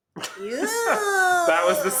That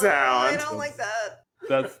was the sound. I don't like that.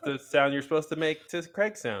 That's the sound you're supposed to make to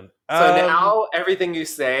Craig's sound. So now everything you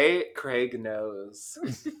say, Craig knows.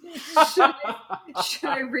 Should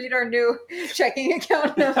I read our new checking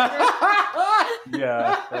account number?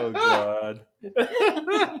 Yeah. Oh God.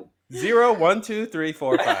 0, 1, 2, 3,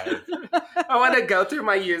 4, 5. I want to go through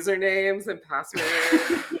my usernames and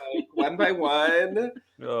passwords like one by one.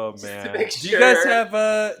 Oh Just to man. make Do you guys sure.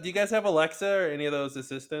 have Alexa or any of those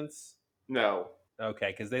assistants? No.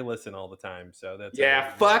 Okay, because they listen all the time, so that's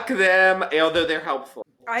Yeah, fuck them. Although they're helpful,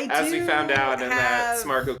 as we found out in that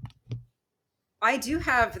smart Google. I do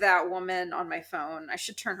have that woman on my phone. I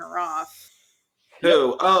should turn her off.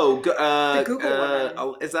 Who? Oh, the Google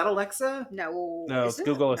woman. Is that Alexa? No. No, is it's it?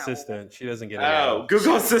 Google No. Assistant. She doesn't get it. Oh,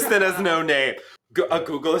 Google Assistant has no name. A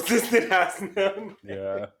Google Assistant has no name.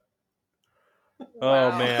 Yeah.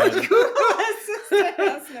 Wow. Oh man. Google Assistant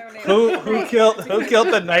has no name. Who killed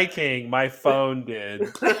the Night King? My phone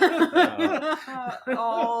did.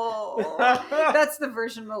 Oh, that's the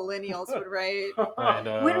version millennials would write. I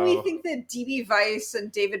know. When we think that DB Weiss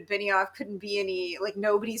and David Benioff couldn't be any, like,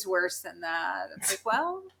 nobody's worse than that. It's like,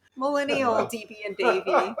 well, millennial DB and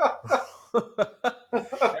Davy.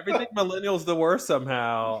 Everything millennials the worst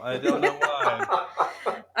somehow. I don't know why.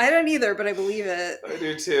 I don't either, but I believe it. I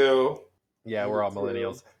do too. Yeah, we're all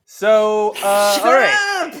millennials. So, all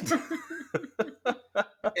right.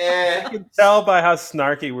 Eh. I can tell by how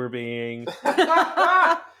snarky we're being.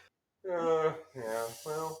 Yeah,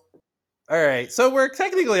 well. All right. So we're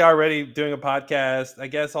technically already doing a podcast. I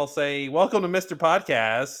guess I'll say welcome to Mr.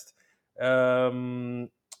 Podcast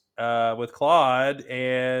with Claude.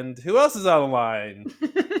 And who else is on the line?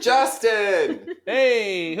 Justin!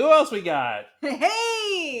 Hey, who else we got?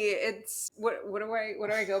 Hey, it's what do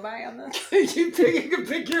I go by on this? You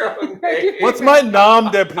pick your own name. What's my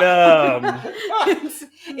nom de plume?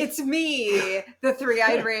 It's me, the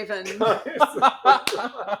three-eyed raven.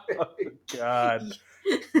 God.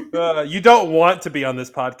 You don't want to be on this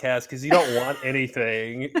podcast because you don't want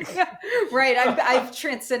anything. Right, I've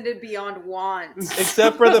transcended beyond want.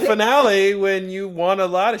 Except for the finale when you want a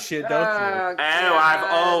lot of shit, don't you? Oh, I've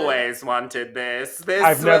always wanted this.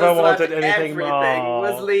 I've never was wanted what anything everything more.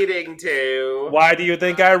 was leading to. Why do you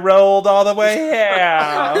think I rolled all the way here?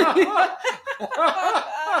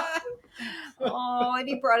 Oh, and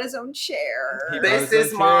he brought his own chair. This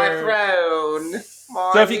is my throne.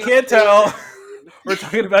 So if you can't tell, we're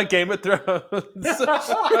talking about Game of Thrones.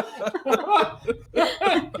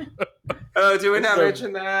 Oh, do we not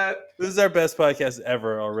mention that? This is our best podcast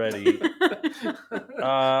ever already.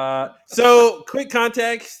 So, quick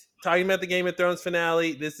context. Talking about the Game of Thrones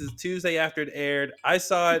finale. This is Tuesday after it aired. I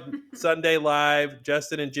saw it Sunday live.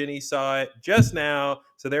 Justin and Ginny saw it just now.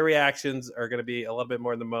 So their reactions are going to be a little bit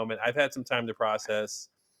more in the moment. I've had some time to process.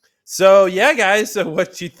 So, yeah, guys. So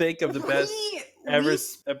what you think of the best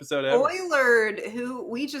episode ever?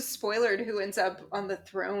 We just spoilered who ends up on the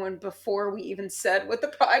throne before we even said what the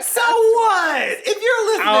podcast. So what? If you're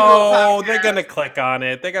listening to a podcast, they're gonna click on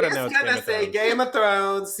it. They're gonna know it's gonna say Game of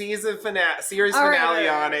Thrones series finale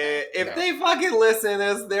on it. If they fucking listen,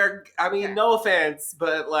 no offense,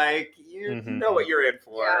 but like you know what you're in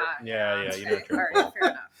for. Yeah, you know what you're in for. Fair enough.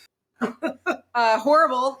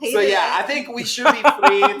 Horrible. So yeah, I think we should be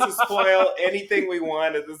free to spoil anything we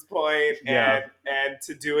want at this point, and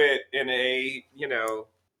to do it in a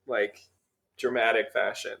dramatic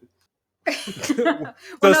fashion.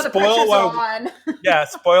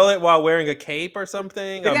 Spoil it while wearing a cape or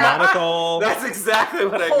something, a monocle. That's exactly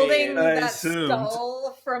what I mean. Holding that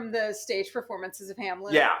skull from the stage performances of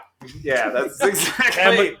Hamlet. Yeah, that's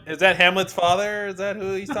exactly. Is that Hamlet's father? Is that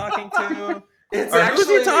who he's talking to? Who's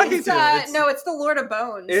he talking to? No, it's the Lord of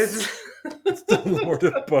Bones. It's the Lord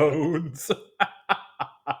of Bones.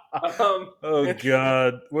 Oh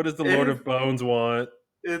God, what does the Lord of Bones want?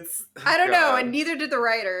 I don't know, and neither did the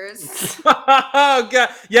writers. Oh God,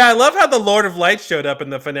 yeah, I love how the Lord of Light showed up in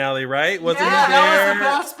the finale. Right? Wasn't he there? That was the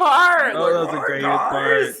best part. Oh, that was the greatest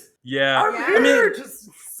part. Yeah, I mean,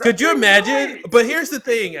 could you imagine? But here's the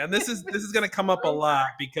thing, and this is going to come up a lot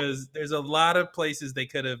because there's a lot of places they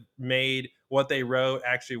could have made what they wrote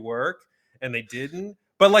actually work, and they didn't.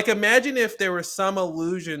 But like, imagine if there was some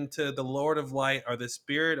allusion to the Lord of Light or the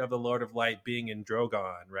spirit of the Lord of Light being in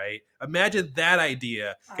Drogon, right? Imagine that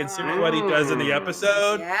idea, considering what he does in the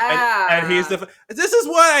episode. Yeah. And he's this is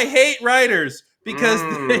why I hate writers. Because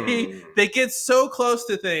they get so close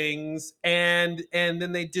to things and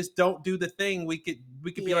then they just don't do the thing. We could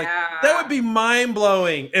be like, that would be mind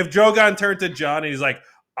blowing if Drogon turned to Jon and he's like,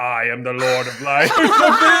 I am the Lord of Light or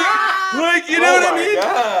something. Like, you know what I mean?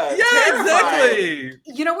 God, yeah, terrifying. exactly.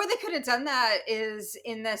 You know where they could have done that is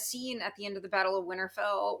in the scene at the end of the Battle of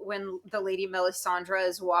Winterfell when the Lady Melisandre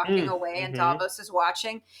is walking away and Davos is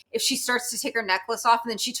watching. If she starts to take her necklace off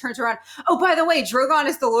and then she turns around, oh, by the way, Drogon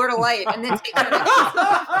is the Lord of Light, and then takes her necklace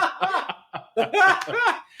off.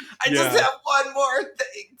 I just have one more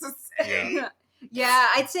thing to say. Yeah,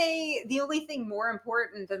 I'd say the only thing more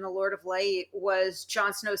important than the Lord of Light was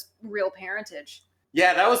Jon Snow's real parentage.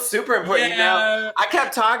 Yeah, that was super important. Yeah. You know, I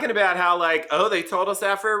kept talking about how, like, oh, they told us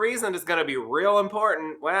that for a reason. It's going to be real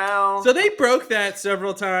important. Well, So they broke that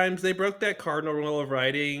several times. They broke that cardinal rule of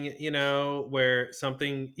writing, you know, where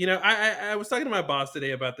something, you know, I was talking to my boss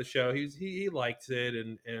today about the show. He liked it,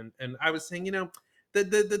 and I was saying, you know,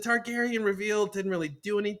 the Targaryen reveal didn't really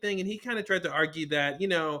do anything, and he kind of tried to argue that, you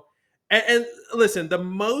know, and listen, the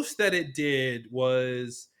most that it did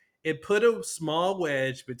was it put a small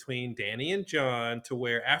wedge between Dany and Jon to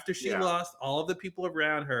where after she lost all of the people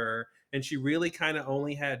around her and she really kind of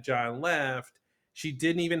only had Jon left, she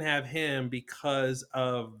didn't even have him because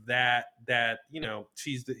of that you know,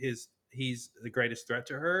 he's the greatest threat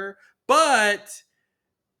to her. But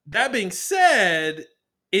that being said,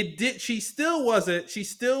 she still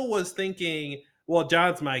was thinking, well,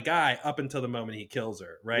 Jon's my guy up until the moment he kills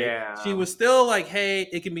her, right? Yeah. She was still like, hey,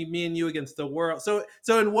 it can be me and you against the world. So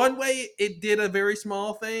in one way, it did a very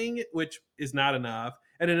small thing, which is not enough.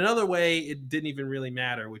 And in another way, it didn't even really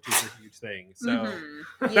matter, which is a huge thing. So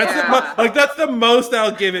that's the most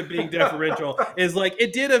I'll give it being deferential is like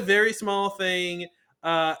it did a very small thing.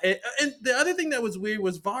 And the other thing that was weird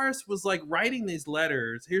was Varys was like writing these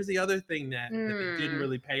letters. Here's the other thing that didn't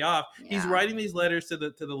really pay off. He's writing these letters to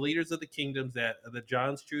the leaders of the kingdoms that the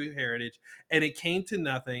Jon's true heritage, and it came to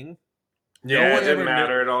nothing. It didn't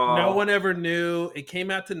matter at all. No one ever knew. It came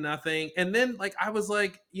out to nothing. And then, like, I was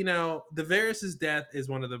like, you know, the Varys' death is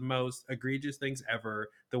one of the most egregious things ever.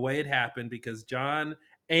 The way it happened, because Jon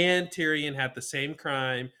and Tyrion had the same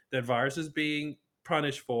crime that Varys is being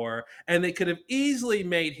punished for, and they could have easily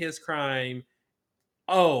made his crime,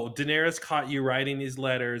 oh, Daenerys caught you writing these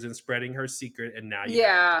letters and spreading her secret, and now you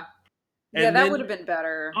that would have been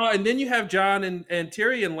better. Oh, and then you have Jon and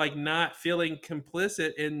Tyrion like not feeling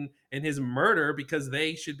complicit in his murder because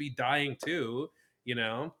they should be dying too, you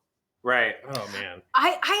know? Right. Oh man.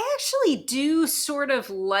 I actually do sort of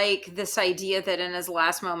like this idea that in his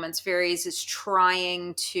last moments, Varys is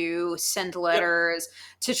trying to send letters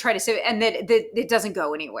to try to say, and that it doesn't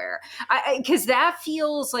go anywhere. Because that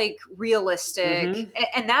feels like realistic,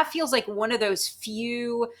 and that feels like one of those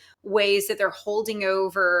few ways that they're holding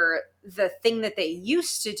over the thing that they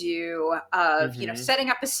used to do of, you know, setting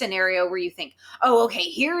up a scenario where you think, oh, okay,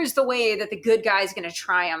 here's the way that the good guy's going to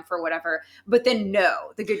triumph or whatever. But then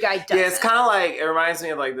no, the good guy doesn't. Yeah, it's kind of like, it reminds me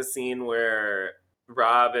of like the scene where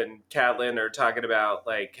Rob and Catelyn are talking about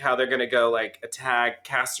like how they're gonna go like attack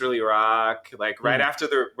Casterly Rock, like right after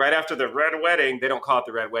the Red Wedding. They don't call it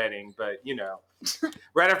the Red Wedding, but you know,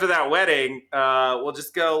 right after that wedding, we'll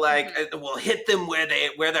just go like we'll hit them where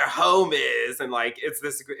their home is, and like it's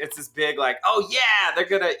this big like, oh yeah,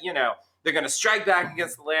 they're gonna strike back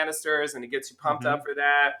against the Lannisters, and it gets you pumped up for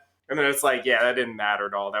that. And then it's like, yeah, that didn't matter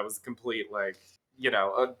at all. That was complete like, you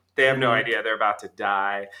know, they have no idea they're about to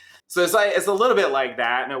die. So it's like, it's a little bit like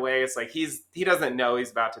that in a way. It's like he doesn't know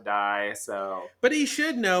he's about to die. So, but he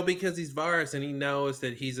should know because he's Varys and he knows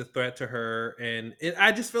that he's a threat to her. And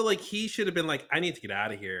I just feel like he should have been like, I need to get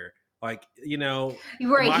out of here. Like, you know,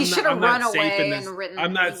 right? He should have run away and written.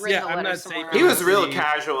 I'm not safe. He was real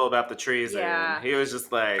casual about the treason. Yeah. He was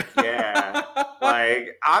just like, yeah,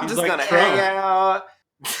 like I'm just gonna hang out.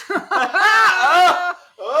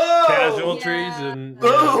 Casual treason.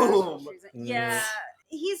 Boom. Yeah,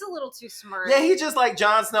 he's a little too smart. Yeah, he just like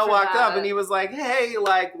Jon Snow walked up and he was like, "Hey,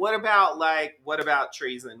 like, what about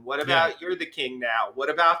treason? What about you're the king now? What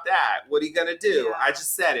about that? What are you gonna do? Yeah. I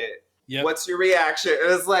just said it. Yep. What's your reaction?" It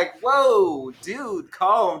was like, "Whoa, dude,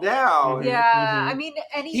 calm down." Yeah, I mean,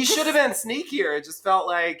 and he should have been sneakier. It just felt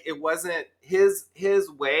like it wasn't his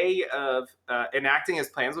way of enacting his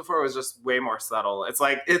plans before. It was just way more subtle. It's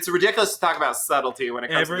like it's ridiculous to talk about subtlety when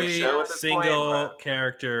it comes to the show. At this single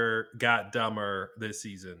character got dumber this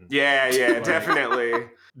season. Yeah, like, definitely.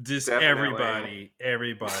 Just definitely.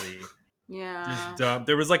 everybody. Yeah. Just dumb.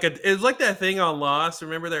 It was like that thing on Lost.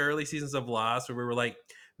 Remember the early seasons of Lost where we were like,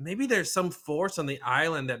 maybe there's some force on the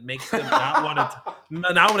island that makes them not want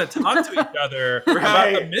to talk to each other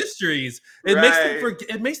about the mysteries. It makes them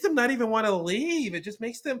it makes them not even want to leave. It just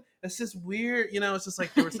makes them. It's just weird, it's just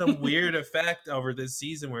like there was some weird effect over this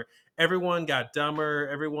season where everyone got dumber.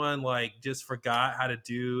 Everyone like just forgot how to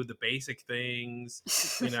do the basic things.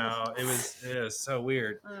 It was so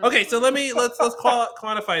weird. Okay, so let's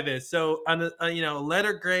quantify this. So on a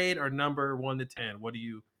letter grade or number 1 to 10, what do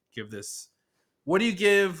you give this? What do you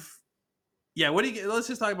give? Yeah, let's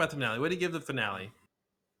just talk about the finale. What do you give the finale?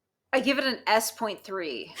 I give it an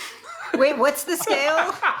S.3. Wait, what's the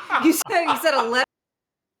scale? You said 11.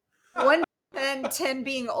 1 and 10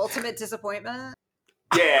 being ultimate disappointment.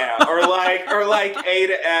 Yeah, or like A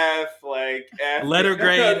to F, like F. Letter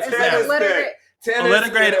grade. 10 is good. 10 a letter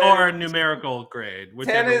grade good. or a numerical grade.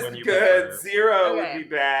 10 is one you good. prefer. 0 would be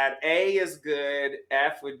bad. A is good.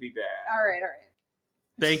 F would be bad. All right.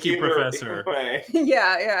 Thank you, Professor.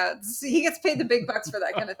 Yeah. He gets paid the big bucks for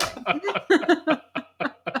that kind of thing.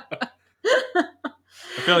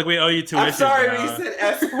 I feel like we owe you tuition. I'm sorry, we said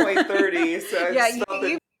S.30. So yeah, you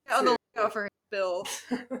on the lookout for his bill.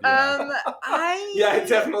 Yeah. I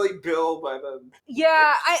definitely bill by the.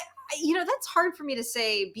 Yeah, I that's hard for me to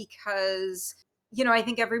say because I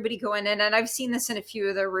think everybody going in, and I've seen this in a few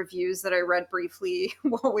of the reviews that I read briefly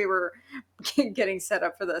while we were getting set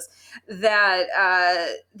up for this, that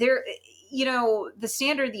the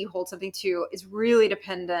standard that you hold something to is really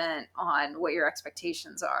dependent on what your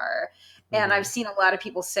expectations are. And I've seen a lot of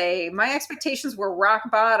people say my expectations were rock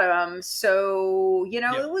bottom, so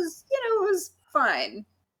it was fine.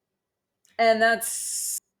 And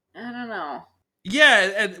that's, I don't know.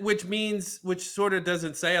 Yeah, which sort of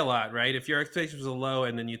doesn't say a lot, right? If your expectations were low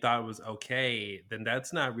and then you thought it was okay, then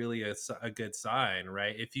that's not really a good sign,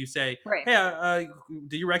 right? If you say, right. Hey,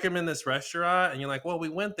 do you recommend this restaurant? And you're like, well, we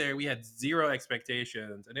went there, we had 0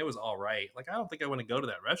 expectations, and it was all right. Like, I don't think I want to go to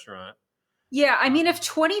that restaurant. Yeah, I mean, if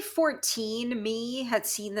 2014 me had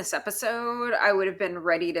seen this episode, I would have been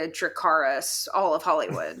ready to Dracarys all of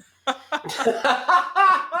Hollywood.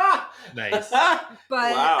 Nice.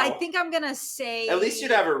 But wow. I think I'm going to say... At least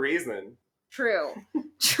you'd have a reason. True.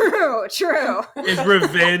 Is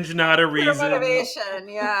revenge not a reason? Motivation,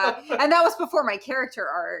 yeah. And that was before my character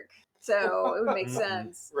arc, so it would make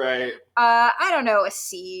sense. Right. I don't know, a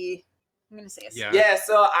C. I'm going to say a C. Yeah,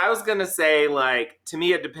 so I was going to say, like, to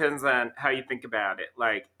me it depends on how you think about it.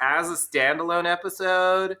 Like, as a standalone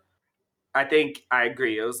episode, I think I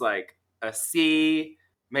agree. It was like a C,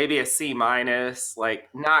 maybe a C-, like,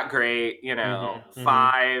 not great,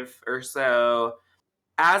 5 or so.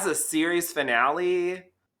 As a series finale,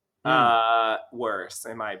 worse,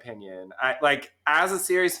 in my opinion. As a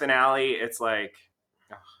series finale, it's like...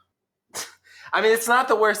 I mean, it's not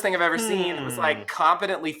the worst thing I've ever seen. It was like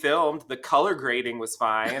competently filmed. The color grading was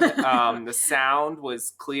fine. The sound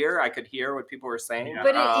was clear. I could hear what people were saying.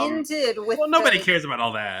 But it ended with. Well, nobody cares about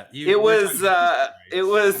all that. It was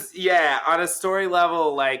on a story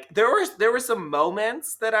level. Like there were some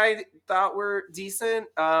moments that I thought were decent.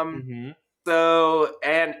 So,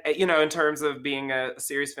 and in terms of being a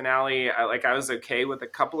series finale, I was okay with a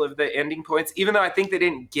couple of the ending points, even though I think they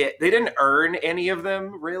didn't earn any of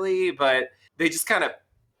them really, but they just kind of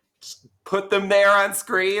put them there on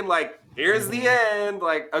screen. Like, here's the end.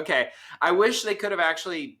 Like, okay, I wish they could have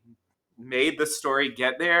actually made the story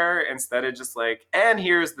get there instead of just like, and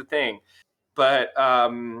here's the thing. But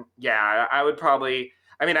I would probably.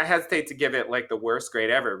 I mean, I hesitate to give it like the worst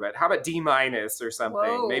grade ever, but how about D- or something?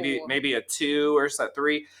 Whoa. Maybe a 2 or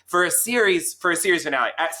 3 for a series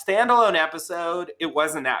finale. At standalone episode, it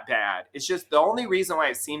wasn't that bad. It's just the only reason why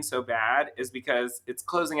it seems so bad is because it's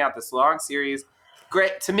closing out this long series.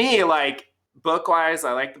 Great to me, like book wise,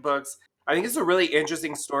 I like the books. I think it's a really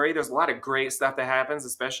interesting story. There's a lot of great stuff that happens,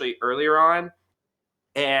 especially earlier on.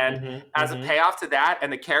 And as a payoff to that,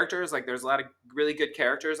 and the characters, like there's a lot of really good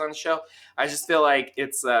characters on the show. I just feel like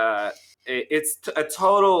it's a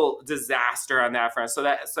total disaster on that front. So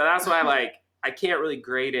that's why I can't really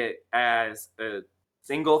grade it as a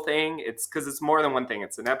single thing. It's because it's more than one thing.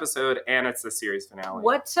 It's an episode and it's a series finale.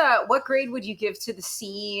 What grade would you give to the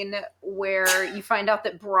scene where you find out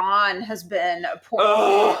that Bronn has been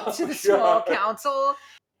appointed to the small council?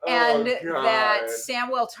 And that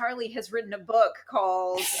Samwell Tarly has written a book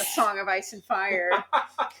called A Song of Ice and Fire.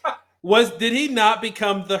 Did he not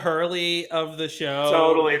become the Hurley of the show?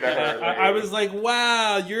 Totally the Hurley. I was like,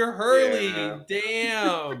 wow, you're Hurley. Yeah.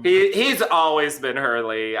 Damn. He's always been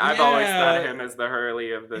Hurley. I've always thought of him as the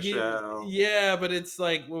Hurley of the show. Yeah, but it's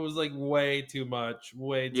like, it was like way too much.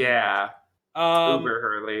 Way too much. Uber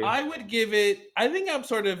Hurley. I would give it, I think I'm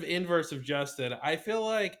sort of inverse of Justin. I feel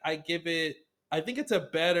like I give it I think it's a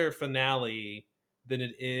better finale than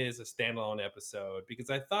it is a standalone episode, because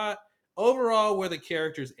I thought overall where the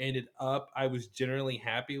characters ended up, I was generally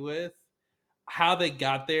happy with. How they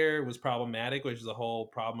got there was problematic, which is the whole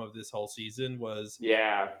problem of this whole season.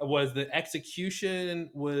 Yeah. Was the execution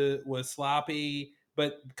was sloppy,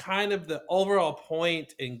 but kind of the overall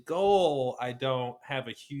point and goal I don't have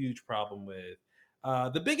a huge problem with.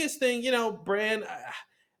 The biggest thing, Bran,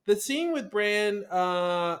 the scene with Bran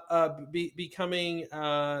becoming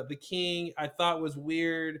the king, I thought was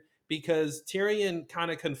weird, because Tyrion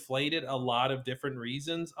kind of conflated a lot of different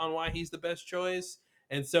reasons on why he's the best choice.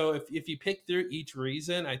 And so if you pick through each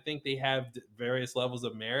reason, I think they have various levels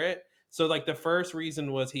of merit. So like the first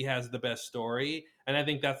reason was he has the best story, and I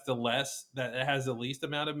think that's that it has the least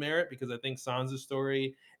amount of merit, because I think Sansa's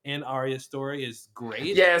story and Arya's story is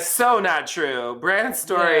great. Yeah, so not true. Bran's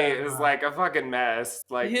story is like a fucking mess.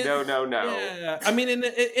 Like no. Yeah, I mean, and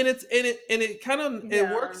it kind of it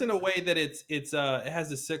Yeah. works in a way that it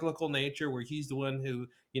has a cyclical nature, where he's the one who,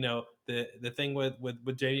 the thing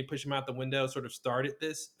with Jamie push him out the window sort of started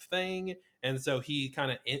this thing, and so he's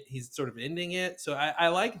sort of ending it. So I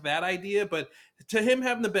like that idea, but to him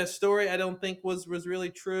having the best story, I don't think was really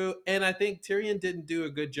true, and I think Tyrion didn't do a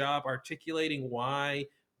good job articulating why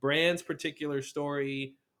Bran's particular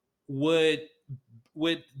story would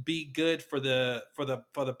be good for the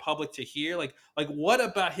public to hear. Like what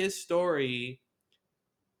about his story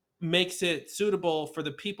makes it suitable for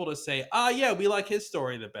the people to say, yeah, we like his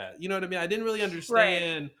story the best? You know what I mean? I didn't really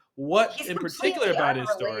understand what He's in particular completely about his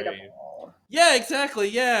story. unrelatable. Yeah, exactly.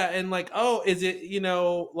 Yeah, and like, oh, is it,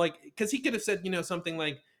 like, because he could have said, something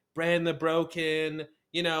like Bran the Broken,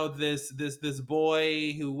 this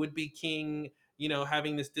boy who would be king,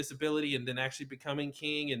 having this disability and then actually becoming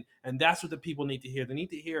king, and that's what the people need to hear. They need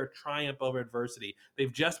to hear a triumph over adversity.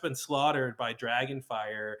 They've just been slaughtered by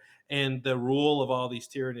Dragonfire and the rule of all these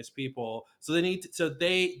tyrannous people. So they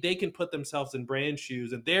can put themselves in Bran's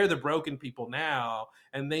shoes, and they're the broken people now,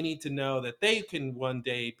 and they need to know that they can one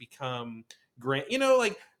day become great.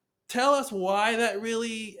 Like, tell us why that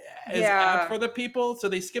really is apt for the people. So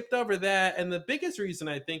they skipped over that, and the biggest reason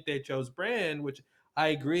I think they chose Bran, which I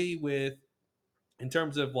agree with, in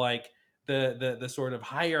terms of like the sort of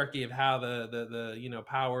hierarchy of how the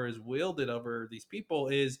power is wielded over these people,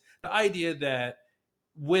 is the idea that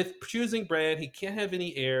with choosing Bran, he can't have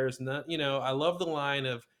any heirs. Not, I love the line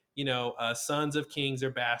of, sons of kings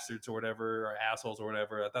are bastards or whatever, or assholes or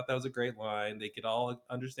whatever. I thought that was a great line. They could all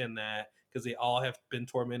understand that, because they all have been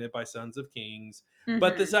tormented by sons of kings. Mm-hmm.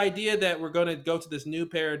 But this idea that we're going to go to this new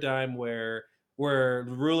paradigm where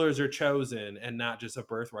rulers are chosen and not just a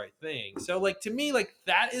birthright thing. So like, to me, like,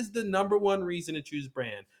 that is the number one reason to choose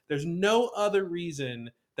Bran. There's no other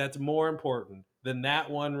reason that's more important than that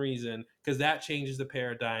one reason, because that changes the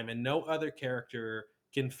paradigm, and no other character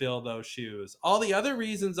can fill those shoes. All the other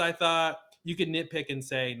reasons, I thought you could nitpick and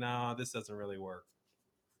say, no, this doesn't really work.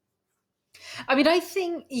 I mean, I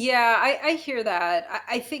think, I hear that.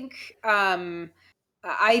 I think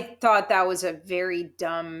I thought that was a very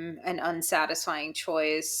dumb and unsatisfying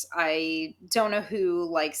choice. I don't know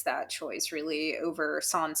who likes that choice really over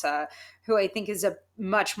Sansa, who I think is a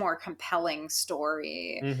much more compelling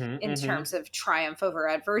story in terms of triumph over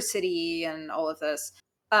adversity and all of this.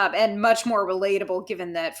 And much more relatable,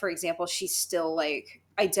 given that, for example, she still like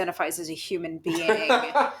identifies as a human being.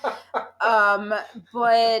 But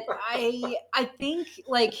I think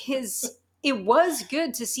like it was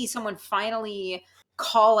good to see someone finally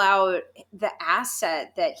call out the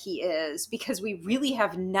asset that he is, because we really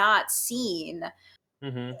have not seen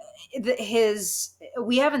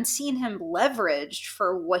we haven't seen him leveraged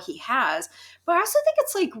for what he has. But I also think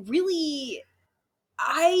it's like really,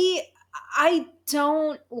 I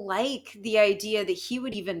don't like the idea that he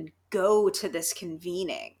would even go to this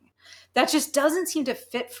convening. That just doesn't seem to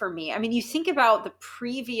fit for me. I mean, you think about the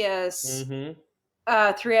previous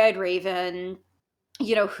Three-Eyed Raven,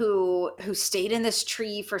 who stayed in this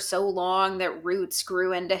tree for so long that roots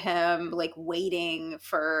grew into him, like waiting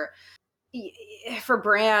for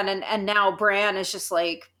Bran, and now Bran is just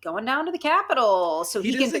like going down to the capital so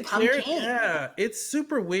he can become king. Yeah, it's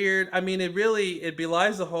super weird. I mean, it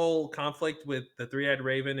belies the whole conflict with the Three-Eyed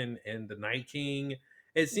Raven and the Night King.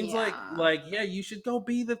 It seems like yeah, you should go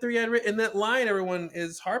be the Three-Eyed Raven. And that line everyone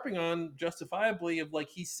is harping on justifiably, of like,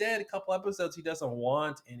 he said a couple episodes he doesn't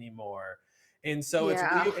want anymore. And so it's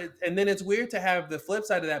weird. And then it's weird to have the flip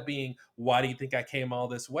side of that being, why do you think I came all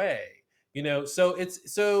this way? You know, so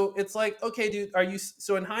it's like, okay, dude, are you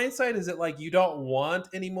so in hindsight, is it like you don't want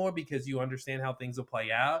anymore because you understand how things will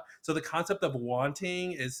play out? So the concept of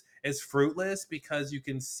wanting is fruitless because you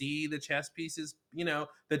can see the chess pieces, you know,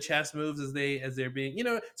 the chess moves as they're being, you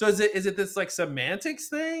know. So is it this like semantics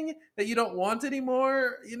thing that you don't want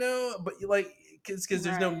anymore, you know? But you like because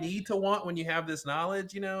there's no Right. need to want when you have this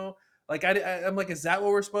knowledge, you know. Like I'm like, is that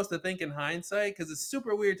what we're supposed to think in hindsight? Because it's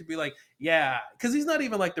super weird to be like, yeah, because he's not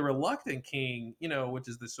even like the reluctant king, you know, which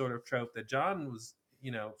is the sort of trope that John was,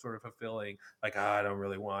 you know, sort of fulfilling. Like, I don't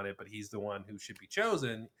really want it, but he's the one who should be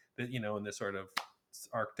chosen. That, you know, in this sort of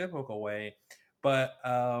archetypical way. But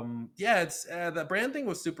yeah, it's the brand thing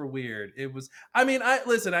was super weird. It was. I mean, I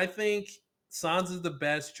listen. I think Sansa's the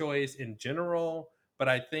best choice in general, but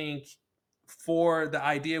I think for the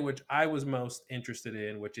idea which I was most interested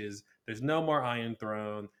in, which is there's no more Iron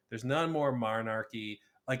Throne, there's none more monarchy.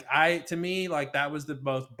 Like to me, like that was the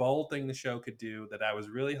most bold thing the show could do that I was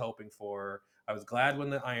really hoping for. I was glad when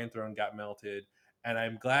the Iron Throne got melted, and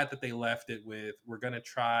I'm glad that they left it with we're gonna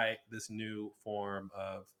try this new form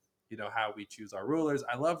of, you know, how we choose our rulers.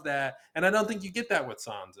 I love that, and I don't think you get that with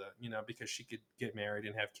Sansa, you know, because she could get married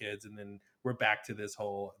and have kids, and then we're back to this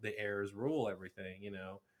whole the heirs rule everything, you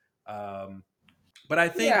know. Um, but I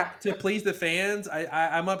think Yeah. to please the fans,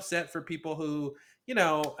 I'm upset for people who, you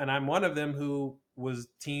know, and I'm one of them who was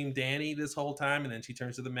Team Dany this whole time, and then she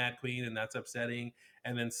turns to the Mad Queen, and that's upsetting.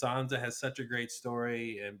 And then Sansa has such a great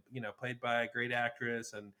story, and you know, played by a great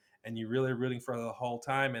actress, and you're really rooting for her the whole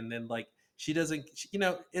time, and then like she doesn't, you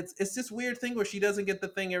know, it's this weird thing where she doesn't get the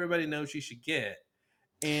thing everybody knows she should get.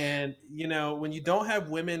 And, you know, when you don't have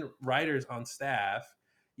women writers on staff,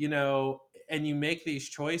 you know, and you make these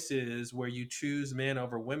choices where you choose men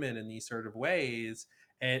over women in these sort of ways,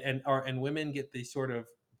 and women get these sort of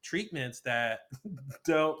treatments that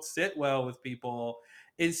don't sit well with people,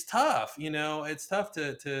 is tough. You know, it's tough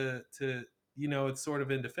to you know, it's sort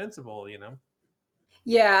of indefensible. You know.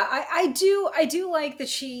 Yeah, I do like that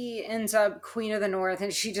she ends up Queen of the North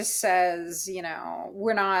and she just says, you know,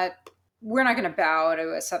 we're not going to bow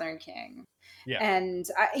to a Southern king. Yeah. And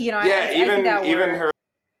I, you know, Yeah, I think that even works. her,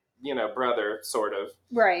 you know, brother sort of.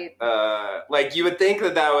 Right. Like you would think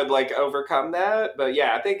that would like overcome that, but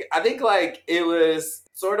yeah, I think like it was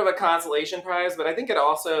sort of a consolation prize, but I think it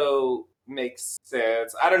also makes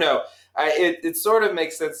sense. I don't know. It sort of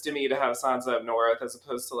makes sense to me to have Sansa up north as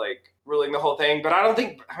opposed to like ruling the whole thing. But I don't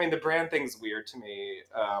think. I mean, the brand thing's weird to me.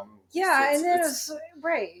 Yeah, and then It's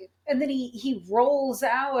right. And then he rolls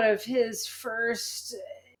out of his first,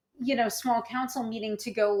 you know, small council meeting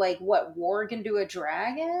to go like what, warg into a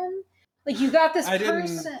dragon? Like you got this I didn't.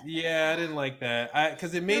 person. Yeah, I didn't like that.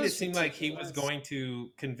 Because it That made it was seem like he was ridiculous. going to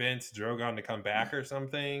convince Drogon to come back or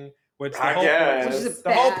something. Which I Which is a guess.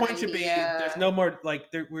 the whole bad point should be there's idea. no more like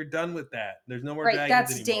we're done with that. There's no more Right, dragons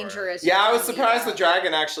that's anymore. dangerous. Yeah, You I was can't do surprised the that.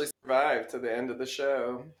 dragon actually survived to the end of the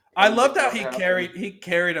show. I I didn't think loved how that would happen. he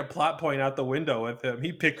carried a plot point out the window with him.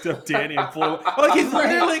 He picked up Danny and flew. Like he's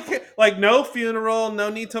literally like no funeral, no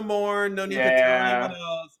need to mourn, no need to tell anyone Yeah,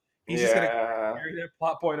 else. He's just gonna yeah, carry that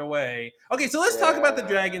plot point away. Okay, so let's talk about the yeah.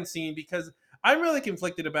 dragon scene because I'm really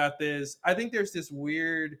conflicted about this. I think there's this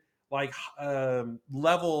weird like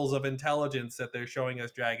levels of intelligence that they're showing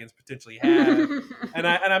us dragons potentially have, and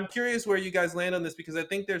I'm curious where you guys land on this because I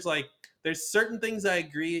think there's certain things I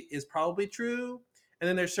agree is probably true, and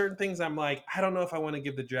then there's certain things I'm like I don't know if I want to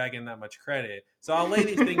give the dragon that much credit. So I'll lay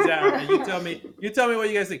these things out, and you tell me what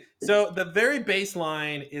you guys think. So the very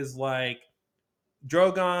baseline is like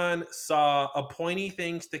Drogon saw a pointy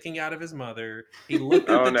thing sticking out of his mother. He looked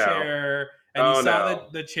at Oh the no. chair and he Oh saw no.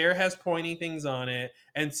 that the chair has pointy things on it.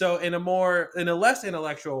 And so in a less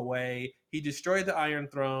intellectual way, he destroyed the Iron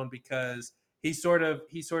Throne because it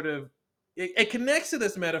connects to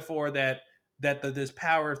this metaphor that this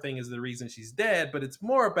power thing is the reason she's dead, but it's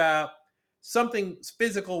more about something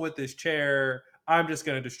physical with this chair. I'm just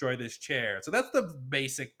going to destroy this chair. So that's the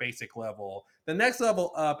basic level. The next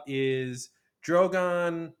level up is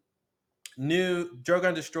Drogon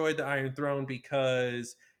destroyed the Iron Throne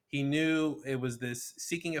because he knew it was this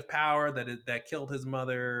seeking of power that killed his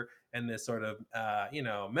mother in this sort of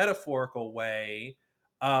metaphorical way,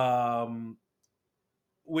 um,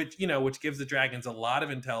 which gives the dragons a lot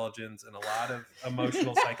of intelligence and a lot of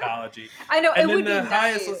emotional psychology. I know And it then would be the nice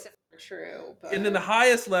highest if it were true, and then the but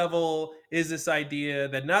highest level is this idea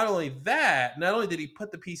that not only did he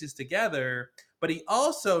put the pieces together, but he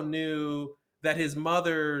also knew that his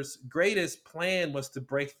mother's greatest plan was to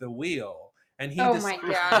break the wheel. And he oh my decided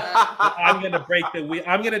god. that I'm going to break the wheel.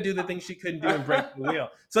 I'm going to do the things she couldn't do and break the wheel.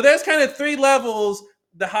 So there's kind of three levels.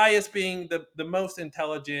 The highest being the most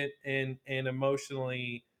intelligent and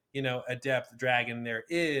emotionally adept dragon there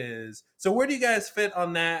is. So where do you guys fit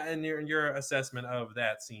on that and your assessment of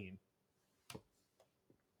that scene?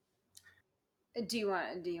 Do you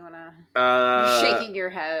want to? Uh, You're shaking your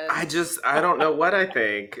head. I don't know what I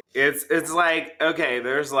think. It's like, okay,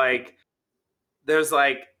 there's like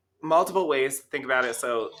multiple ways to think about it.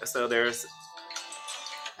 So there's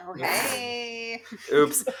Okay.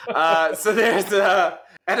 oops. So there's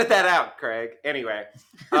edit that out, Craig. Anyway,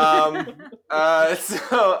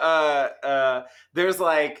 there's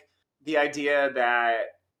like the idea that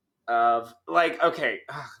of like, okay,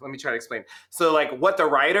 let me try to explain. So like what the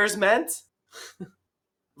writers meant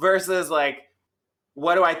versus like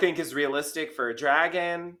what do I think is realistic for a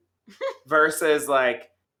dragon versus like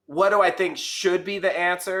what do I think should be the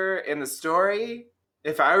answer in the story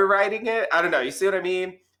if I were writing it. I don't know. You see what I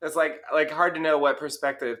mean? It's like hard to know what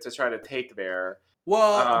perspective to try to take there.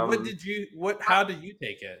 Well, how did you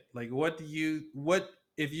take it? Like what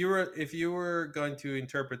if you were going to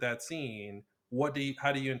interpret that scene,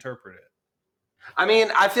 how do you interpret it? I mean,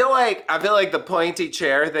 I feel like the pointy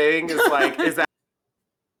chair thing is like is that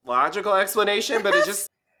logical explanation, but it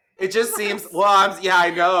just seems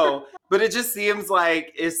I know, but it just seems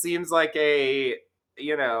like a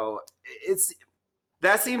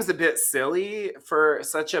that seems a bit silly for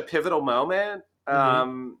such a pivotal moment.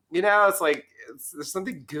 It's like there's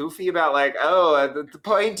something goofy about like, oh, the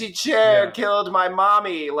pointy chair killed my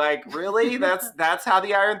mommy. Like, really? That's how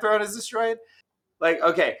the Iron Throne is destroyed? Like,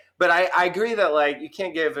 okay, but I agree that like you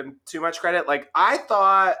can't give him too much credit. Like, I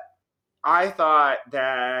thought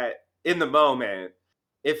that in the moment,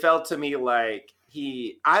 it felt to me like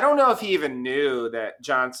I don't know if he even knew that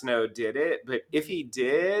Jon Snow did it, but if he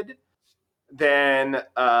did, then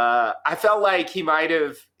I felt like he might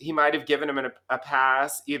have given him a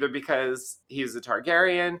pass, either because he's a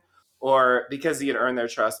Targaryen or because he had earned their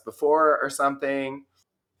trust before or something.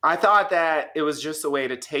 I thought that it was just a way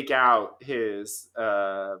to take out his,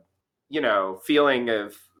 feeling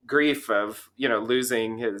of grief of,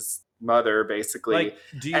 losing his mother, basically. Like,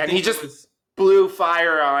 do you and think he just blew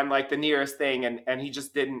fire on like the nearest thing, and he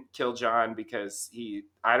just didn't kill Jon because he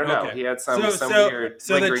had some weird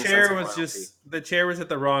lingering the chair was at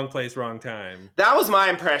the wrong place, wrong time. That was my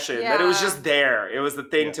impression. That it was just there. It was the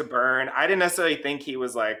thing to burn. I didn't necessarily think he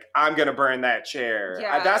was like, I'm gonna burn that chair.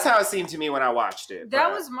 That's how it seemed to me when I watched it.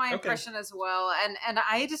 That was my impression as well, and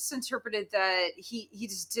I just interpreted that he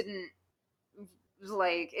just didn't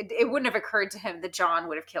like it wouldn't have occurred to him that Jon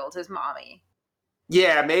would have killed his mommy.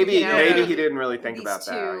 Yeah, maybe he didn't really think about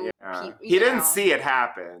that. Yeah. He didn't see it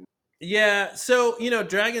happen. Yeah, so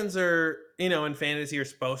dragons are in fantasy are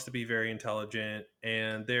supposed to be very intelligent,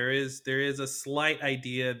 and there is a slight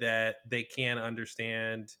idea that they can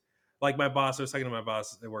understand. Like I was talking to my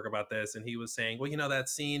boss at work about this, and he was saying, well, that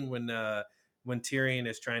scene when Tyrion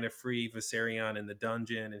is trying to free Viserion in the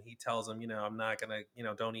dungeon, and he tells him, I'm not gonna,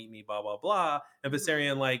 don't eat me, blah blah blah, and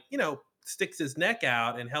Viserion sticks his neck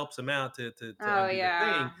out and helps him out to undo the thing.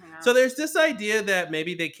 Yeah. So there's this idea that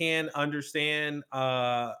maybe they can understand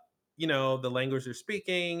the language they're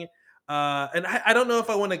speaking, and I don't know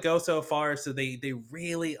if I want to go so far so they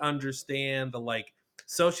really understand the like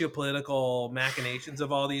sociopolitical machinations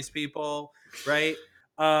of all these people, right?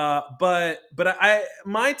 But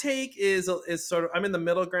my take is sort of, I'm in the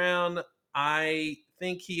middle ground. I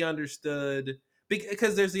think he understood,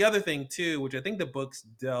 because there's the other thing too, which I think the books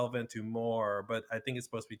delve into more, but I think it's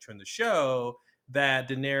supposed to be true in the show, that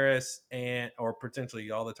Daenerys or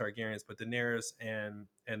potentially all the Targaryens, but Daenerys and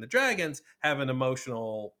the dragons have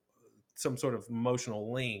some sort of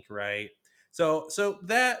emotional link, right? So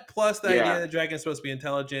that plus the idea that dragons supposed to be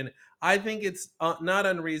intelligent, I think it's not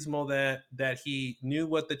unreasonable that he knew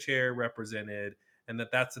what the chair represented, and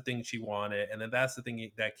that's the thing she wanted, and that's the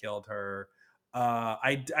thing that killed her.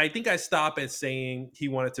 I think I stop at saying he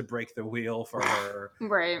wanted to break the wheel for her.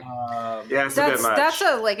 Right. It's a bit much. That's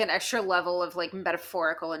an extra level of like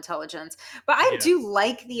metaphorical intelligence. But I do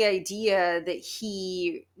like the idea that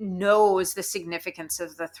he knows the significance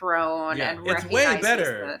of the throne and it's way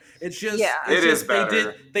better. It's just it is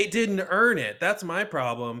better. They didn't earn it. That's my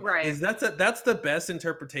problem. Right. Is that's the best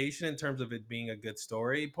interpretation in terms of it being a good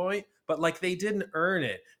story point. But like they didn't earn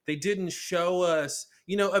it. They didn't show us.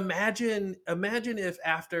 Imagine if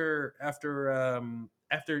after Daenerys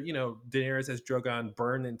has Drogon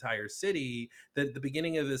burn the entire city, that at the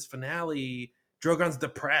beginning of this finale, Drogon's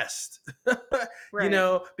depressed. you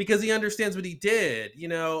know, because he understands what he did, you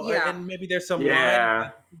know, and maybe there's some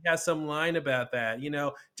line, he has some line about that, you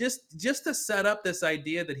know, just to set up this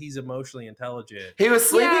idea that he's emotionally intelligent. He was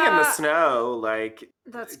sleeping in the snow, like,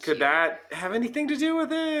 that's could that have anything to do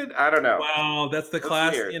with it? I don't know. Wow, that's the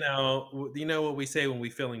class, weird. you know what we say when we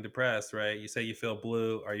feeling depressed, right? You say you feel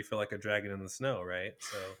blue or you feel like a dragon in the snow, right?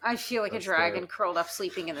 So I feel like a dragon curled up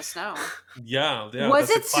sleeping in the snow. Yeah. Was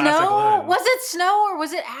it snow? Line. Was it snow or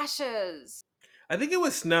was it ashes? I think it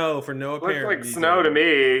was snow for no apparent reason. reason. Snow to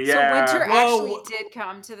me, yeah. So winter actually did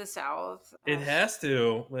come to the south. It has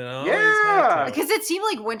to, you know. Yeah, because it seemed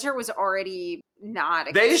like winter was already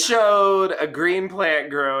not. They showed a green plant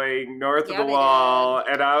growing north of the wall,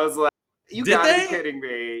 and I was like, "You gotta be kidding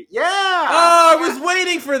me!" Yeah. Oh, I was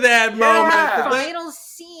waiting for that moment. Final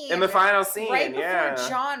scene. In the final scene, right before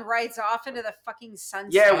John rides off into the fucking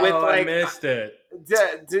sunset. Yeah, with like, I missed it.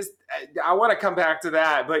 Just, I want to come back to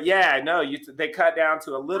that, but yeah, no, they cut down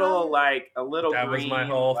to a little that green, was my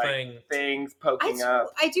whole thing. Things poking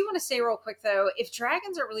up. I do want to say real quick though, if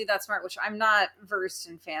dragons are really that smart, which I'm not versed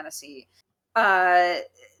in fantasy, they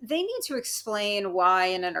need to explain why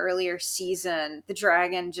in an earlier season the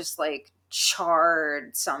dragon just like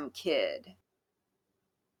charred some kid.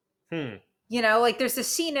 You know, like there's a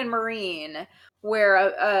scene in Marine where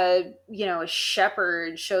a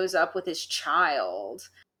shepherd shows up with his child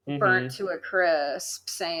burnt to a crisp,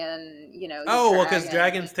 saying, you know, oh, well, because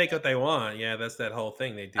dragons take what they want. Yeah, that's that whole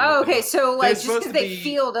thing they do. Oh, okay, so like just because they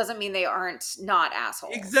feel doesn't mean they aren't not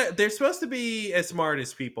assholes. Exactly, they're supposed to be as smart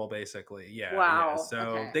as people, basically. Yeah. Wow. Yeah.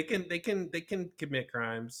 So they can commit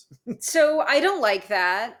crimes. So I don't like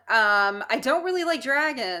that. I don't really like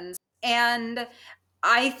dragons, and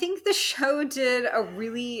I think the show did a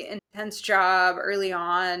really intense job early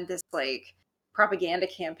on. This like propaganda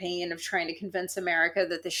campaign of trying to convince America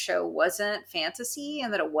that the show wasn't fantasy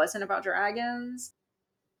and that it wasn't about dragons.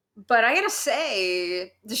 But I gotta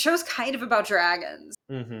say, the show's kind of about dragons.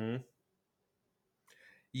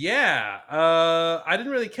 Yeah. I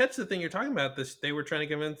didn't really catch the thing you're talking about. They were trying to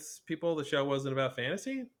convince people the show wasn't about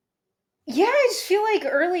fantasy? Yeah, I just feel like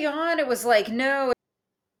early on it was like, no,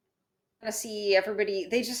 to see everybody,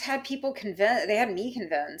 they just had people convinced, they had me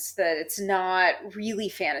convinced that it's not really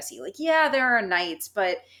fantasy. Like, yeah, there are knights,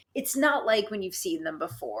 but it's not like when you've seen them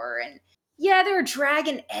before. And yeah, there are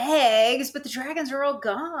dragon eggs, but the dragons are all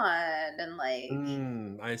gone. And like,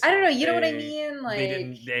 I don't know, you know what I mean?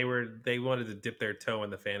 Like, they wanted to dip their toe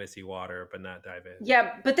in the fantasy water, but not dive in.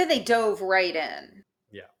 Yeah, but then they dove right in.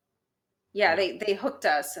 Yeah. They hooked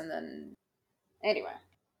us, and then anyway.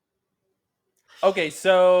 Okay,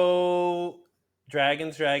 so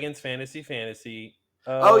dragons, fantasy.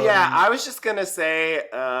 Oh yeah, I was just gonna say,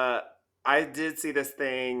 I did see this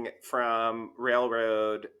thing from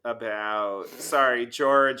Railroad about,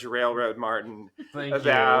 George Railroad Martin,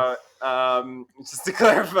 about just to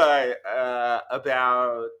clarify,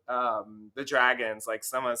 about the dragons. Like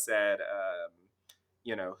someone said,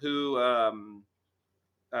 you know, who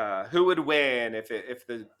would win if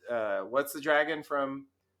the what's the dragon from?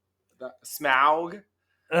 Smaug,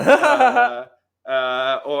 or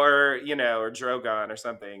you know, or Drogon or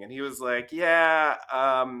something, and he was like, yeah,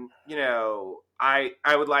 you know, I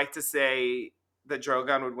would like to say that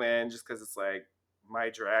Drogon would win just because it's like my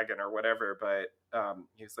dragon or whatever, but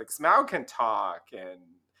he was like, Smaug can talk, and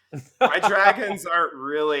my dragons aren't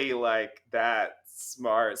really like that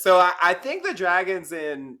smart. So I think the dragons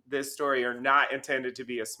in this story are not intended to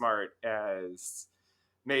be as smart as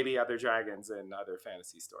maybe other dragons in other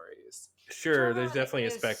fantasy stories. Sure, there's definitely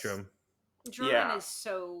a spectrum. Drogon is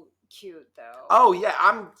so cute, though. Oh yeah,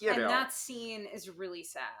 and that scene is really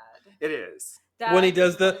sad. It is when he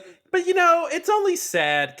does but you know, it's only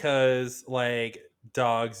sad because like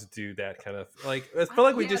dogs do that kind of like. I feel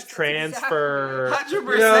like we just transfer.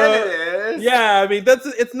 100% it is. Yeah, I mean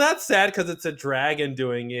it's not sad because it's a dragon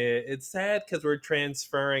doing it. It's sad because we're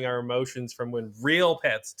transferring our emotions from when real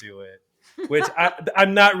pets do it. Which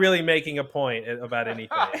I'm not really making a point about anything.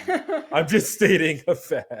 I'm just stating a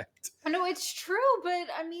fact. No, it's true, but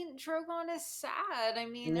I mean, Drogon is sad. I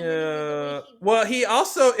mean, well, he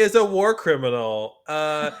also is a war criminal.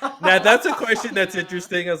 Now that's a question that's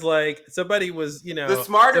interesting. Is like somebody was, you know, the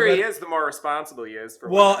smarter he is, the more responsible he is.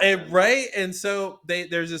 Right, and so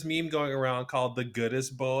there's this meme going around called "The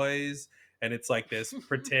Goodest Boys," and it's like this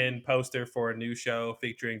pretend poster for a new show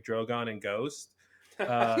featuring Drogon and Ghost. You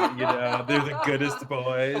know, they're the goodest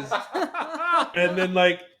boys. And then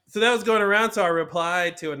like, so that was going around. So I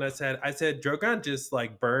replied to it and I said, Drogon just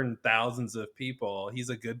like burned thousands of people. He's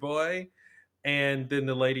a good boy. And then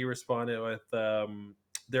the lady responded with,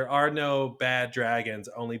 there are no bad dragons,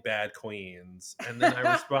 only bad queens. And then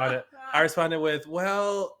I responded with,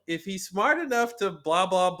 well, if he's smart enough to blah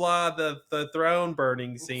blah blah the throne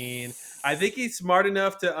burning scene, I think he's smart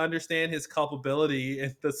enough to understand his culpability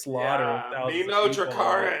in the slaughter of thousands Nino of people.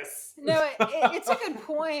 Dracarys. No, it's a good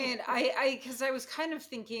point. Because I was kind of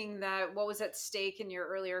thinking that what was at stake in your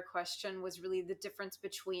earlier question was really the difference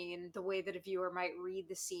between the way that a viewer might read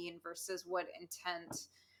the scene versus what intent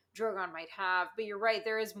Drogon might have. But you're right,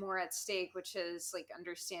 there is more at stake, which is like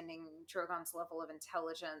understanding Drogon's level of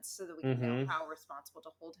intelligence so that we can know how responsible to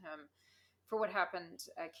hold him for what happened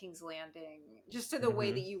at King's Landing, just in the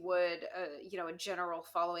way that you would, a general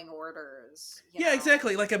following orders. Yeah,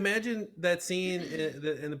 exactly. Like imagine that scene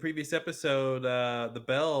in the previous episode, the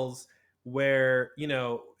bells, where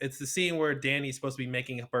it's the scene where Dany's supposed to be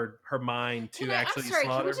making up her mind to actually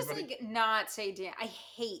slaughter Can we just not say Dan? I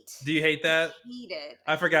hate. Do you hate that? I hate it.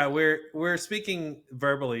 I forgot. We're speaking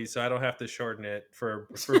verbally, so I don't have to shorten it for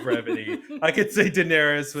brevity. I could say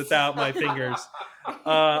Daenerys without my fingers.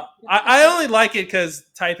 I only like it because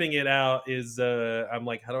typing it out is I'm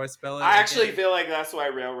like, how do I spell it? I actually feel like that's why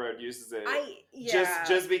Railroad uses it. Yeah.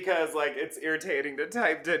 Just because like it's irritating to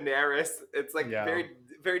type Daenerys. It's like very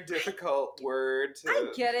very difficult word.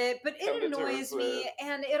 I get it, but it annoys me,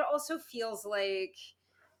 and it also feels like,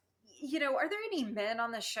 are there any men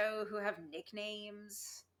on the show who have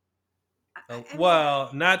nicknames?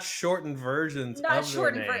 Not shortened versions. Not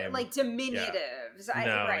shortened versions, like diminutives.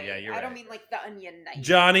 Yeah. I don't mean like the Onion Knight.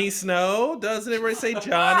 Johnny Snow. Doesn't everybody say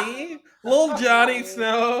Johnny? Little Johnny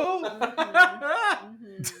Snow.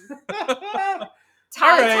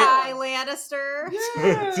 Ty Lannister.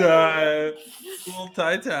 Yeah. Little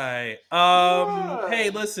Ty. Hey,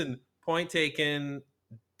 listen. Point taken.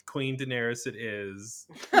 Queen Daenerys it is.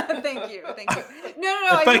 Thank you. No.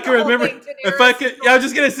 If I could remember, I was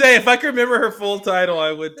just gonna say, if I could remember her full title,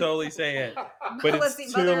 I would totally say it. But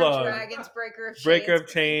it's too long. Dragons, Breaker of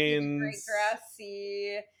Chains, Great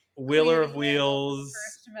Grassy, Wheeler of Wheels.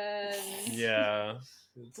 Yeah.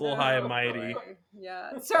 It's a little high and mighty.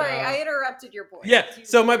 Yeah. Sorry, I interrupted your point. Yeah.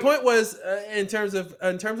 So my point was, in terms of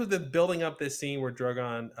the building up this scene where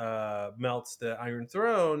Drogon melts the Iron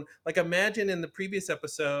Throne. Like, imagine in the previous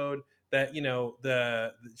episode that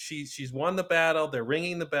she's won the battle. They're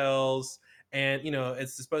ringing the bells, and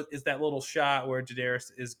it's that little shot where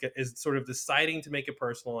Daenerys is sort of deciding to make it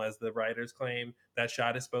personal, as the writers claim that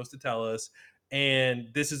shot is supposed to tell us. And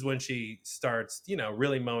this is when she starts,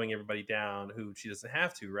 really mowing everybody down who she doesn't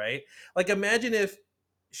have to, right? Like, imagine if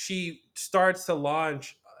she starts to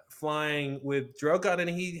launch flying with Drogon and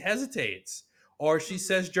he hesitates. Or she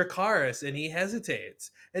says Dracarys and he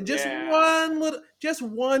hesitates. And just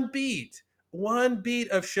one beat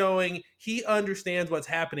of showing he understands what's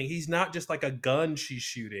happening. He's not just like a gun she's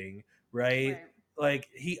shooting, right? Like,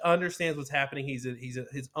 he understands what's happening. He's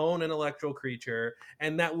his own intellectual creature,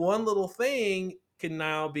 and that one little thing can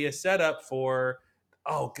now be a setup for,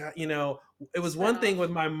 oh God, it was one thing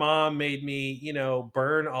when my mom made me,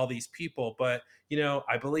 burn all these people, but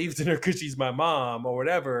I believed in her because she's my mom or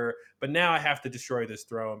whatever. But now I have to destroy this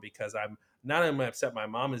throne because I'm not only upset my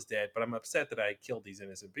mom is dead, but I'm upset that I killed these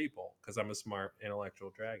innocent people because I'm a smart intellectual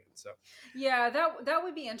dragon. So yeah, that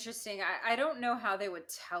would be interesting. I don't know how they would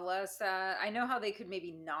tell us that. I know how they could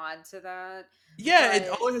maybe nod to that. Yeah,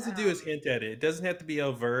 all it has to do is hint at it. It doesn't have to be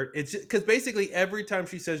overt. It's because basically every time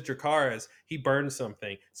she says Dracarys, he burns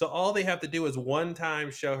something. So all they have to do is one time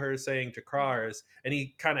show her saying Dracarys, and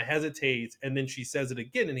he kind of hesitates, and then she says it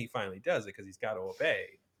again, and he finally does it because he's got to obey.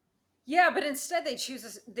 Yeah, but instead they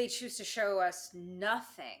choose to show us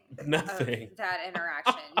nothing of that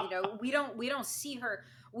interaction. We don't see her.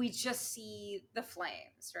 We just see the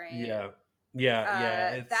flames, right?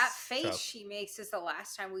 Yeah. That face tough. She makes is the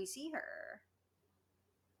last time we see her,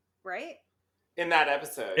 right? In that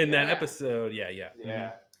episode. Yeah.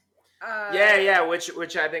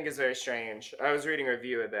 Which I think is very strange. I was reading a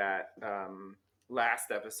review of that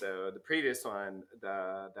last episode, the previous one,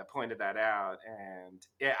 that pointed that out, and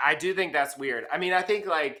I do think that's weird. I mean, I think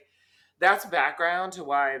like that's background to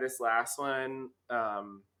why this last one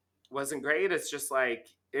wasn't great. It's just like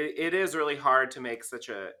it is really hard to make such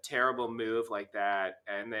a terrible move like that,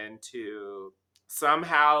 and then to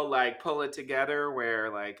somehow like pull it together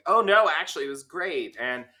where like, oh no, actually it was great,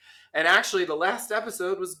 and actually the last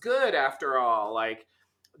episode was good after all. Like,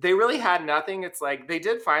 they really had nothing. It's like they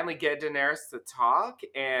did finally get Daenerys to talk,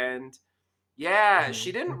 and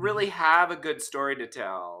she didn't really have a good story to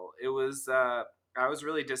tell. It was I was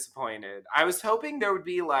really disappointed. I was hoping there would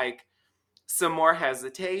be like some more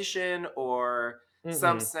hesitation or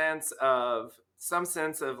some sense of some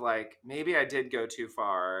sense of like maybe I did go too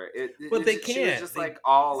far. But they She was can't. just like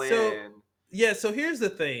all So in. yeah. So here's the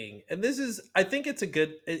thing, and this is, I think it's a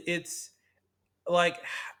good. It's like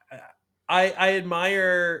I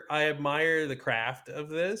admire the craft of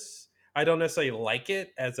this. I don't necessarily like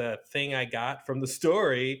it as a thing I got from the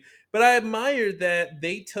story, but I admire that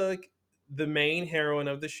they took the main heroine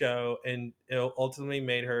of the show and ultimately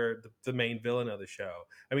made her the main villain of the show.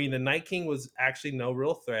 I mean, the Night King was actually no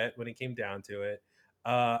real threat when it came down to it.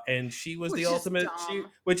 And she was the Which is ultimate,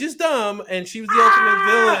 dumb. which is dumb, and she was the ultimate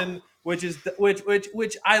villain,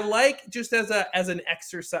 which I like just as an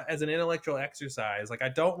exercise, as an intellectual exercise. Like I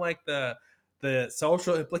don't like the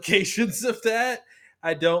social implications of that.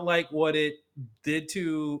 I don't like what it did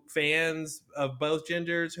to fans of both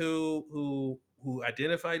genders who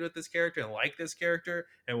identified with this character and liked this character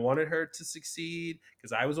and wanted her to succeed,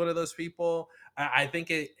 because I was one of those people. I think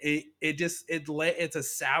it's a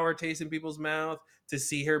sour taste in people's mouth to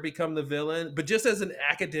see her become the villain. But just as an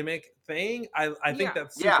academic thing, I think Yeah.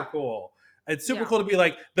 that's super Yeah. cool. It's super Yeah. cool to be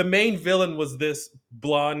like the main villain was this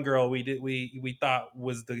blonde girl we thought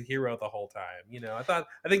was the hero the whole time.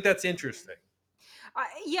 I think that's interesting.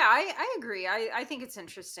 I agree. I think it's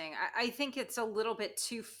interesting. I think it's a little bit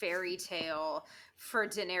too fairy tale for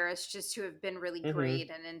Daenerys just to have been really Hmm. great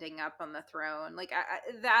and ending up on the throne. Like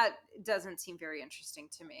that doesn't seem very interesting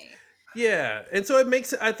to me. Yeah, and so it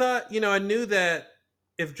makes. I thought, I knew that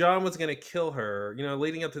if John was going to kill her,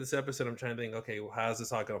 leading up to this episode, I'm trying to think, okay, well, how's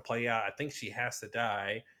this all going to play out? I think she has to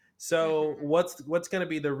die. So Hmm. what's going to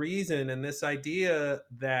be the reason? And this idea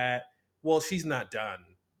that, well, she's not done.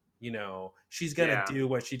 She's going to Yeah. do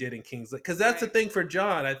what she did in King's, because that's the Right. thing for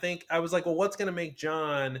John. I think I was like, well, what's going to make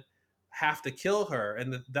John have to kill her?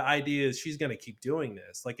 And the idea is she's going to keep doing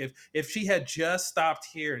this. Like if she had just stopped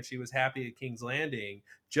here and she was happy at King's Landing,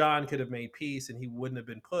 John could have made peace and he wouldn't have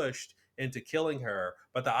been pushed into killing her.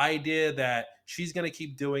 But the idea that she's going to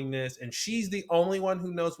keep doing this and she's the only one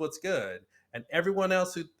who knows what's good, and everyone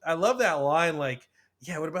else I love that line, like,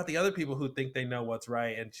 yeah, what about the other people who think they know what's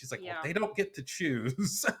right? And she's like, well, Yeah. they don't get to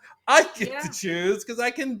choose. I get to Yeah. choose because I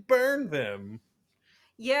can burn them.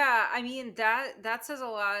 Yeah, I mean that says a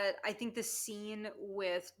lot. I think the scene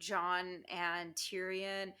with John and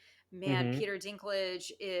Tyrion, man, Hmm. Peter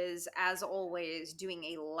Dinklage is as always doing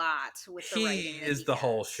a lot with the He writing that is he the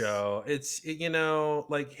whole gets. show. It's,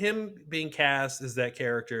 like him being cast as that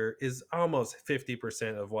character is almost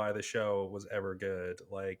 50% of why the show was ever good.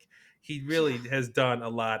 Like he Yeah. really has done a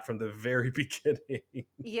lot from the very beginning.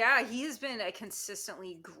 Yeah, he has been a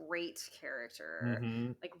consistently great character.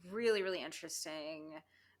 Hmm. Like really, really interesting.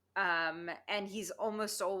 And he's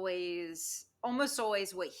almost always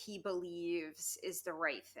what he believes is the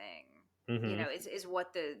right thing. Hmm. Is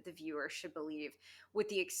what the viewer should believe, with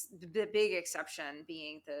the big exception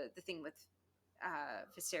being the thing with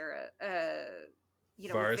Visera,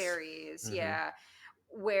 with Varys. Varys, Hmm. yeah,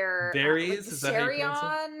 where like Varys, is that how you pronounce it?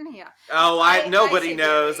 Viserion, yeah. Oh, I nobody say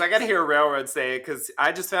knows. I got to Varys. hear Railroad say it because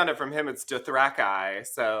I just found it from him. It's Dothraki.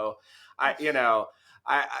 So I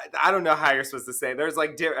don't know how you're supposed to say it. There's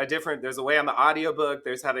like there's a way on the audiobook,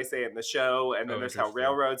 there's how they say it in the show, and then Oh, there's how interesting.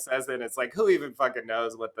 Railroad says it. It's like, who even fucking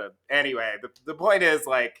knows what anyway, the point is,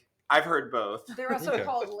 like, I've heard both. They're also Okay.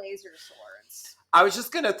 called laser swords. I was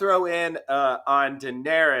just gonna throw in on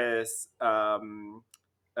Daenerys,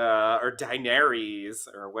 or Daenerys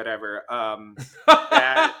or whatever,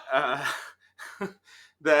 that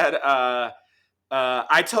that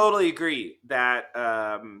I totally agree that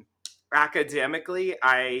academically,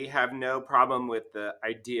 I have no problem with the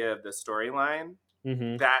idea of the storyline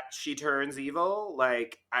Hmm. that she turns evil.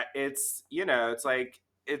 Like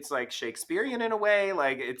it's like Shakespearean in a way.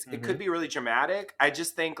 Like it could Hmm. be really dramatic. I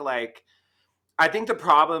just think like I think the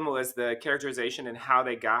problem was the characterization and how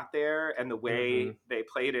they got there and the Hmm. way they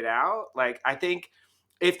played it out. Like, I think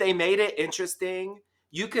if they made it interesting,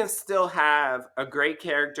 you can still have a great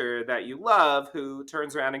character that you love who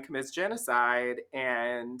turns around and commits genocide,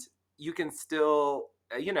 and you can still,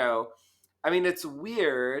 I mean, it's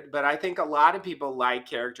weird, but I think a lot of people like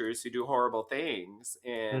characters who do horrible things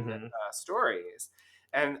in Hmm. stories.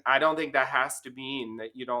 And I don't think that has to mean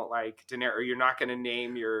that you don't like Daenerys, or you're not going to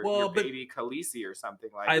name your Well, but baby Khaleesi or something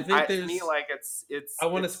like. I think To me, there's like I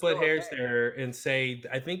want to it's split still hairs okay. there and say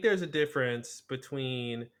I think there's a difference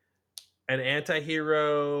between an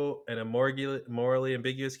anti-hero and a morally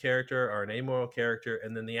ambiguous character or an amoral character,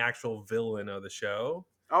 and then the actual villain of the show.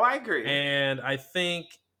 Oh, I agree. And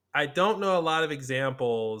I don't know a lot of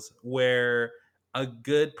examples where a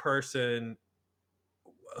good person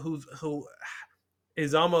who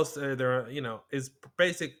is almost there, is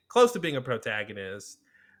basic close to being a protagonist,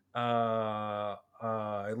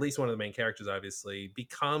 at least one of the main characters, obviously,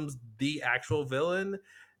 becomes the actual villain.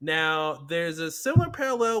 Now, there's a similar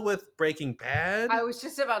parallel with Breaking Bad. I was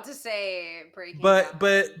just about to say Breaking But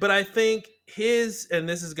Bad. but I think his, and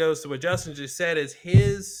this goes to what Justin just said, is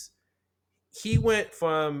his, he went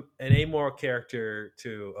from an amoral character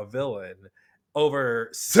to a villain over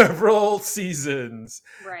several seasons,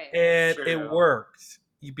 Right. and True. it worked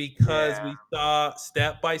because Yeah. we saw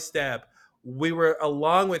step by step, we were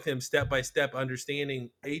along with him step by step, understanding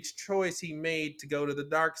each choice he made to go to the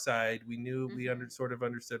dark side. We knew, we sort of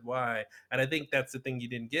understood why. And I think that's the thing you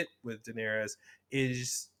didn't get with Daenerys,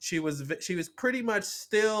 is she was pretty much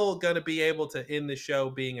still going to be able to end the show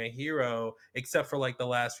being a hero, except for like the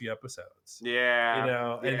last few episodes. Yeah. You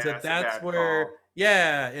know, Yeah, and so it's a that's bad where call.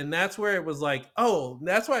 and that's where it was like, oh,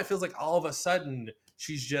 that's why it feels like all of a sudden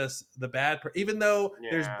she's just the even though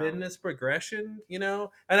there's Yeah. been this progression, you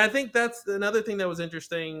know. And I think that's another thing that was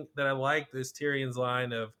interesting that I liked, is Tyrion's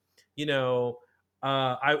line of, you know,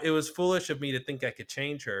 it was foolish of me to think I could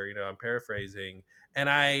change her, you know, I'm paraphrasing. And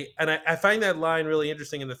I find that line really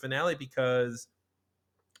interesting in the finale, because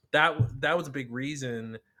that was a big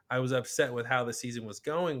reason I was upset with how the season was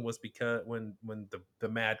going, was because when the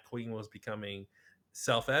Mad Queen was becoming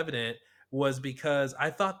self-evident, was because I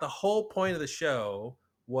thought the whole point of the show,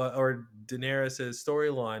 or Daenerys'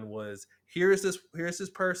 storyline, was here's this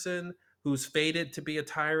person who's fated to be a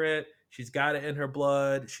tyrant. She's got it in her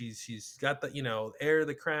blood. She's got the, you know, heir of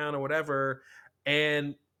the crown or whatever.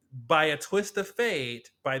 And by a twist of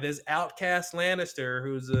fate, by this outcast Lannister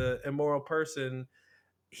who's an immoral person,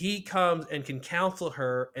 he comes and can counsel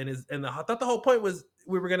her, and I thought the whole point was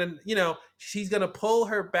we were gonna, you know, she's gonna pull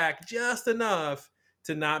her back just enough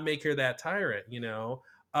to not make her that tyrant, you know.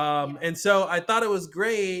 And so I thought it was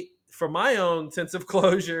great for my own sense of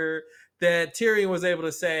closure that Tyrion was able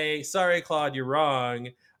to say, "Sorry, Claude, you're wrong.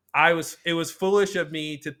 It was foolish of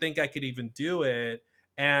me to think I could even do it,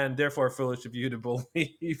 and therefore foolish of you to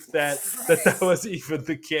believe that was even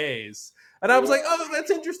the case." And I was like, oh, that's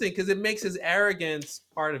interesting, because it makes his arrogance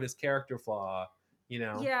part of his character flaw, you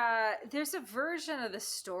know? Yeah, there's a version of the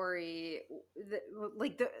story that,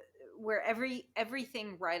 like, where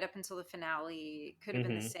everything right up until the finale could have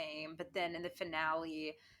been the same, but then in the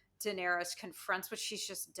finale, Daenerys confronts what she's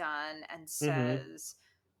just done and says,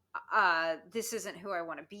 "This isn't who I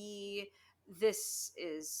want to be. This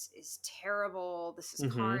is terrible. This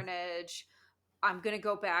is carnage. I'm going to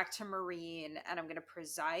go back to Marine and I'm going to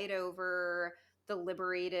preside over the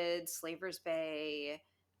liberated Slaver's Bay.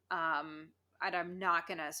 And I'm not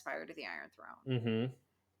going to aspire to the Iron Throne."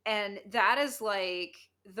 And that is like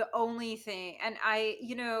the only thing. And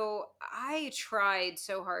I tried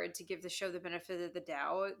so hard to give the show the benefit of the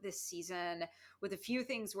doubt this season, with a few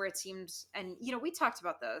things where it seems, and we talked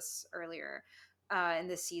about this earlier in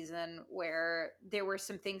this season, where there were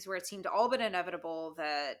some things where it seemed all but inevitable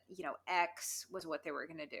that X was what they were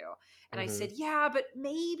going to do. And I said, yeah, but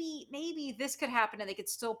maybe this could happen and they could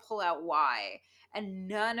still pull out Y. And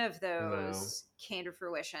none of those came to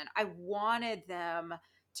fruition. I wanted them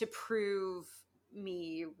to prove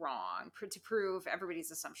me wrong, to prove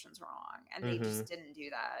everybody's assumptions wrong, and they just didn't do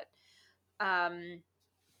that.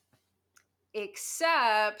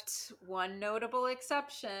 Except one notable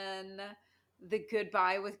exception: the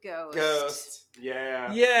goodbye with Ghost.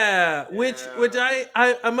 Yeah, which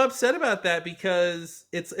I'm upset about that, because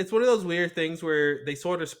it's one of those weird things where they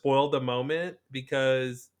sort of spoiled the moment,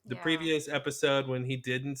 because the previous episode, when he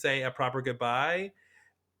didn't say a proper goodbye,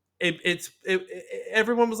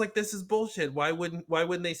 everyone was like, this is bullshit. Why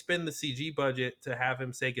wouldn't they spend the CG budget to have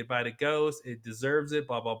him say goodbye to Ghost? It deserves it,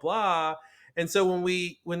 blah blah blah. And so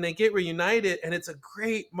when they get reunited, and it's a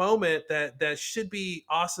great moment that should be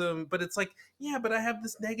awesome, but it's like, yeah, but I have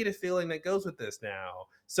this negative feeling that goes with this now.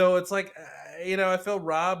 So it's like, I felt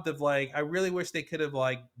robbed of, like, I really wish they could have,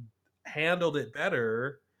 like, handled it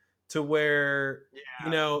better, to where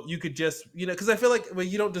you could just, because I feel like, well,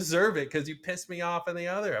 you don't deserve it because you pissed me off in the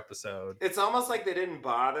other episode. It's almost like they didn't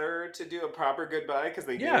bother to do a proper goodbye because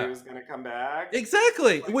they knew he was going to come back.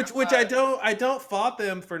 Exactly. Like, which I don't fault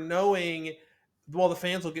them for knowing, well, the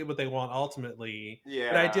fans will get what they want ultimately.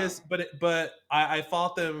 Yeah. But I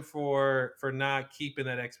fault them for not keeping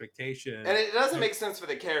that expectation. And it doesn't make sense for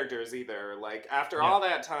the characters either. Like, after all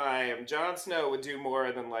that time, Jon Snow would do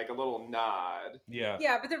more than, like, a little nod. Yeah.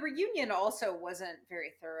 Yeah, but the reunion also wasn't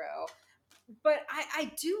very thorough. But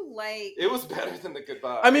I do like... It was better than the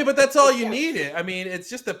goodbye. I mean, but that's all you needed. I mean, it's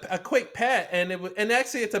just a quick pet, and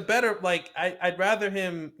actually it's a better, like, I'd rather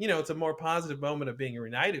him, it's a more positive moment of being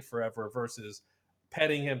reunited forever versus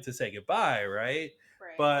petting him to say goodbye, right?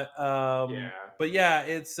 But yeah,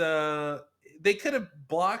 it's they could have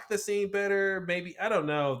blocked the scene better. Maybe I don't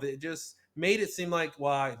know. They just made it seem like,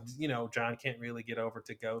 well, John can't really get over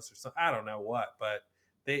to Ghost or something. I don't know what, but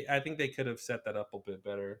I think they could have set that up a bit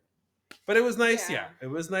better. But it was nice, yeah. It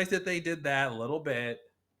was nice that they did that a little bit.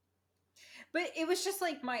 But it was just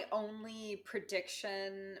like my only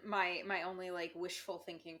prediction, my only like wishful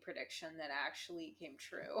thinking prediction that actually came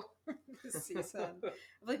true this season.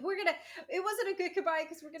 Like it wasn't a good goodbye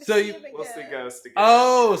because we're gonna see him again. We'll see Ghost again.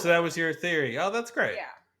 Oh, so that was your theory. Oh, that's great.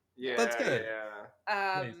 Yeah, that's good.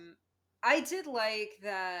 Yeah. Nice. I did like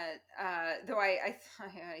that, though I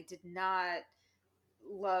did not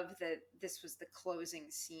love that this was the closing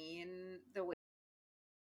scene. The way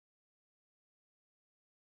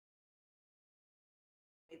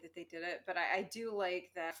that they did it, but I do like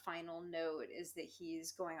that final note is that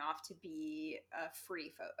he's going off to be a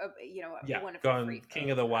free folk, one of the free folk.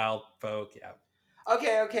 King of the Wild Folk. Yeah.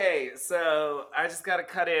 Okay. So I just got to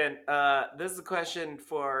cut in. This is a question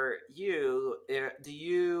for you. Do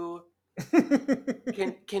you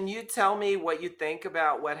can you tell me what you think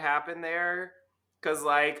about what happened there? Because,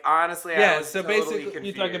 like, honestly, I was so totally basically, confused.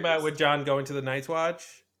 you talking about with John going to the Night's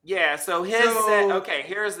Watch? Yeah, so okay,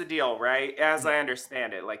 here's the deal, right? As I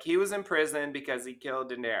understand it, like, he was in prison because he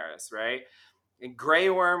killed Daenerys, right? And Grey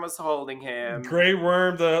Worm was holding him. Grey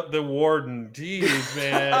Worm, the warden. Jeez,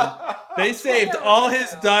 man. They saved all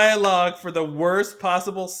his dialogue for the worst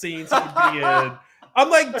possible scenes he could be in. I'm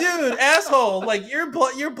like, dude, asshole! Like, you're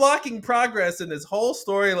blocking progress in this whole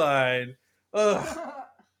storyline. Ugh.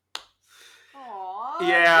 Aww.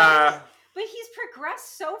 Yeah. But he's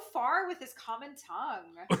progressed so far with his common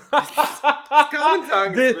tongue. Common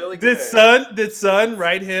tongue is really good. Did Son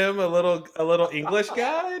write him a little English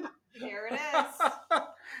guide? There it is.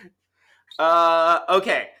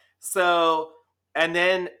 Okay. So, and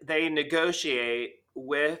then they negotiate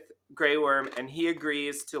with Grey Worm, and he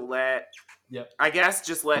agrees to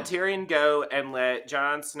just let Tyrion go and let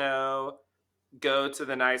Jon Snow go to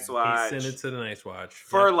the Night's Watch. He's sent it to the Night's Watch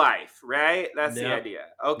for life, right? That's the idea.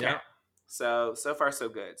 Okay. Yep. So far so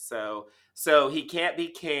good. So he can't be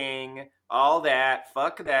king. All that.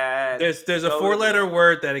 Fuck that. There's a 4-letter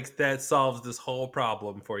word that solves this whole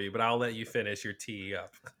problem for you, but I'll let you finish your tea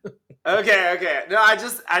up. Okay. No, I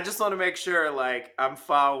just want to make sure, like, I'm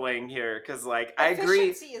following here, because, like, I agree.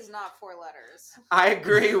 Efficiency is not 4 letters. I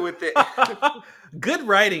agree with it. Good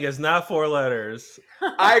writing is not 4 letters.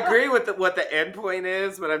 I agree with what the end point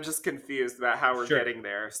is, but I'm just confused about how we're getting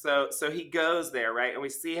there. So he goes there, right? And we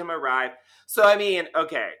see him arrive. So, I mean,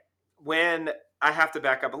 okay, when I have to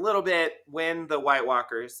back up a little bit, when the White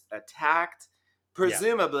Walkers attacked,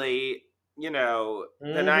 presumably, the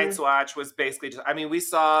Night's Watch was basically just, I mean, we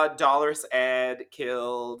saw Dolorous Ed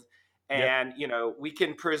killed, and, we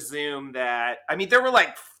can presume that, I mean, there were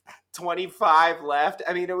like 25 left.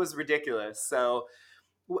 I mean, it was ridiculous. So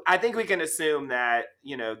I think we can assume that,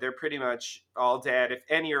 they're pretty much all dead. If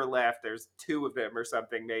any are left, there's 2 of them or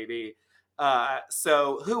something, maybe.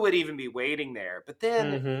 So who would even be waiting there? But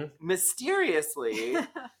then mysteriously,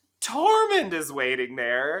 Tormund is waiting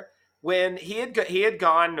there when he had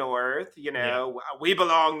gone north. We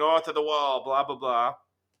belong north of the wall. Blah blah blah.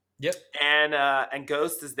 Yep. And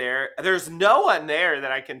Ghost is there. There's no one there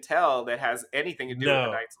that I can tell that has anything to do with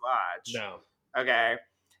the Night's Watch. No. Okay.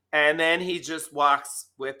 And then he just walks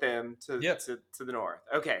with him to the north.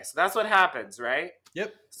 Okay, so that's what happens, right?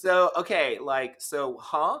 Yep. So, okay, like,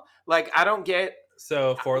 Like, I don't get...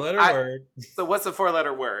 So, 4-letter word. So, what's a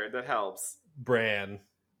 4-letter word that helps? Bran.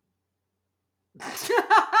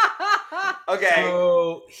 Okay.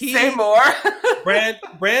 So say more.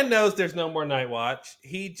 Bran knows there's no more Night Watch.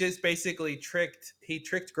 He just basically tricked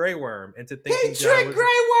Grey Worm into thinking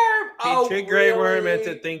Grey Worm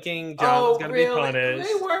into thinking Jon was gonna be punished.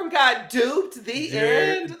 Grey Worm got duped. The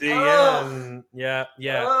end. End. Yeah.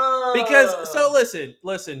 Because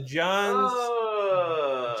listen, Jon's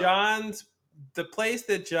the place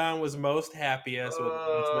that Jon was most happiest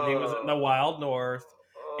was when he was in the Wild North.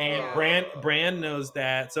 And Bran knows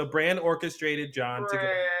that, so Bran orchestrated Jon to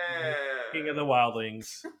go King of the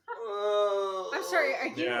Wildlings. I'm sorry, are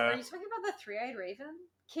you talking about the Three-Eyed Raven?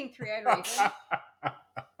 King Three-Eyed Raven?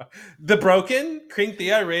 The Broken? King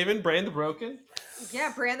Three-Eyed Raven? Bran the Broken?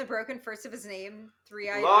 Yeah, Bran the Broken, first of his name.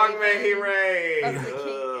 Three-Eyed Long Raven. may he reign. Of the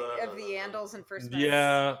King of the Andals and First Men.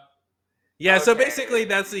 Yeah, okay. So basically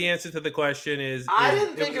that's the answer to the question is... I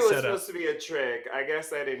didn't think it was supposed to be a trick. I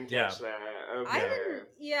guess I didn't catch that. Okay.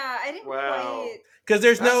 I didn't quite... Because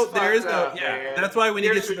there is no... That's why we need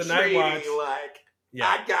to get to the Night Watch.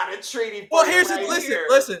 I got a treaty for Well,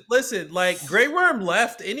 listen. Like, Grey Worm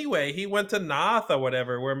left anyway. He went to Noth or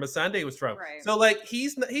whatever, where Missandei was from. Right. So, like,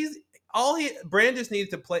 Bran just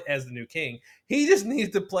needed to play as the new king. He just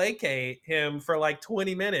needs to placate him for like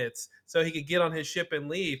 20 minutes so he could get on his ship and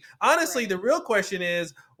leave. Honestly, Right. the real question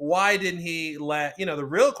is why didn't he the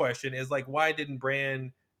real question is like why didn't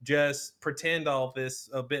Bran just pretend all this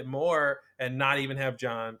a bit more and not even have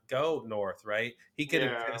Jon go north, right? He could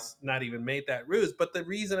have just not even made that ruse. But the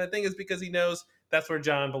reason I think is because he knows that's where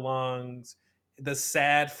Jon belongs. The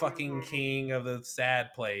sad fucking king of the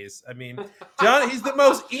sad place. I mean, Jon, he's the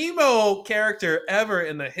most emo character ever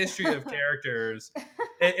in the history of characters.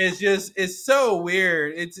 It's so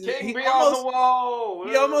weird. King beyond the wall.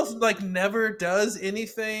 He almost like never does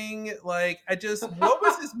anything. Like what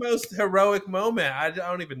was his most heroic moment? I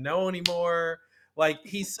don't even know anymore. Like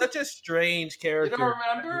he's such a strange character. You don't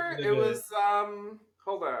remember? It was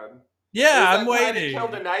hold on. Yeah, I'm He waiting.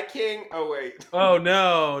 killed the Night King. Oh wait. Oh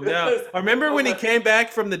no. I remember when he came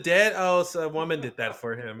back from the dead. Oh, so a woman did that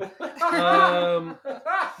for him.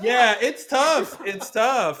 Yeah, it's tough. It's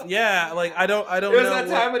tough. Yeah, like I don't It know. was that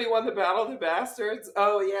time when he won the Battle of the Bastards.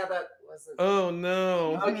 Oh yeah, that wasn't. Oh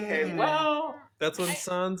no. Okay, well, that's when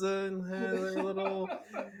Sansa and her little.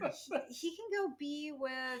 He can go be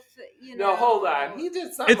with No, hold on. He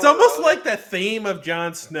did something. It's almost like the theme of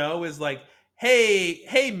Jon Snow is like,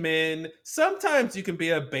 hey men, sometimes you can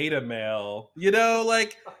be a beta male,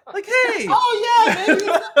 like hey. Oh yeah, maybe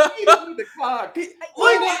it's the cock.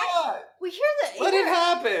 Why not? We hear that. Let it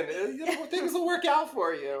happen. Things will work out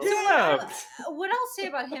for you. Yeah. What I'll say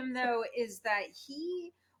about him though is that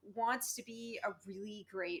he wants to be a really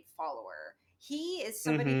great follower. He is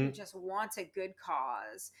somebody who just wants a good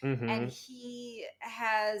cause, and he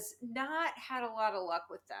has not had a lot of luck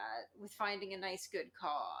with that, with finding a nice good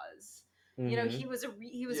cause. He was a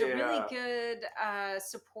really good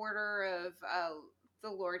supporter of the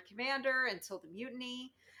Lord Commander until the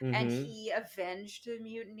mutiny, and he avenged the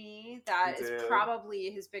mutiny. That is probably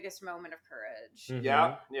his biggest moment of courage.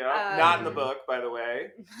 Yeah. Not in the book, by the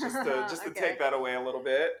way. Just to take that away a little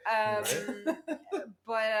bit.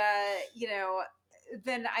 But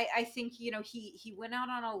then I think he went out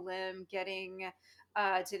on a limb getting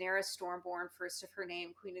Daenerys Stormborn, first of her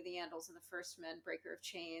name, Queen of the Andals and the First Men, Breaker of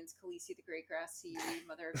Chains, Khaleesi the Great Grass Sea,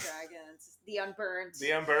 Mother of Dragons, the Unburnt.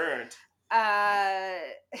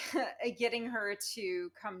 Getting her to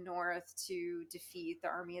come north to defeat the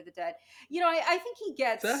army of the dead. I think he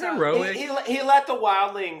gets. Is that heroic? He let the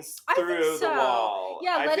wildlings through the wall.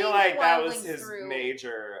 Yeah, I feel like that was his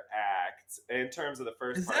major act in terms of the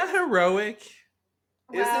first. Is that heroic?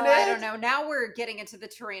 Well, isn't it? I don't know. Now we're getting into the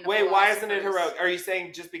terrain. Wait, why isn't it heroic? Are you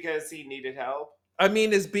saying just because he needed help? I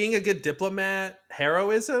mean, is being a good diplomat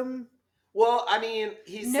heroism? Well, I mean,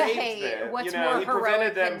 he saved them. What's more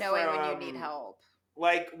heroic than knowing when you need help?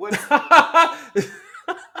 Like, what?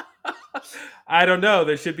 I don't know.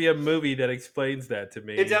 There should be a movie that explains that to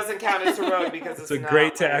me. It doesn't count as heroic because it's a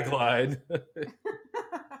great tagline.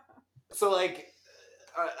 So, like,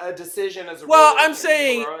 a decision as I'm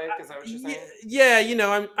saying, heroic? Is that what you're saying?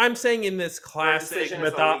 Yeah, I'm saying in this classic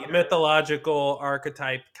mythological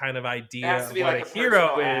archetype kind of idea of what a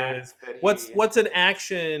hero is. What's an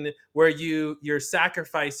action where you're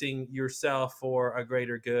sacrificing yourself for a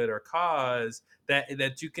greater good or cause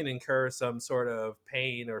that you can incur some sort of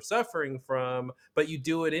pain or suffering from, but you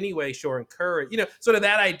do it anyway, showing courage. Sort of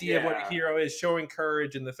that idea of what a hero is, showing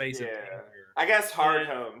courage in the face of danger. I guess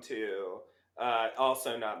Hardhome too.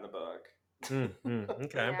 Also not in the book.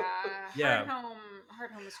 Okay. Yeah.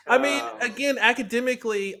 Hardhome is cool. I mean, again,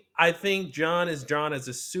 academically, I think Jon is drawn as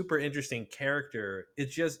a super interesting character.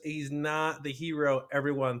 It's just he's not the hero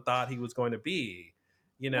everyone thought he was going to be.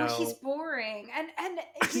 Well, he's boring, and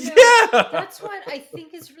that's what I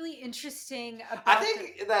think is really interesting about. I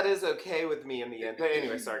think that is okay with me in the end. But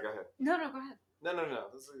anyway, sorry. Go ahead. No, go ahead. No.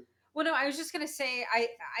 Well, no, I was just gonna say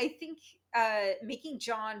I think making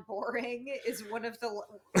Jon boring is one of the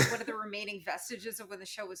remaining vestiges of when the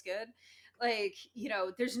show was good. Like,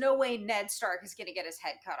 there's no way Ned Stark is gonna get his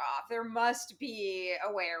head cut off. There must be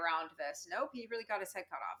a way around this. Nope, he really got his head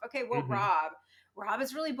cut off. Okay, well, Rob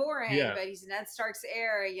is really boring, but he's Ned Stark's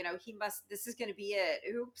heir. This is gonna be it.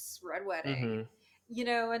 Oops, Red Wedding.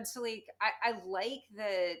 And so like I like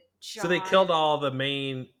that Jon. So they killed all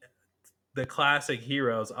the classic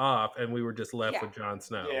heroes off, and we were just left with Jon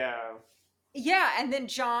Snow. Yeah, and then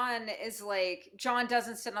Jon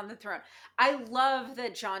doesn't sit on the throne. I love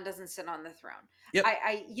that Jon doesn't sit on the throne. Yep.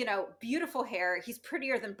 I beautiful hair. He's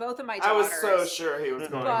prettier than both of my daughters. I was so sure he was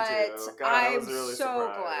going to. But I'm really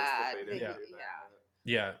so glad that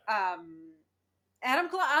Yeah. And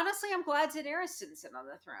honestly, I'm glad Daenerys didn't sit on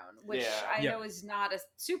the throne, which I know is not a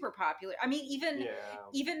super popular. I mean,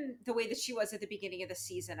 even the way that she was at the beginning of the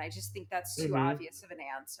season, I just think that's too obvious of an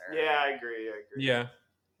answer. Yeah, I agree. Yeah.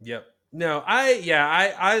 Yep. No,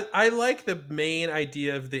 I like the main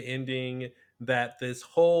idea of the ending, that this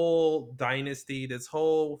whole dynasty, this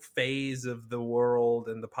whole phase of the world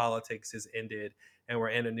and the politics is ended and we're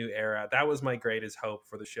in a new era. That was my greatest hope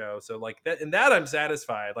for the show. So like that, in that I'm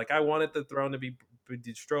satisfied. Like I wanted the throne to be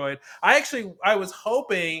destroyed. I was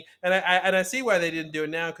hoping, and I see why they didn't do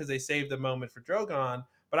it now, because they saved the moment for Drogon.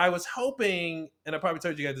 But I was hoping, and I probably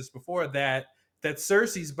told you guys this before, that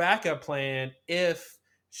Cersei's backup plan, if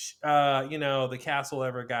the castle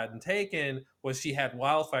ever gotten taken, was she had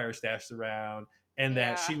wildfire stashed around, and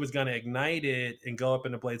that she was going to ignite it and go up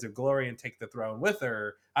in a blaze of glory and take the throne with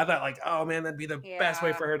her. I thought, like, oh man, that'd be the best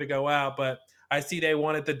way for her to go out. But I see they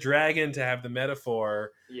wanted the dragon to have the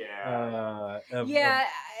metaphor. That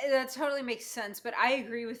totally makes sense. But I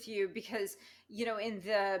agree with you, because in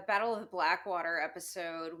the Battle of the Blackwater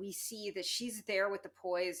episode, we see that she's there with the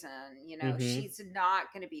poison. She's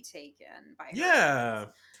not going to be taken by her.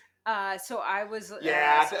 So I was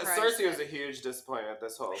Cersei was a huge disappointment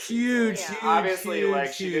this whole season. Obviously,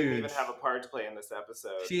 she didn't even have a part to play in this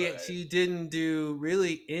episode. She didn't do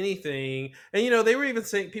really anything, and they were even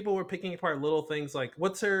saying, people were picking apart little things like,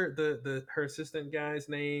 what's her assistant guy's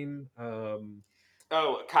name?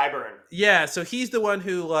 Qyburn. Yeah, so he's the one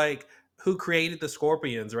who created the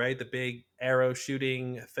scorpions, right? The big arrow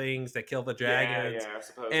shooting things that kill the dragons.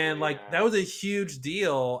 And that was a huge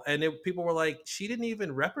deal. And people were like, she didn't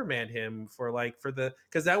even reprimand him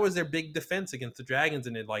because that was their big defense against the dragons,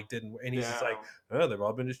 and it didn't. And he's just like, oh, they've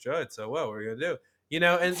all been destroyed. So what are we gonna do?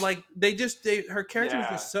 And her character was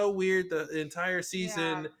just so weird the entire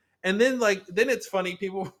season. And then it's funny,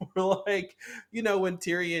 people were like, when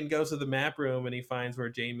Tyrion goes to the map room and he finds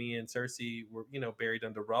where Jaime and Cersei were, buried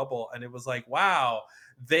under rubble, and it was like, wow,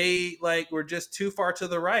 they were just too far to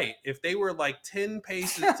the right. If they were 10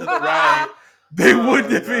 paces to the right, they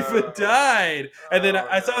wouldn't have even died. And then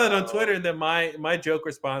I saw that on Twitter, and then my joke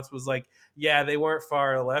response was like, yeah, they weren't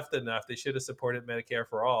far left enough. They should have supported Medicare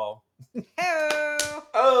for all.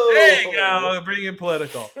 There you go, bring it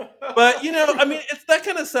political. But it's that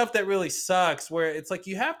kind of stuff that really sucks, where it's like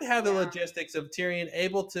you have to have the logistics of Tyrion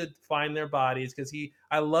able to find their bodies, because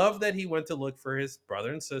I love that he went to look for his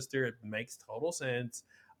brother and sister. It makes total sense.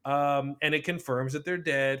 And it confirms that they're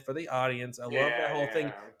dead for the audience. I love that whole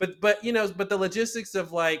thing. But the logistics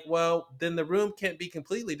of then the room can't be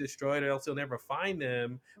completely destroyed, or else you'll never find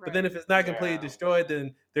them. Right. But then if it's not completely destroyed,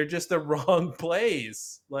 then they're just the wrong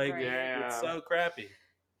place. It's so crappy.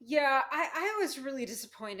 Yeah, I was really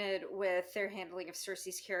disappointed with their handling of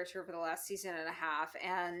Cersei's character over the last season and a half.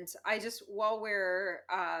 And I just, while we're,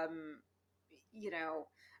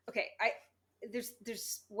 okay,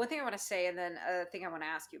 there's one thing I want to say, and then a thing I want to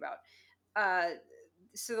ask you about.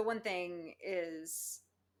 So the one thing is,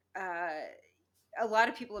 a lot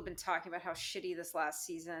of people have been talking about how shitty this last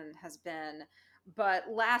season has been, but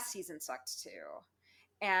last season sucked too.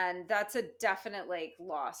 And that's a definite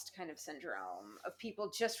lost kind of syndrome of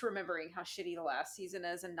people just remembering how shitty the last season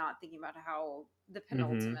is and not thinking about how the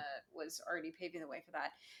penultimate was already paving the way for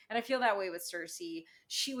that. And I feel that way with Cersei.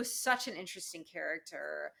 She was such an interesting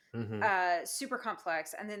character, super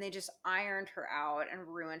complex, and then they just ironed her out and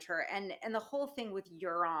ruined her. And the whole thing with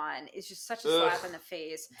Euron is just such a slap in the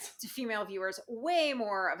face to female viewers, way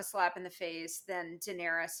more of a slap in the face than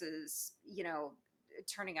Daenerys's,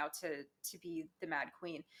 turning out to be the Mad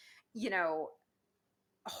Queen.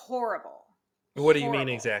 Horrible. What do you mean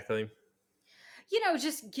exactly?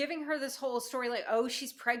 Just giving her this whole story,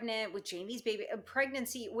 she's pregnant with Jaime's baby.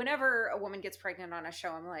 Pregnancy, whenever a woman gets pregnant on a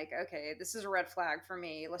show, I'm like, okay, this is a red flag for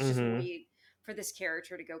me. Let's just wait for this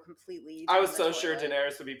character to go completely. I was so sure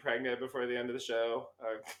Daenerys would be pregnant before the end of the show.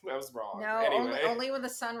 I was wrong. No, anyway. only when the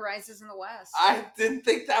sun rises in the west. I didn't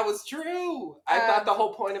think that was true. I thought the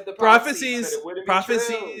whole point of the prophecies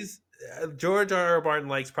George R.R. Martin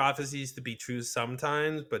likes prophecies to be true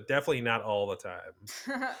sometimes, but definitely not all the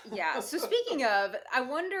time. Yeah. So speaking of, I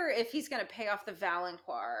wonder if he's going to pay off the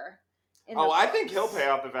Valonqar. I think he'll pay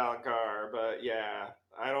off the Valonqar, but yeah,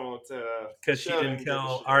 I don't. Because she didn't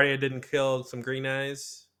kill Arya, didn't kill some Green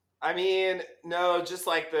Eyes. I mean, no, just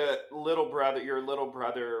the little brother. Your little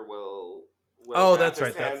brother will that's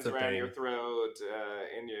right. Hands that's the around thing. your throat,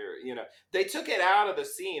 and they took it out of the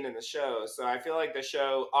scene in the show. So I feel like the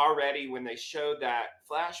show already, when they showed that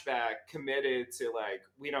flashback, committed to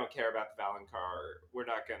we don't care about the Valonqar. We're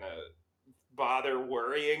not gonna bother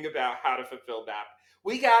worrying about how to fulfill that.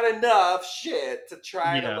 we got enough shit to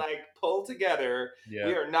try to Yeah. like pull together. Yeah.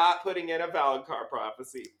 We are not putting in a Valonqar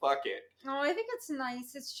prophecy. Fuck it. Oh, I think it's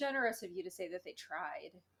nice. It's generous of you to say that they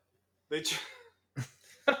tried. They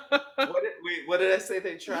what did I say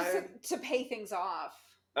they tried? To pay things off.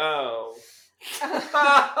 Oh.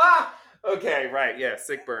 Okay, right. Yeah,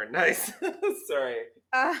 sick burn. Nice. Sorry.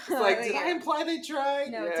 It's like, did I imply they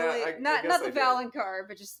tried? No, yeah, not the Valonqar,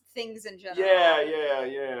 but just things in general. Yeah.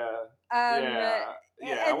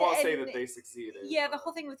 I won't say that they succeeded. Yeah, the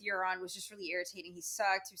whole thing with Euron was just really irritating. He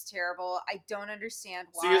sucked. He was terrible. I don't understand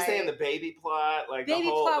why. So you're saying the baby plot, like baby the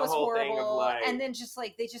whole, plot was the whole horrible, thing of like, and then just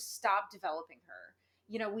like they just stopped developing her.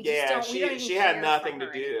 You know, we she had nothing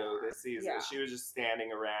to do anymore. this season. Yeah. She was just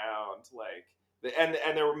standing around, like, and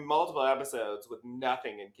there were multiple episodes with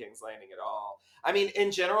nothing in King's Landing at all. I mean,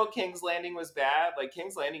 in general, King's Landing was bad. Like,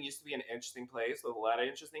 King's Landing used to be an interesting place with a lot of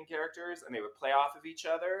interesting characters, and they would play off of each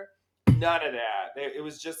other. None of that. It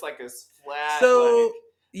was just like this flat. So like,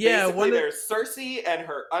 yeah, basically there's Cersei and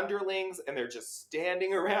her underlings, and they're just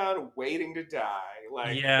standing around waiting to die.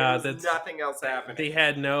 Like, there's nothing else happening. They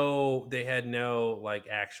had no like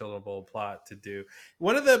actionable plot to do.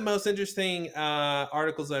 One of the most interesting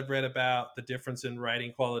articles I've read about the difference in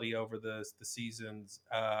writing quality over the seasons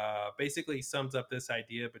basically sums up this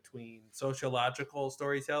idea between sociological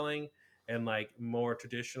storytelling and like more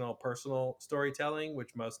traditional personal storytelling,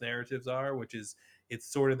 which most narratives are, which is it's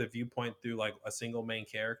sort of the viewpoint through like a single main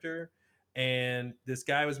character. And this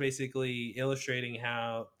guy was basically illustrating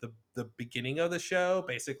how the beginning of the show,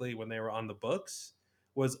 basically when they were on the books,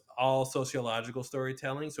 was all sociological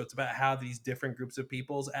storytelling. So it's about how these different groups of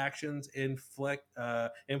people's actions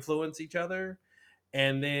influence each other.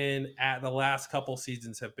 And then at the last couple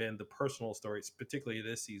seasons have been the personal stories, particularly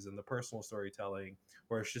this season, the personal storytelling,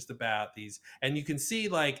 where it's just about these, and you can see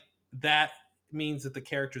like that means that the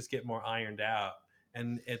characters get more ironed out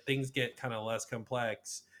and things get kind of less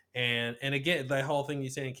complex. And again, the whole thing you're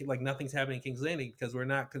saying, like nothing's happening in King's Landing because we're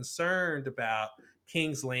not concerned about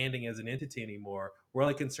King's Landing as an entity anymore. We're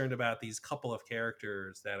only concerned about these couple of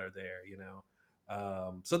characters that are there, you know.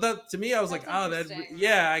 So that to me, I was like, oh,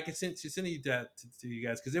 I can send you that to you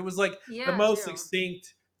guys because it was like the most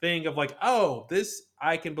succinct thing of like, oh, this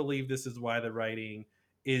I can believe this is why the writing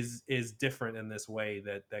is different in this way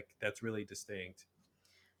that's really distinct.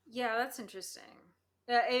 Yeah, that's interesting.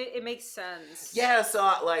 It makes sense. Yeah, so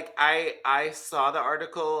like I saw the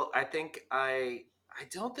article. I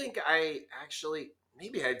don't think I actually,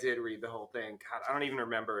 maybe I did read the whole thing. God, I don't even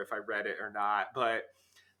remember if I read it or not, but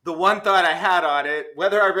the one thought I had on it,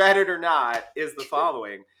 whether I read it or not, is the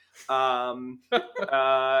following. So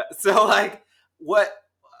like what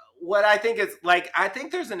I think is like, I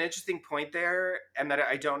think there's an interesting point there, and that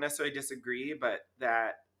I don't necessarily disagree, but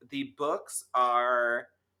that the books are,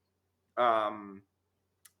 and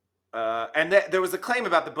there was a claim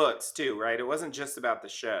about the books too, right? It wasn't just about the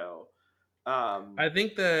show. I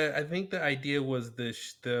think the idea was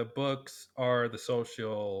the books are the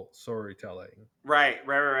social storytelling. Right.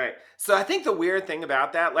 So I think the weird thing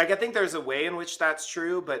about that, like I think there's a way in which that's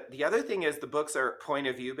true, but the other thing is the books are point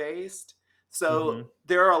of view based. So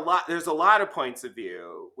there's a lot of points of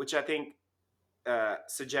view, which I think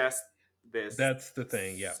suggests this. That's the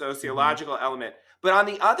thing, yeah. Sociological element. But on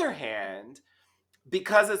the other hand,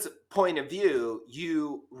 because it's point of view,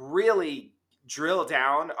 you really drill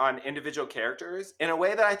down on individual characters in a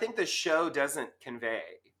way that I think the show doesn't convey.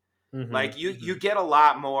 Like you get a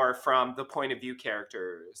lot more from the point of view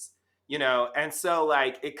characters, you know, and so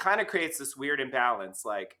like it kind of creates this weird imbalance.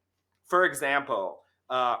 Like, for example,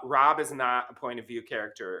 Robb is not a point of view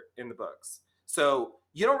character in the books, so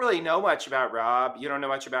you don't really know much about Robb. You don't know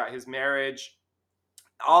much about his marriage.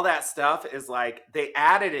 All that stuff is like they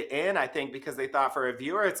added it in, I think, because they thought for a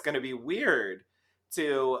viewer it's going to be weird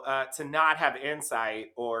to not have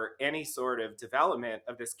insight or any sort of development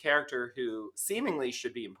of this character who seemingly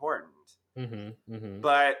should be important.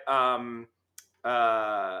 But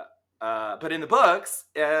in the books,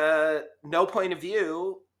 no point of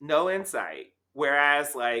view, no insight.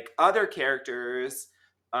 Whereas like other characters,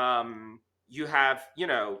 you have, you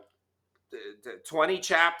know, 20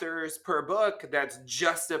 chapters per book that's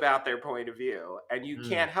just about their point of view, and you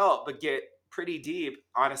can't help but get pretty deep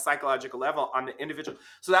on a psychological level on the individual.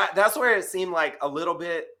 So that's where it seemed like a little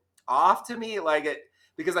bit off to me, like it,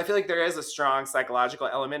 because I feel like there is a strong psychological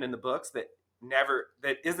element in the books that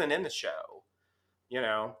isn't in the show, you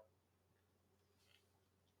know.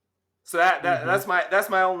 So that's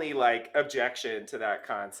my only like objection to that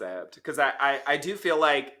concept, because I do feel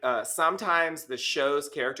like sometimes the show's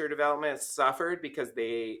character development suffered because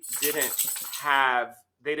they didn't have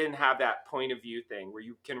that point of view thing where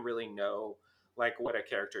you can really know like what a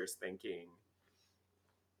character is thinking.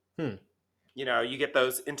 Hmm. You know, you get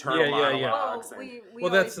those internal Yeah. monologues. Well, we Well,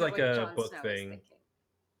 always that's know like what a Jon book Snow is thing. thinking.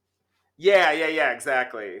 Yeah,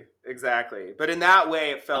 exactly. But in that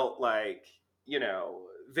way, it felt like, you know,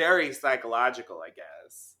 very psychological, I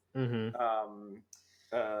guess. Mm-hmm.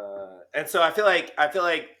 And so I feel like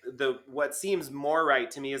the what seems more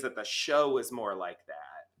right to me is that the show is more like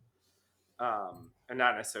that, and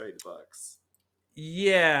not necessarily the books.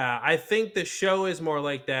 Yeah, I think the show is more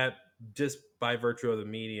like that just by virtue of the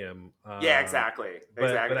medium. Yeah, exactly.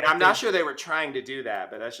 But And I I'm not think sure they were trying to do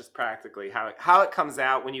that, but that's just practically how it comes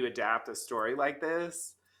out when you adapt a story like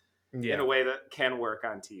this in a way that can work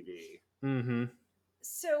on TV. Mm-hmm.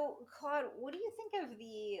 So, Claude, what do you think of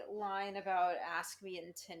the line about "Ask me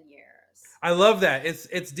in 10 years"? I love that.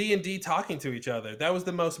 It's D&D talking to each other. That was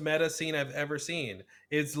the most meta scene I've ever seen.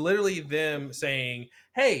 It's literally them saying,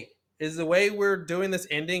 "Hey, is the way we're doing this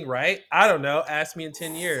ending right? I don't know. Ask me in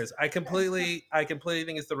 10 years." I completely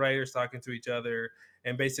think it's the writers talking to each other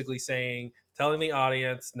and basically saying, telling the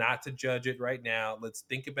audience not to judge it right now. Let's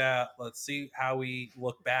see how we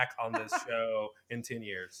look back on this show in 10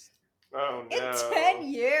 years. Oh no! In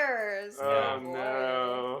 10 years. Oh boy.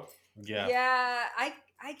 no! Yeah, I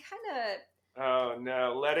kind of. Oh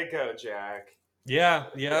no! Let it go, Jack. Yeah.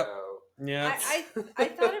 Let it Yep. go. Yeah. I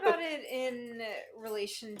thought about it in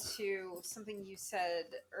relation to something you said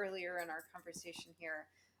earlier in our conversation here,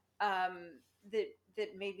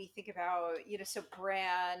 that made me think about, so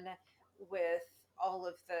Bran, with all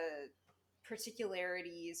of the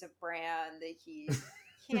particularities of Bran, that he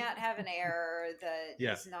can't have an heir, that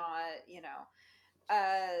Yeah. he's not,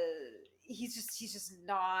 he's just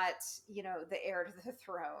not, the heir to the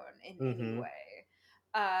throne in any way.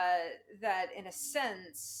 That in a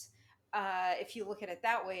sense, if you look at it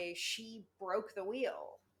that way, she broke the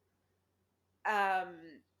wheel.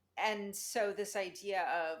 And so this idea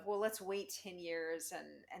of, well, let's wait 10 years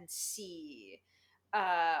and see,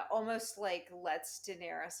 almost like lets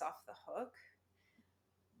Daenerys off the hook.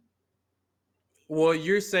 Well,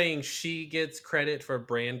 you're saying she gets credit for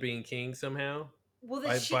Bran being king somehow? Well,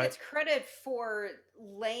 that she gets credit for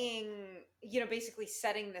laying, basically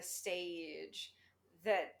setting the stage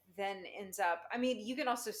that then ends up. I mean, you can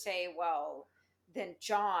also say, well, then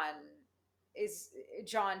John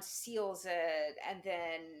seals it, and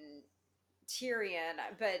then Tyrion,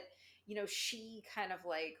 but she kind of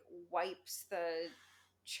like wipes the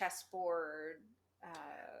chessboard.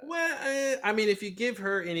 Well, I mean, if you give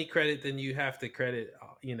her any credit, then you have to credit,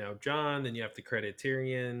 John. Then you have to credit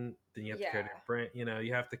Tyrion. Then you have to credit Brent.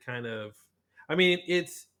 You have to kind of. I mean,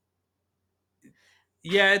 it's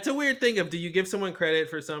a weird thing of, do you give someone credit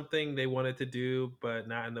for something they wanted to do, but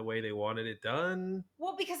not in the way they wanted it done?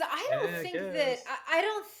 Well, because I don't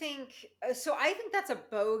think so. I think that's a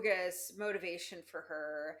bogus motivation for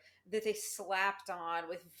her that they slapped on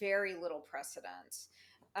with very little precedent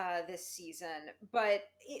this season. But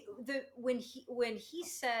when he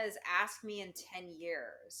says, "Ask me in 10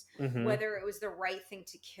 years," whether it was the right thing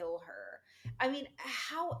to kill her. I mean,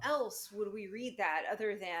 how else would we read that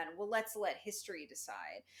other than, well, let's let history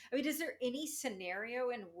decide? I mean, is there any scenario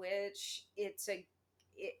in which in 10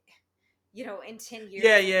 years?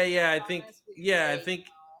 Yeah. I think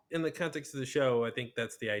in the context of the show, I think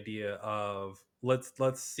that's the idea of, let's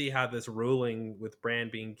see how this ruling with Bran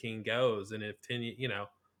being king goes, and if 10,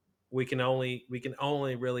 we can only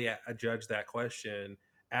really judge that question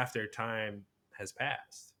after time has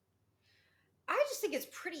passed. I just think it's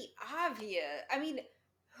pretty obvious. I mean,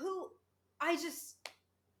 I just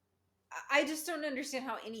don't understand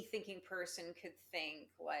how any thinking person could think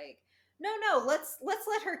like, no, let's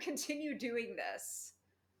let her continue doing this.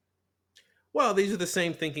 Well, these are the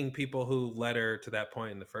same thinking people who led her to that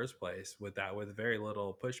point in the first place, with very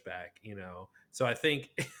little pushback, So I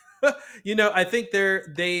think, I think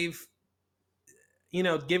they've,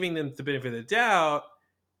 giving them the benefit of the doubt,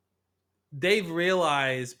 they've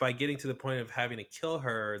realized by getting to the point of having to kill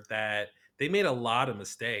her that they made a lot of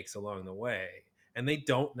mistakes along the way, and they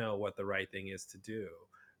don't know what the right thing is to do.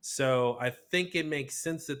 So I think it makes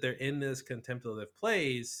sense that they're in this contemplative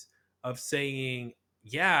place of saying,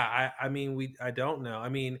 yeah, I don't know. I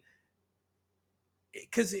mean,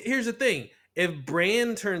 because here's the thing: if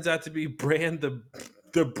Bran turns out to be Bran the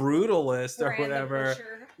brutalist, Bran or whatever,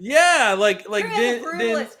 the then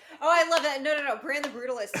oh, I love that. No, Bran the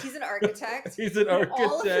brutalist. He's an architect. He's an architect.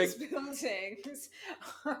 All of his buildings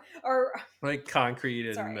are like concrete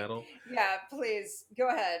and metal. Yeah, please go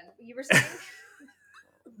ahead. You were saying?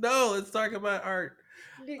 No, let's talk about art.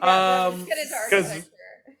 Let's get into architecture.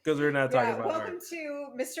 because we're not talking about welcome art. to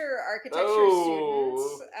Mr. Architecture Oh.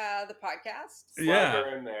 Students, the podcast. Yeah.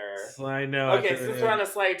 Slugger in there. I know. Okay, since we're on a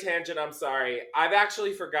slight tangent, I'm sorry. I've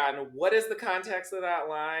actually forgotten what is the context of that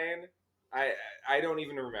line. I don't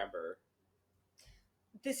even remember.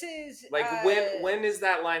 This is Like when is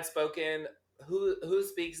that line spoken? Who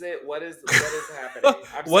speaks it? What is happening?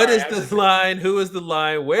 What is the line? Who is the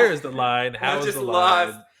line? Where is the line? How is the line?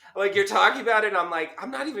 Lost. Like you're talking about it, and I'm like,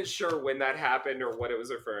 I'm not even sure when that happened or what it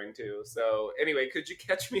was referring to. So anyway, could you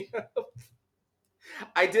catch me up?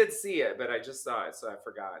 I did see it, but I just saw it, so I've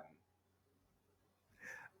forgotten.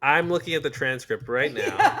 I'm looking at the transcript right now.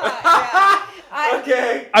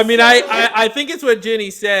 Okay. I mean, I think it's what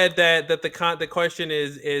Jenny said that the question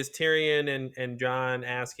is Tyrion and Jon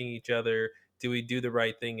asking each other, do we do the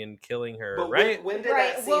right thing in killing her? But right? When did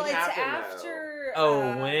that scene happen? After.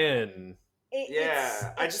 When?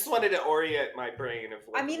 I just wanted to orient my brain of.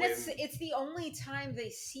 I mean, it's the only time they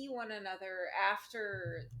see one another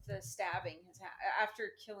after the stabbing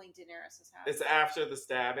after killing Daenerys has happened. It's after the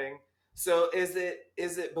stabbing. So is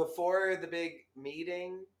it before the big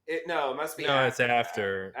meeting? It must be. No, it's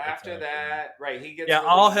after. After that, right? He gets. Yeah,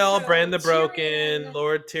 released. all hell, So Bran the Broken, Tyrion,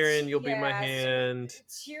 Lord Tyrion, you'll be my hand.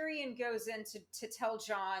 Tyrion goes in to tell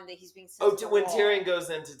Jon that he's being sent to when Wall. Tyrion goes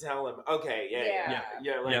in to tell him. Okay,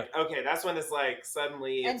 Yeah. Okay, that's when it's like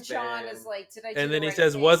suddenly. And Jon is like, "Did I?" And then he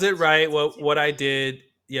says, "Was it right what I did?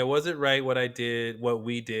 Yeah, was it right what I did? What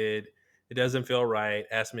we did? It doesn't feel right.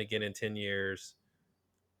 Ask me again in 10 years."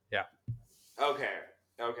 Yeah. Okay.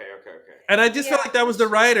 And I just felt like that was the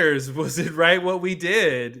writers. Was it right what we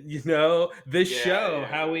did? This show,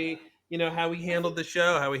 how we handled the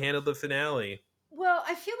show, how we handled the finale. Well,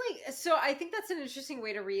 I feel like I think that's an interesting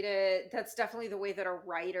way to read it. That's definitely the way that a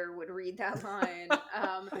writer would read that line.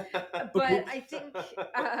 But I think,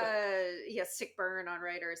 sick burn on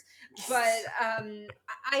writers. But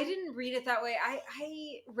I didn't read it that way.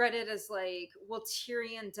 I read it as like, well,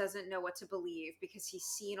 Tyrion doesn't know what to believe because he's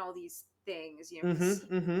seen all these things.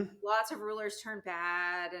 Lots of rulers turn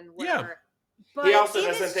bad and whatever. Yeah. But he also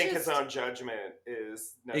doesn't think his own judgment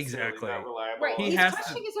is necessarily not reliable. Right, he's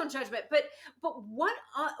questioning his own judgment. But what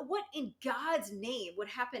in God's name would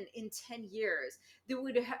happen in 10 years that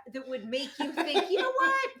would make you think, you know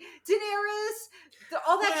what, Daenerys,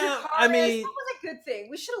 all that that was a good thing.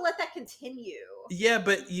 We should have let that continue. Yeah,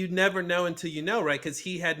 but you never know until you know, right? Because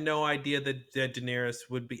he had no idea that Daenerys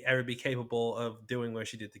would ever be capable of doing what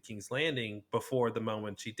she did to King's Landing before the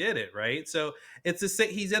moment she did it, right? So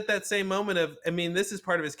he's at that same moment of, I mean, this is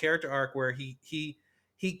part of his character arc where he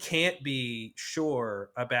can't be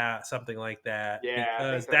sure about something like that,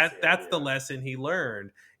 because that's the lesson he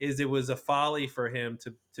learned. Is it was a folly for him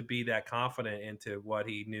to be that confident into what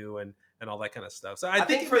he knew and all that kind of stuff. So I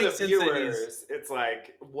think for the viewers, it's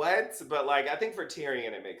like, what? But like, I think for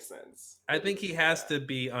Tyrion, it makes sense. I think he has to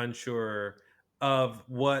be unsure of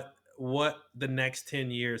what the next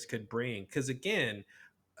 10 years could bring. Because again,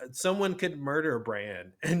 someone could murder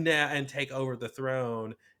Bran and take over the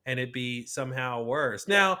throne, and it'd be somehow worse.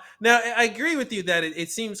 Now I agree with you that it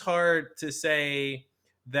seems hard to say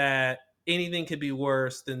that anything could be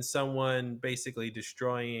worse than someone basically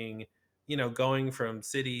destroying, going from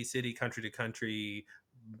city, country to country,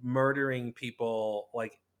 murdering people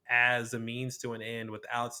like as a means to an end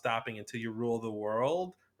without stopping until you rule the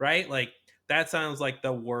world, right? Like that sounds like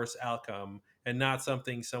the worst outcome, and not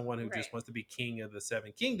something someone who just wants to be king of the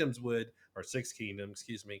 7 kingdoms would, or 6 kingdoms,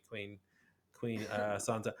 excuse me, Queen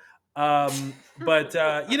Sansa. But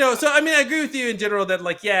so I mean, I agree with you in general that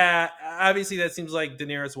like, yeah, obviously that seems like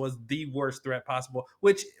Daenerys was the worst threat possible,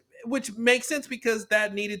 which makes sense because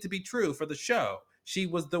that needed to be true for the show. She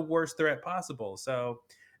was the worst threat possible. So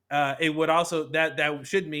it would also that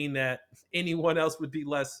should mean that anyone else would be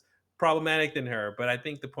less problematic than her. But I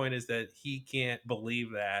think the point is that he can't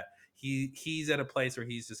believe that. He's at a place where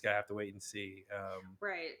he's just gonna have to wait and see.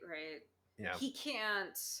 Right. Yeah. He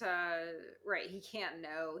can't. He can't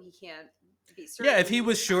know. He can't be certain. Yeah, if he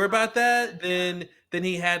was sure about that, then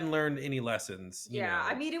he hadn't learned any lessons. You know?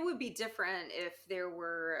 I mean, it would be different if there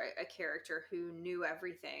were a character who knew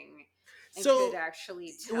everything and could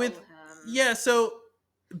actually tell him. Yeah, so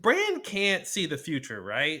Bran can't see the future,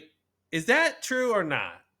 right? Is that true or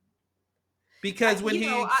not? Because when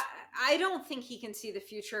I don't think he can see the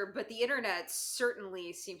future, but the internet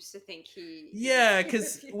certainly seems to think he. Yeah,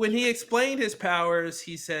 because when he explained his powers,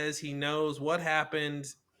 he says he knows what happened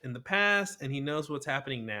in the past and he knows what's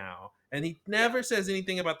happening now, and he never says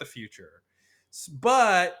anything about the future.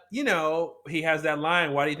 But he has that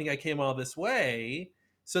line, "Why do you think I came all this way?"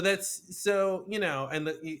 So and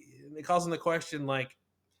it calls in the question like,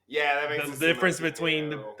 Yeah, that makes the it seem difference like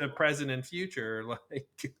between you. the present and future, like,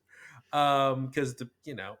 because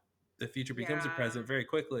the future becomes the Yeah. present very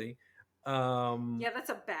quickly. Yeah, that's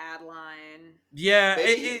a bad line. Yeah,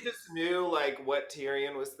 Maybe he just knew like what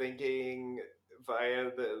Tyrion was thinking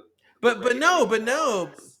via the but Raven no,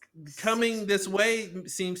 Wars. coming 6 this weeks. way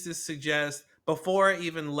seems to suggest before I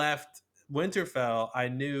even left Winterfell, I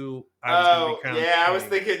knew I was going to be Oh crowned yeah, I was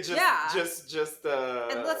king. thinking just Yeah. just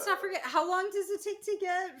And let's not forget, how long does it take to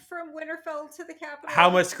get from Winterfell to the capital? How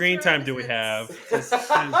much screen time do we have? If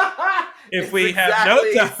It's we have no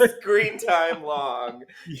exactly time. screen time long.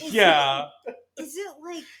 Yeah, Is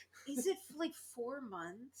it like 4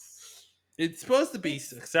 months? it's supposed to be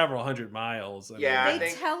several hundred miles. Yeah, I They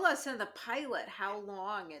think- tell us in the pilot how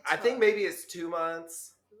long it took. I think maybe it's 2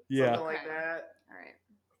 months. Yeah. Something like Okay. that. All right.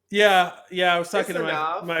 Yeah. I was talking It's to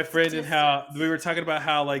enough. my friend and how we were talking about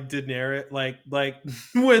how like Daenerys, like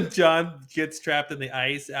when Jon gets trapped in the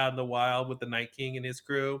ice out in the wild with the Night King and his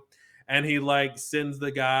crew, and he like sends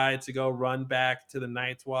the guy to go run back to the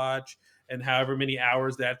Night's Watch, and however many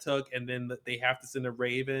hours that took, and then they have to send a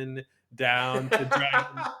raven down to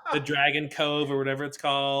the Dragon Cove or whatever it's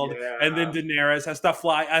called, and then Daenerys has to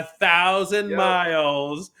fly 1,000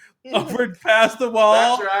 miles over past the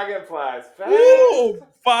wall. That dragon flies fast. Woo!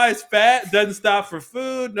 Flies fat, doesn't stop for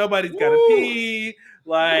food. Nobody's got to pee.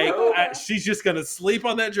 Like she's just gonna sleep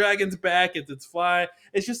on that dragon's back as it's flying.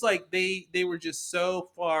 It's just like they were just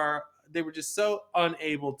so far. They were just so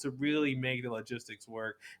unable to really make the logistics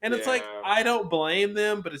work. And it's like I don't blame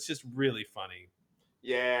them, but it's just really funny.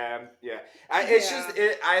 Yeah. It's just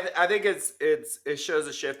I think it shows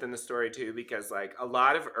a shift in the story too, because like a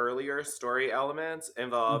lot of earlier story elements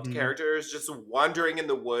involved characters just wandering in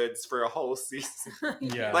the woods for a whole season.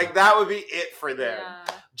 Yeah, like that would be it for them.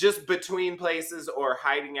 Yeah. Just between places or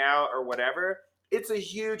hiding out or whatever. It's a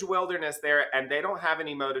huge wilderness there, and they don't have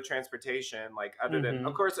any mode of transportation like other than,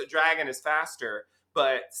 of course, a dragon is faster,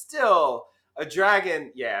 but still. A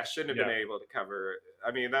dragon, shouldn't have been able to cover.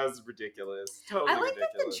 I mean, that was ridiculous. Totally I like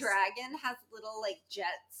ridiculous. that the dragon has little like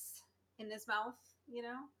jets in his mouth. You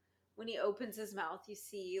know, when he opens his mouth, you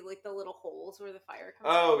see like the little holes where the fire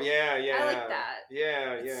comes. Oh out. yeah. I like that.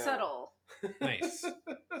 Yeah, it's subtle. Nice.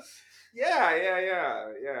 Yeah.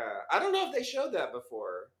 I don't know if they showed that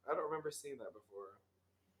before. I don't remember seeing that before.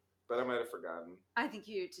 But I might have forgotten. I think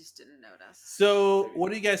you just didn't notice. So, what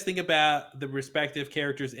do you guys think about the respective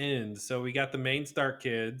characters' ends? So, we got the main Stark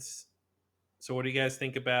kids. So, what do you guys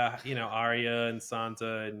think about, Arya and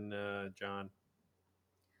Sansa and Jon?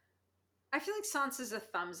 I feel like Sansa's a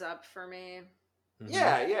thumbs up for me. Mm-hmm.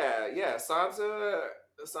 Yeah.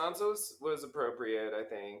 Sansa was appropriate, I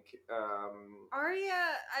think. Arya,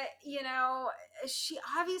 she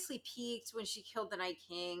obviously peaked when she killed the Night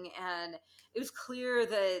King, and it was clear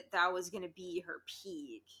that was going to be her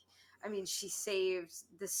peak. I mean, she saved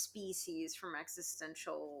the species from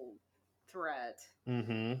existential threat.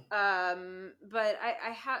 Mm-hmm. But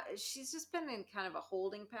she's just been in kind of a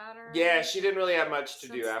holding pattern. Yeah, she didn't really have much to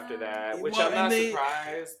do after that, which I'm not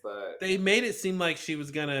surprised, but they made it seem like she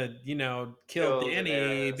was gonna, kill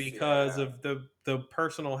Dany because of the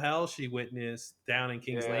personal hell she witnessed down in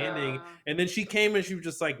King's Landing, and then she came and she was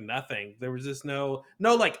just like nothing. There was just no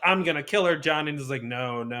like I'm gonna kill her. John and was like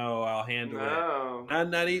no, I'll handle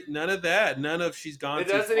it. None of that. None of she's gone. It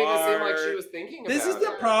doesn't even seem like she was thinking. This is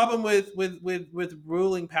the problem with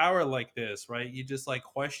ruling power like this, right? You just like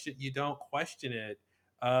you don't question it.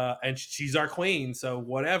 And she's our queen, so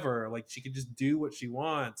whatever. Like she can just do what she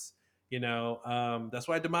wants, That's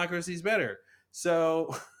why democracy is better.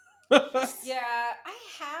 So, yeah, I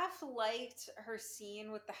half liked her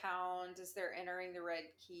scene with the Hound as they're entering the Red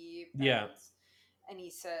Keep. And he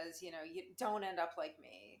says, you don't end up like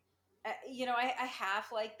me. I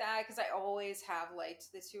half like that because I always have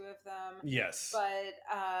liked the two of them. Yes, but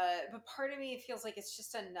part of me feels like it's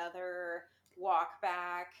just another walk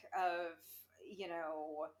back of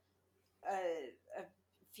a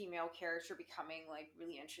female character becoming like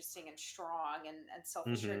really interesting and strong and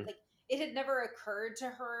self-assured. Like it had never occurred to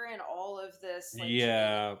her in all of this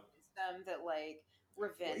wisdom that like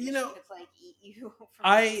revenge could like eat you.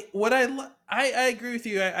 I agree with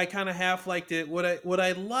you. I kind of half liked it. What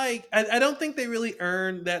I like, I don't think they really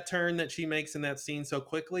earned that turn that she makes in that scene so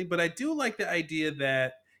quickly, but I do like the idea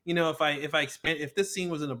that if this scene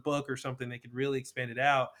was in a book or something, they could really expand it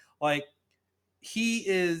out. Like he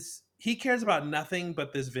cares about nothing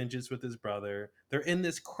but this vengeance with his brother. They're in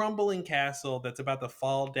this crumbling castle that's about to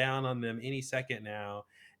fall down on them any second now.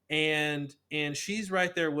 And she's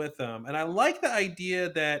right there with them. And I like the idea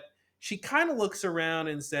that she kind of looks around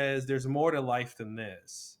and says, there's more to life than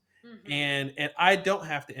this. and I don't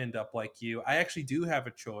have to end up like you. I actually do have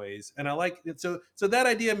a choice, and I like it. So that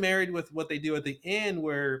idea married with what they do at the end,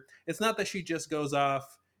 where it's not that she just goes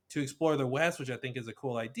off to explore the West, which I think is a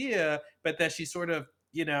cool idea, but that she sort of,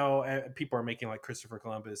 people are making like Christopher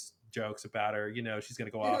Columbus jokes about her. She's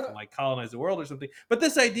going to go off and like colonize the world or something. But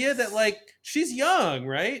this idea that like she's young,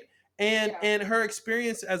 right? And her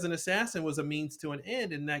experience as an assassin was a means to an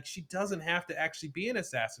end, and like she doesn't have to actually be an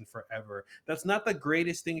assassin forever. That's not the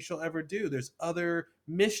greatest thing she'll ever do. There's other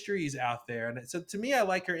mysteries out there, and so to me, I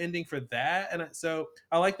like her ending for that. And so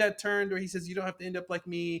I like that turn where he says, "You don't have to end up like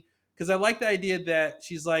me," because I like the idea that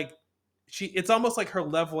she's like, it's almost like her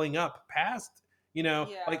leveling up past.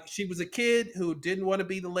 Like she was a kid who didn't want to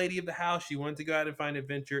be the lady of the house. She wanted to go out and find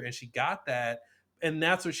adventure, and she got that, and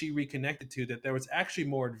that's what she reconnected to, that there was actually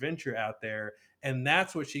more adventure out there, and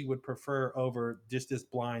that's what she would prefer over just this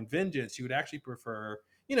blind vengeance. She would actually prefer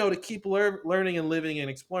to keep learning and living and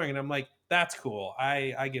exploring, and I'm like, that's cool.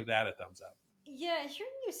 I give that a thumbs up. Yeah,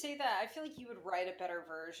 hearing you say that, I feel like you would write a better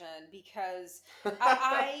version, because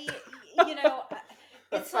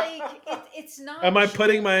it's like it's not. Am I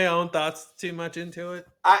putting my own thoughts too much into it?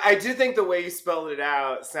 I do think the way you spelled it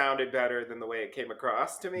out sounded better than the way it came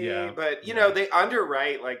across to me. Yeah. But they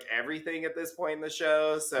underwrite like everything at this point in the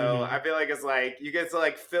show, so I feel like it's like you get to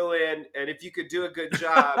like fill in, and if you could do a good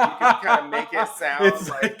job, you can kind of make it sound it's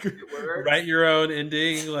like it works. Write your own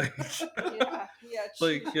ending, like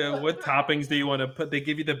like what toppings do you want to put? They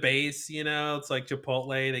give you the base, it's like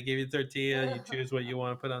Chipotle. They give you the tortilla. You choose what you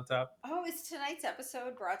want to put on top. Oh, is tonight's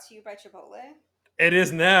episode brought to you by Chipotle? It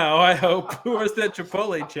is now. I hope. Where's that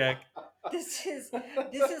Chipotle check? This is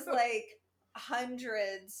like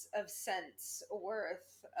hundreds of cents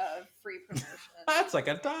worth of free promotion. That's like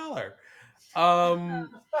 $1.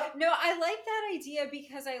 No, I like that idea,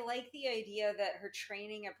 because I like the idea that her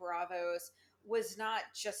training at Bravos was not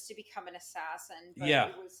just to become an assassin, but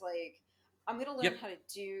it was like, I'm going to learn how to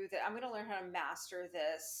do that. I'm going to learn how to master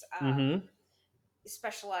this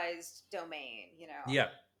specialized domain, Yeah.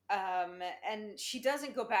 And she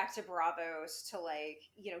doesn't go back to Bravos to like,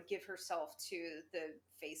 give herself to the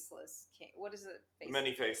faceless king. What is it?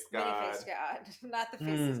 Many-faced God. Many-faced God. Not the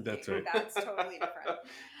faceless king. That's right. That's totally different.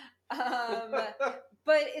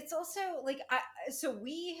 But it's also like, so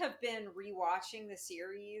we have been rewatching the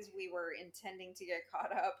series. We were intending to get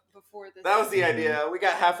caught up before this. That was the idea. We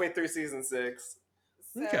got halfway through season 6.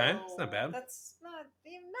 So okay, it's not bad. That's not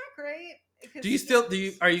great. Do you still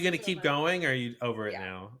are you going to keep going, or are you over it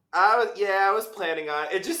now? I was planning on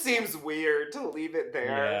it. Just seems weird to leave it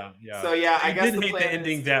there. Yeah. So yeah, I guess didn't hate the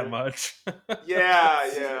ending that much.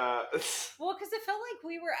 Yeah. Well, because it felt like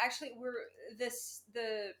we were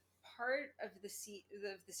the part of the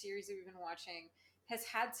series that we've been watching has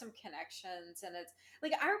had some connections, and it's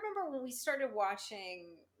like, I remember when we started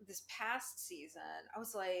watching this past season, I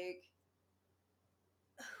was like,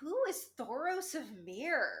 who is Thoros of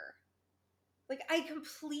Myr? Like, I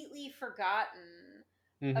completely forgotten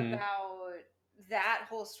about that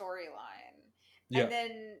whole storyline. Yeah. And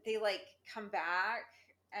then they like come back,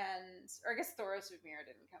 or I guess Thoros of Myr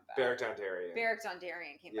didn't come back. Beric Dondarrion. Beric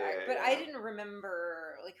Dondarrion came back. But I didn't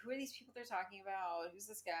remember, like, who are these people they're talking about? Who's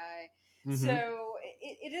this guy? So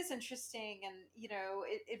it is interesting, and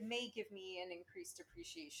it may give me an increased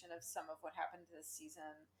appreciation of some of what happened this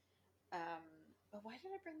season. But why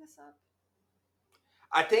did I bring this up?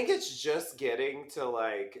 I think it's just getting to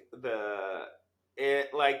like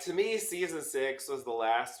to me, season 6 was the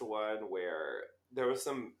last one where there was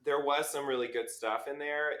some really good stuff in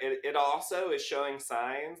there. It also is showing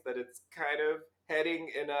signs that it's kind of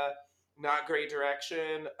heading in a not great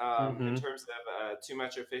direction in terms of too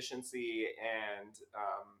much efficiency and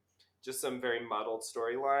just some very muddled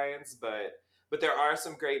storylines, but there are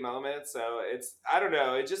some great moments. So I don't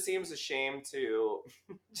know, it just seems a shame to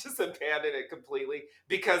just abandon it completely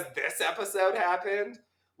because this episode happened.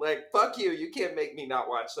 Like, fuck you, you can't make me not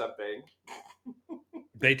watch something.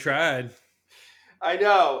 They tried. I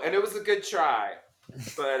know, and it was a good try.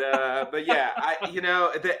 But yeah,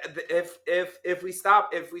 if we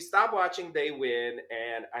stop watching, they win,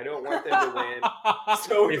 and I don't want them to win.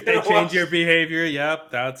 So if they change your behavior, yep,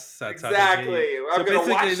 that's exactly. I'm gonna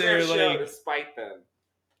watch their show to spite them.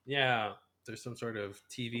 Yeah, there's some sort of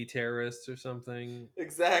TV terrorists or something.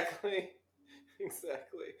 Exactly.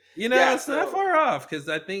 It's not far off, because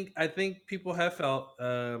I think people have felt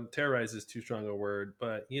terrorized is too strong a word,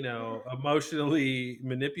 but emotionally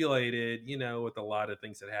manipulated, with a lot of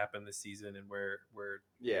things that happened this season and where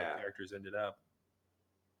characters ended up.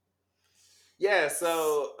 Yeah,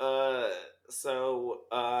 so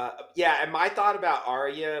Yeah, and my thought about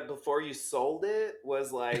Arya before you sold it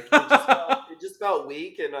was like it just felt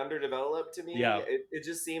weak and underdeveloped to me. Yeah. It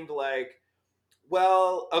just seemed like,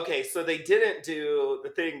 well, okay, so they didn't do the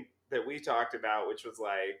thing that we talked about, which was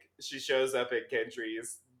like she shows up at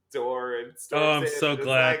Gendry's door and Oh, storms I'm in so and is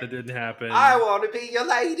glad like, that didn't I happen. want to be your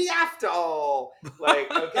lady after all.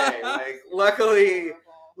 Like, okay, like luckily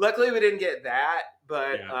we didn't get that,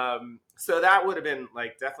 but Yeah. so that would have been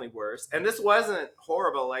like definitely worse. And this wasn't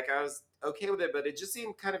horrible. Like I was okay with it, but it just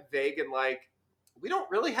seemed kind of vague and like we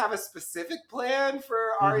don't really have a specific plan for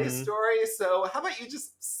Arya's Mm-hmm. story. So how about you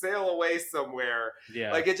just sail away somewhere?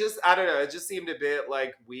 Yeah. Like it just, I don't know, it just seemed a bit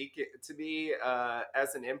like weak to me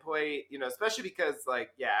as an endpoint, you know, especially because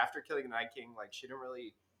like, yeah, after killing the Night King, like she didn't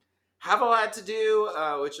really have a lot to do,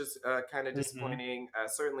 which is kind of Mm-hmm. disappointing.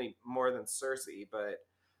 Certainly more than Cersei, but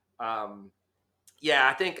yeah,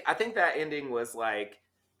 I think that ending was like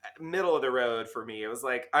middle of the road for me. It was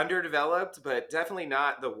like underdeveloped, but definitely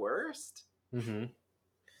not the worst. Mm-hmm.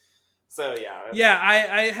 So yeah, Yeah,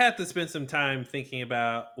 I had to spend some time thinking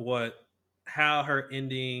about how her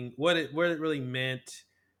ending, what it really meant.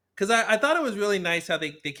 Because I thought it was really nice how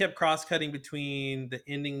they kept cross cutting between the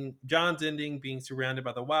ending, John's ending being surrounded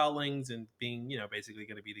by the wildlings and being, basically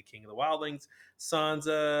going to be the king of the wildlings,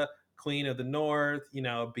 Sansa, queen of the north,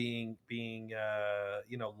 being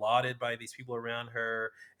lauded by these people around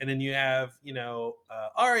her. And then you have,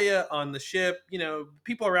 Arya on the ship,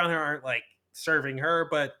 people around her aren't like serving her,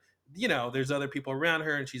 but there's other people around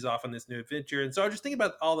her and she's off on this new adventure. And so I was just thinking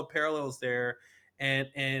about all the parallels there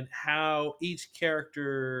and how each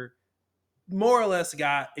character more or less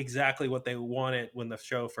got exactly what they wanted when the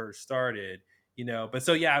show first started, but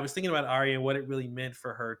so yeah, I was thinking about Arya and what it really meant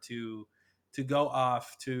for her to go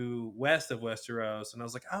off to west of Westeros. And I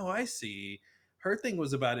was like, oh, I see. Her thing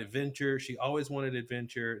was about adventure. She always wanted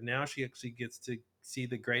adventure. Now she actually gets to see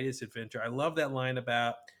the greatest adventure. I love that line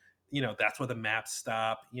about, that's where the maps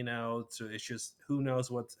stop, so it's just who knows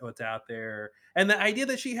what's out there. And the idea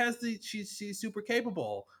that she's super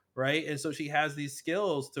capable, right? And so she has these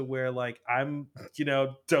skills to where like I'm,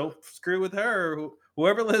 don't screw with her.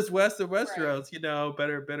 Whoever lives west of Westeros,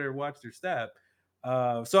 better watch their step.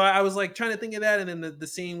 So I was like trying to think of that, and then the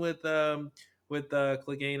scene with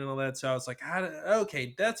Clegane and all that. So I was like,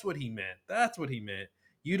 okay, that's what he meant. That's what he meant.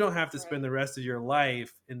 You don't have to spend the rest of your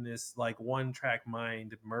life in this like one track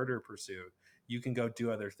mind murder pursuit. You can go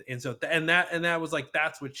do other things. And so that was like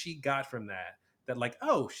that's what she got from that. That like,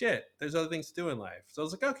 oh shit, there's other things to do in life. So I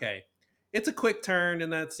was like, okay, it's a quick turn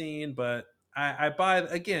in that scene, but I buy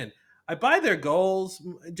their goals,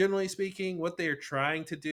 generally speaking, what they are trying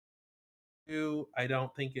to do. I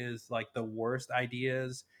don't think is like the worst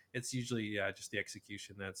ideas. It's usually just the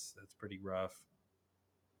execution that's pretty rough.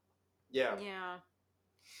 yeah. Yeah.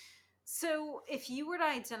 So, if you were to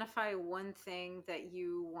identify one thing that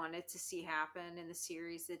you wanted to see happen in the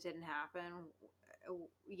series that didn't happen,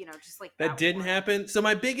 just like That that didn't one. happen. So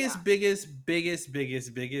my Yeah. biggest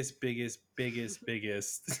Bigliest.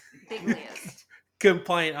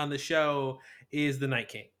 complaint on the show is the Night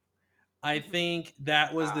King. I Mhm. think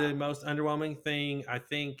that was the most underwhelming thing. I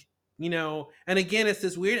think, and again, it's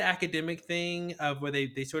this weird academic thing of where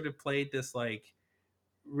they sort of played this like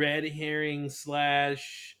red herring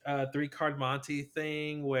slash three card Monty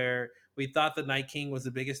thing where we thought the Night King was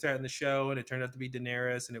the biggest threat in the show, and it turned out to be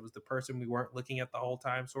Daenerys, and it was the person we weren't looking at the whole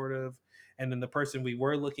time, sort of. And then the person we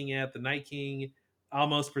were looking at, the Night King,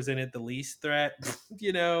 almost presented the least threat,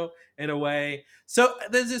 in a way. So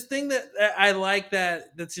there's this thing that I like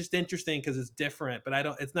that's just interesting because it's different, but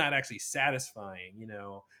it's not actually satisfying.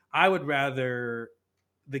 I would rather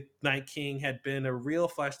the Night King had been a real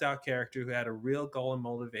fleshed out character who had a real goal and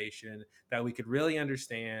motivation that we could really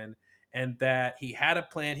understand, and that he had a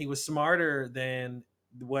plan. He was smarter than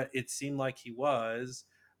what it seemed like he was,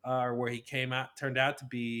 or where he turned out to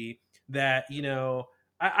be. That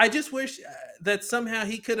I just wish that somehow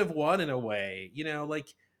he could have won in a way. Like,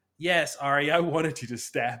 yes, Ari, I wanted you to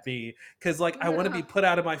stab me because like I want to be put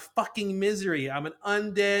out of my fucking misery. I'm an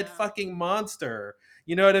undead Yeah. fucking monster.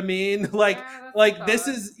 You know what I mean? Yeah, that's a Like this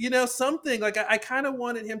thought. is something like I kind of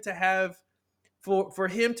wanted him to have for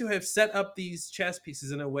him to have set up these chess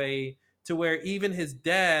pieces in a way to where even his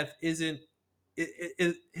death isn't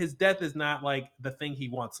his death is not like the thing he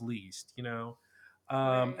wants least,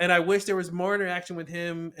 Right. and I wish there was more interaction with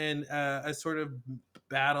him and a sort of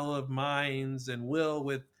battle of minds and will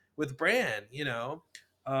with Bran.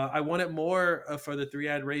 I wanted more for the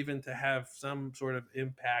Three-Eyed Raven to have some sort of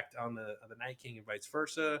impact on the Night King and vice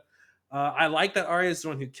versa. I like that Arya is the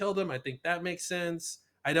one who killed him. I think that makes sense.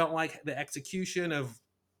 I don't like the execution of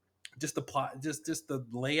just the plot, just the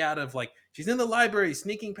layout of like she's in the library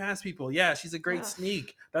sneaking past people. Yeah, she's a great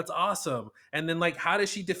sneak. That's awesome. And then like, how does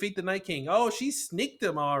she defeat the Night King? Oh, she sneaked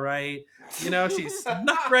him all right. You know, she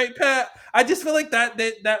snuck right past. I just feel like that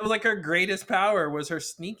was like her greatest power was her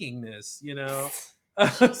sneakiness. You know,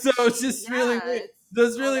 so it's just really weird.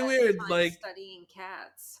 That's really weird. Like studying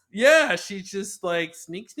cats. Yeah, she just like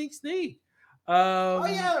sneak, sneak, sneak. Oh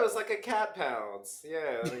yeah, it was like a cat pounce.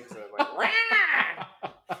 Yeah, that makes sense. Like,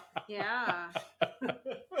 yeah.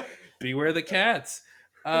 Beware the cats.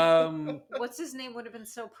 What's his name would have been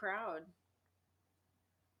so proud?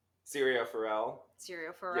 Syrio Farrell.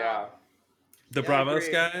 Syrio Farrell. Yeah. The Bravos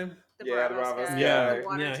guy. The Bravos guy.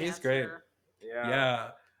 Yeah, he's great. Yeah.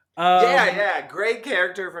 Yeah. Yeah. Great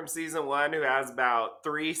character from season 1 who has about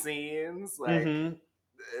 3 scenes. Like,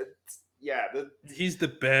 he's the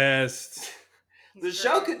best. The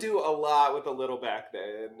show could do a lot with a little back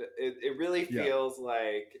then. It really feels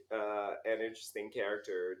like an interesting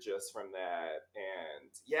character just from that. And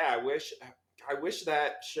yeah, I wish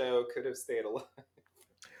that show could have stayed alive.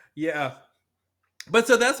 Yeah. But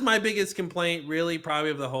so that's my biggest complaint, really,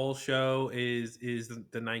 probably of the whole show is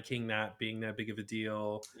the Night King not being that big of a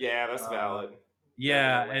deal. Yeah, that's valid.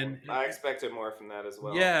 Yeah, Definitely. and I expected more from that as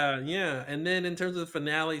well. Yeah. And then in terms of the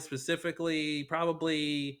finale specifically,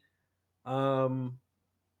 probably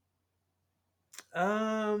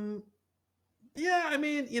yeah, I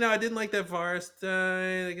mean, I didn't like that Varys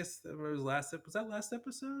died. I guess it was last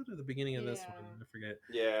episode or the beginning of this one? I forget.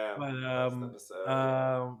 Yeah.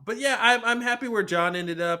 But yeah, I'm happy where Jon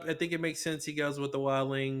ended up. I think it makes sense. He goes with the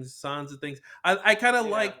wildlings, Sansa things. I kind of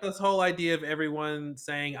like this whole idea of everyone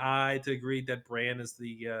saying "I" to agree that Bran is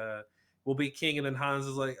the will be king, and then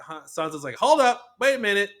Sansa's like, hold up, wait a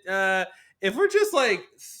minute. If we're just like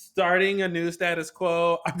starting a new status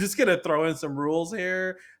quo, I'm just gonna throw in some rules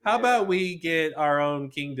here. How about we get our own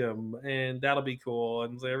kingdom, and that'll be cool?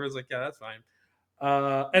 And so everyone's like, yeah, that's fine.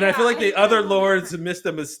 And I feel like the other lords missed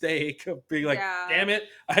a mistake of being like, damn it!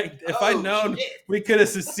 If I'd known we could have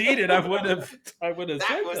seceded, I would have. That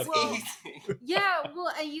was easy. Yeah,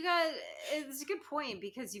 well, it's a good point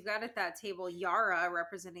because you've got at that table Yara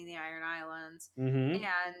representing the Iron Islands and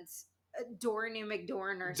Dorny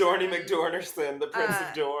McDornerson. Dorny McDornerson, the Prince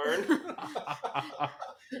of Dorne.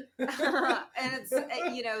 And it's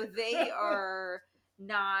they are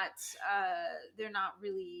not they're not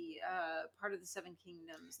really part of the Seven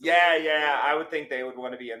Kingdoms. I would think they would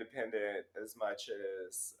want to be independent as much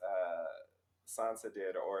as Sansa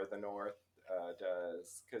did or the North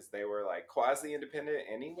does, because they were like quasi-independent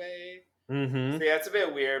anyway. So yeah, it's a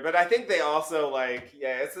bit weird, but I think they also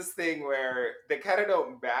it's this thing where they kind of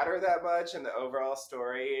don't matter that much in the overall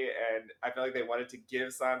story, and I feel like they wanted to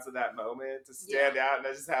give Sansa that moment to stand out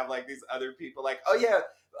and just have like these other people like, oh yeah,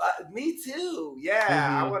 me too,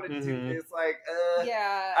 I wanted to do this, I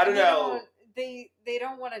don't know. They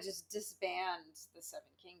don't want to just disband the Seven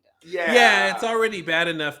Kingdoms. Yeah, it's already bad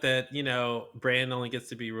enough that Bran only gets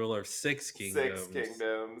to be ruler of 6 kingdoms. 6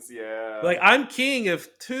 kingdoms, yeah. Like, I'm king of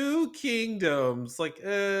 2 kingdoms. Like,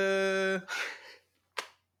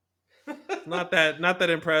 not that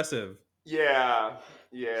impressive. Yeah.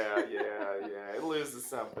 It loses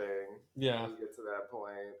something. Yeah, when you get to that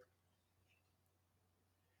point.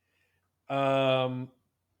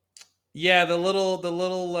 Yeah, the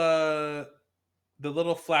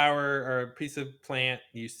little flower or piece of plant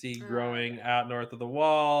you see growing out north of the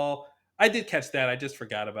wall. I did catch that. I just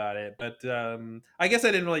forgot about it. But I guess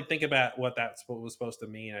I didn't really think about what that was supposed to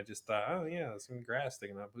mean. I just thought, oh yeah, some grass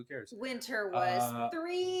sticking up. Who cares? Winter was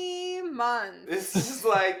 3 months. This is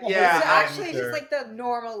like, It's actually just like the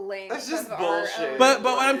normal length. That's just bullshit. But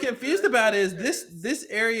what I'm confused about is this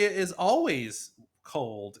area is always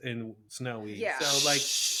cold and snowy. Yeah. So like,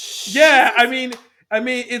 yeah, I mean,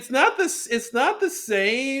 it's not the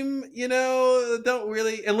same, don't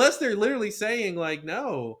really, unless they're literally saying like,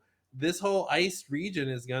 no, this whole ice region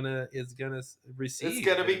is gonna recede. It's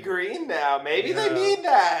gonna be green now. Maybe they mean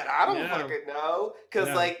that. I don't fucking know. Because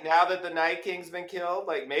like now that the Night King's been killed,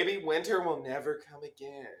 like maybe winter will never come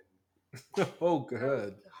again. Oh,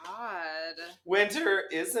 good. Oh, God. Winter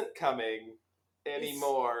isn't coming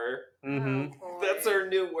anymore. That's our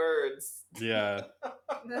new words. Yeah.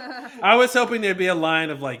 I was hoping there'd be a line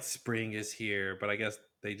of like spring is here, but I guess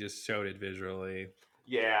they just showed it visually.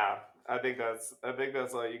 Yeah, I think that's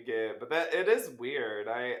all you get. But that it is weird.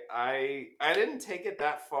 I didn't take it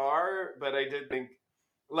that far, but I did think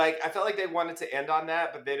I felt like they wanted to end on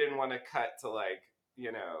that, but they didn't want to cut to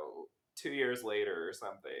 2 years later or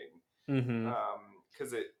something.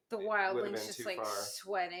 because it The would have wildlings been just too like far.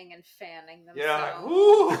 sweating and fanning Yeah, themselves.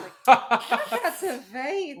 woo! Like, I got some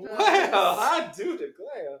vapors. Well, I do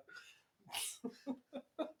declare.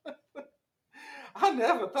 I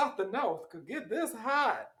never thought the North could get this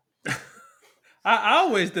hot. I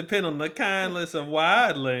always depend on the kindness of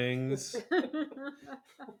wildlings.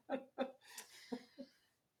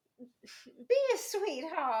 Be a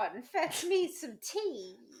sweetheart and fetch me some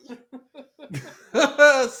tea.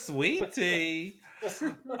 Sweet tea.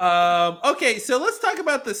 Okay, so let's talk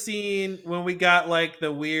about the scene when we got like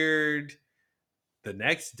the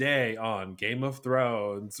next day on Game of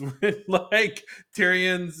Thrones when like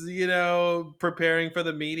Tyrion's, preparing for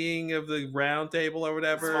the meeting of the round table or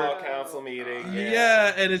whatever. Small council meeting.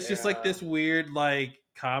 Yeah, and it's just like Yeah. this weird like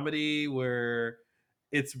comedy where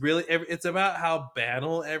it's about how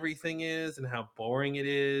banal everything is and how boring it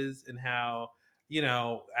is and how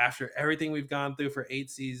after everything we've gone through for 8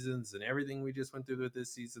 seasons and everything we just went through with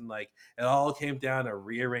this season, like it all came down to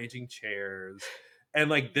rearranging chairs and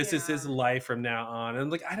like this is his Yeah. life from now on,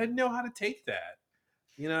 and like I didn't know how to take that.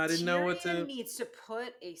 I didn't know what Tyrion to. needs to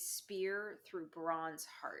put a spear through Bronn's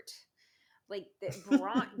heart. Like that,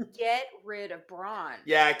 Bronn, get rid of Bronn.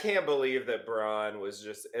 Yeah, I can't believe that Bronn was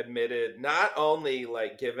just admitted, not only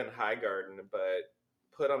like given Highgarden, but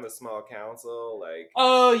put on the small council. Like,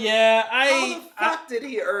 Oh yeah, how the fuck did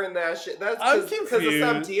he earn that shit? That's I'm because of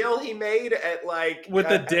some confused. deal he made at like With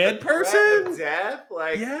a at dead the threat person? of death.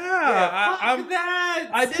 Like, Yeah, fuck that.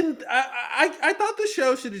 I didn't. I thought the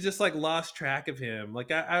show should have just like lost track of him.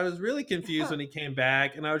 Like I was really confused when he came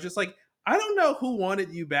back, and I was just like, I don't know who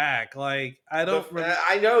wanted you back. Like I don't.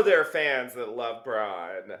 I know there are fans that love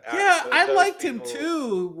Bronn. Yeah, I Those liked people- him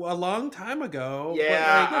too a long time ago.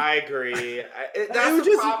 Yeah, but like, I agree. That's was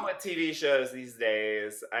the just- problem with TV shows these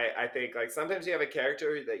days. I think like sometimes you have a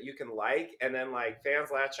character that you can like, and then like fans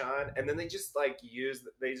latch on, and then they just use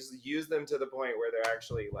them to the point where they're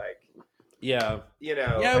actually like, yeah,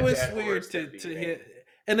 yeah, it was weird to hit.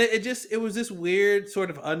 And it was this weird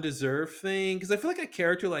sort of undeserved thing because I feel like a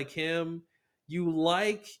character like him, you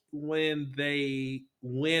like when they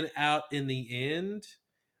win out in the end,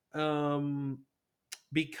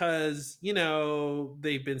 because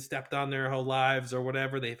they've been stepped on their whole lives or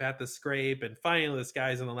whatever. They've had to scrape, and finally this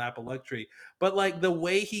guy's in the lap of luxury. But like the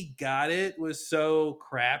way he got it was so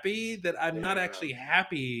crappy that I'm not actually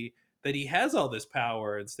happy that he has all this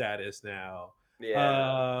power and status now.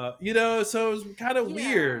 Yeah. So it was kind of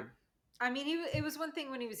weird. I mean, it was one thing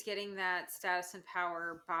when he was getting that status and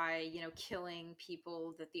power by, killing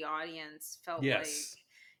people that the audience felt like,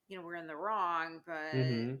 we're in the wrong, but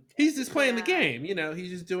he's just playing the game, he's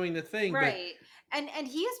just doing the thing. Right. And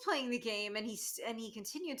he is playing the game, and he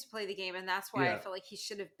continued to play the game, and that's why I feel like he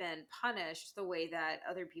should have been punished the way that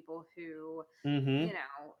other people who,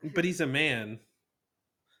 But he's a man.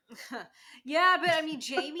 Yeah, but I mean,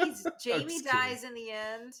 Jamie dies in the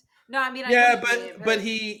end. No, I mean, but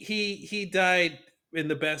he died in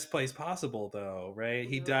the best place possible, though, right?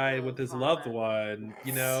 He died with his loved one.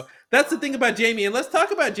 That's the thing about Jamie. And let's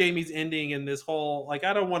talk about Jamie's ending and this whole like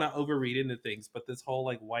I don't want to overread into things, but this whole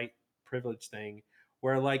like white privilege thing,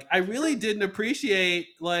 where like I really didn't appreciate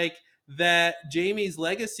like that Jamie's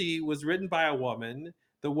legacy was written by a woman.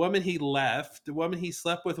 The woman he left, the woman he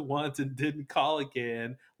slept with once and didn't call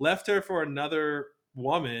again, left her for another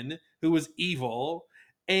woman who was evil.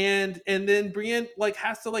 And then Brienne like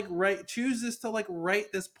has to like chooses to like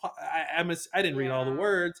write this. I didn't read all the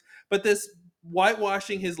words, but this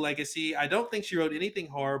whitewashing his legacy. I don't think she wrote anything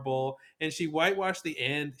horrible, and she whitewashed the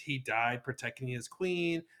end. He died protecting his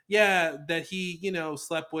queen. Yeah, that he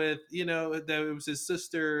slept with. That it was his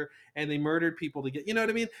sister, and they murdered people to get. You know what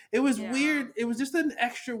I mean? It was weird. It was just an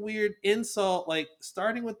extra weird insult. Like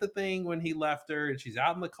starting with the thing when he left her, and she's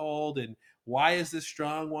out in the cold, and why is this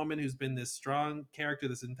strong woman who's been this strong character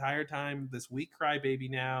this entire time this weak crybaby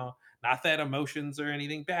now? Not that emotions or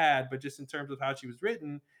anything bad, but just in terms of how she was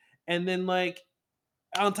written. And then like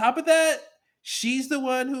on top of that, she's the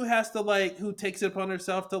one who has to like who takes it upon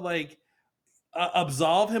herself to like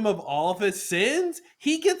absolve him of all of his sins.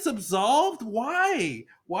 He gets absolved. Why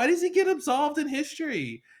does he get absolved in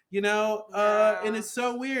history? And it's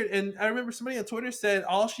so weird. And I remember somebody on Twitter said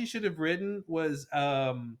all she should have written was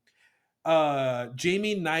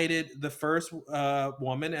Jamie knighted the first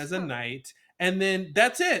woman as a knight, and then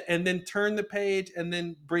that's it, and then turn the page, and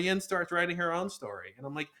then Brienne starts writing her own story. And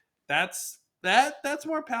I'm like, that's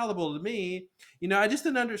more palatable to me. I just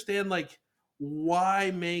didn't understand like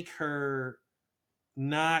why make her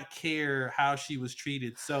not care how she was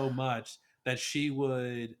treated so much that she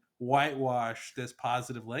would whitewash this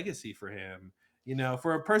positive legacy for him.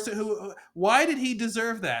 For a person who, why did he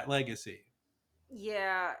deserve that legacy?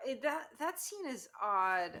 Yeah, that scene is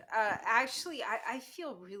odd. Actually, I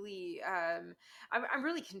feel really I'm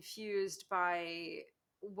really confused by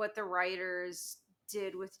what the writers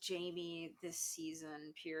did with Jamie this season.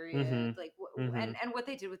 Mm-hmm. Period. Like, Mm-hmm. and what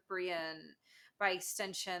they did with Brienne by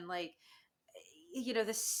extension. Like,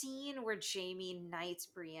 the scene where Jamie knights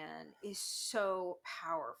Brienne is so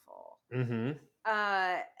powerful. Mm-hmm.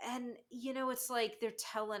 And it's like they're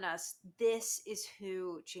telling us this is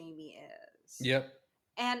who Jamie is. Yep.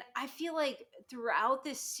 And I feel like throughout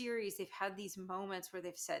this series, they've had these moments where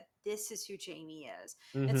they've said, this is who Jamie is.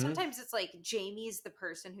 And Mm-hmm. sometimes it's like Jamie's the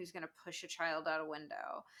person who's going to push a child out a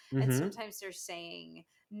window. And Mm-hmm. sometimes they're saying,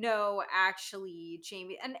 no, actually,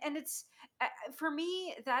 Jamie. And it's, for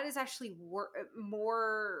me, that is actually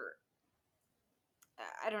more.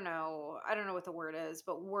 I don't know what the word is,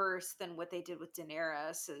 but worse than what they did with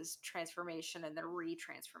Daenerys' transformation and then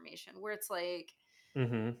retransformation, where it's like,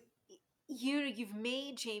 Mm-hmm. you've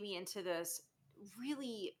made Jamie into this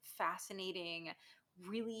really fascinating,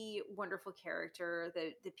 really wonderful character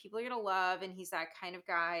that people are gonna love, and he's that kind of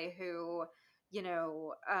guy who, you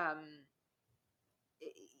know, um,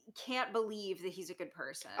 can't believe that he's a good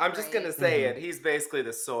person, I'm just right? gonna say it. He's basically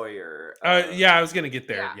the Sawyer of Yeah, I was gonna get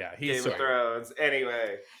there. Yeah. Yeah, he's Game of Sawyer. Thrones.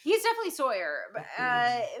 Anyway, He's definitely Sawyer,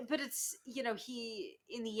 but it's he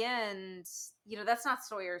in the end, that's not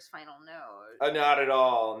Sawyer's final note not at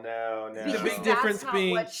all. No, The because big no. difference that's not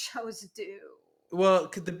being, what shows do.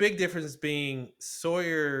 well, the big difference being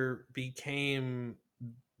Sawyer became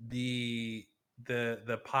the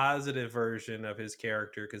the positive version of his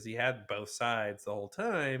character because he had both sides the whole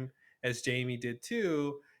time, as Jamie did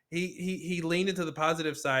too. He leaned into the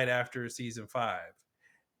positive side after season 5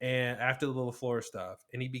 and after the little floor stuff,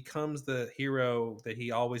 and he becomes the hero that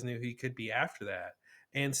he always knew he could be after that,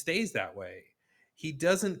 and stays that way. He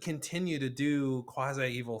doesn't continue to do quasi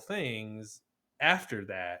evil things after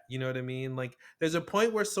that. You know what I mean? Like there's a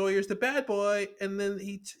point where Sawyer's the bad boy, and then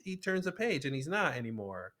he turns a page and he's not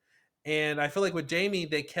anymore. And I feel like with Jamie,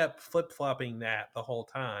 they kept flip flopping that the whole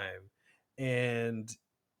time, and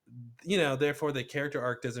therefore the character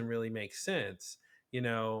arc doesn't really make sense.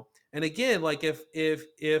 And again, like if you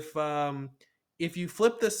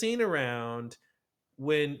flip the scene around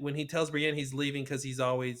when he tells Brienne he's leaving because he's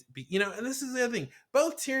always and this is the other thing,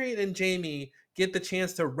 both Tyrion and Jamie get the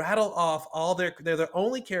chance to rattle off all they're the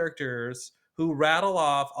only characters who rattle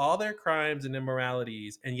off all their crimes and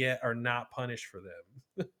immoralities and yet are not punished for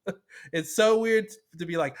them. It's so weird to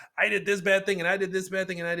be like, I did this bad thing and I did this bad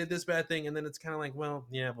thing and I did this bad thing, and then it's kind of like, well,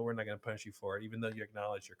 yeah, but we're not going to punish you for it even though you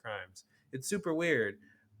acknowledge your crimes. It's super weird.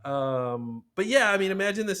 But yeah, I mean,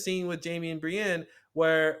 imagine the scene with Jamie and Brienne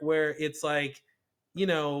where it's like, you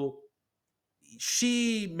know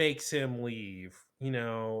she makes him leave,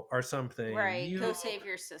 or something. Right, go save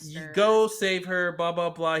your You sister. go save her, blah blah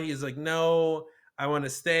blah. He's like, no, I want to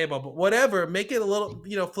stay, blah blah. Whatever. Make it a little,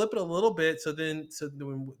 flip it a little bit. So then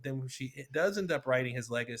when she does end up writing his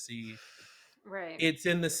legacy, Right. it's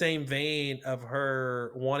in the same vein of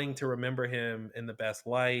her wanting to remember him in the best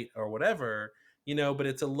light or whatever, but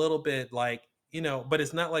it's a little bit like, but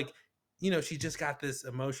it's not like, she just got this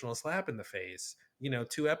emotional slap in the face,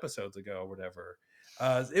 2 episodes ago or whatever.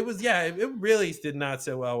 It was, yeah, it really did not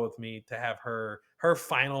sit well with me to have her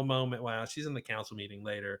final moment. Wow, she's in the council meeting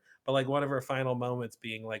later, but like one of her final moments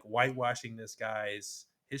being like whitewashing this guy's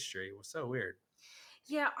history. It was so weird.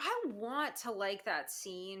 Yeah, I want to like that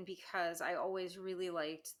scene because I always really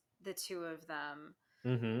liked the two of them.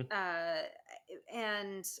 Mm-hmm.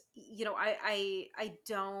 And I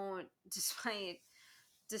don't, despite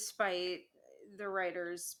the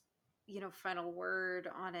writer's final word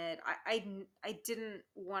on it, I didn't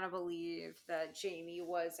want to believe that Jamie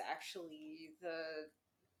was actually the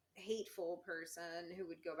hateful person who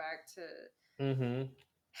would go back Mm-hmm.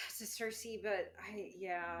 to Cersei. But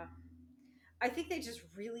I think they just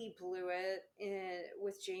really blew it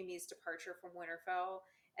with Jamie's departure from Winterfell.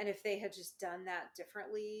 And if they had just done that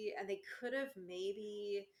differently, and they could have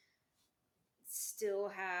maybe still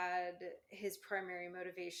had his primary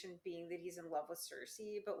motivation being that he's in love with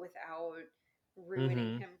Cersei, but without ruining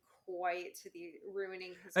Mm-hmm. him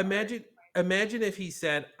ruining his Imagine, imagine if he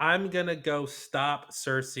said, "I'm gonna go stop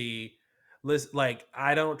Cersei. Listen, like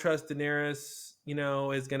I don't trust Daenerys.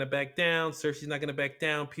 Is gonna back down. Cersei's not gonna back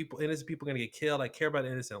down. Innocent people are gonna get killed. I care about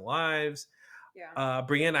innocent lives. Yeah.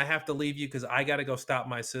 Brienne, I have to leave you because I gotta go stop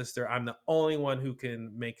my sister. I'm the only one who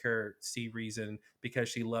can make her see reason because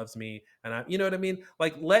she loves me, and you know what I mean?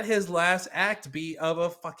 Like, let his last act be of a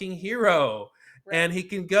fucking hero." Right. And he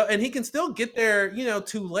can go and he can still get there,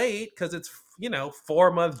 too late because it's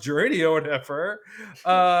 4-month journey or whatever.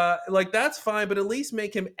 Like that's fine, but at least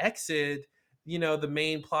make him exit the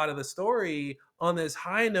main plot of the story on this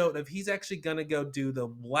high note of he's actually gonna go do the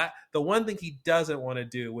one thing he doesn't want to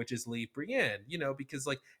do, which is leave Brienne, because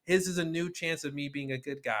like his is a new chance of me being a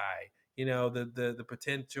good guy, the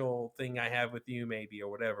potential thing I have with you maybe or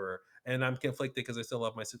whatever, and I'm conflicted because I still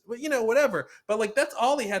love my sister, but whatever. But like that's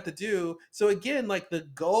all he had to do. So again, like the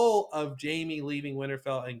goal of Jaime leaving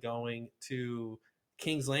Winterfell and going to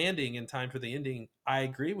King's Landing in time for the ending, I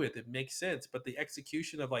agree with. It makes sense, but the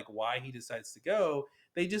execution of like why he decides to go,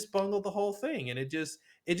 they just bungled the whole thing, and it just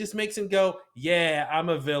makes him go, yeah, I'm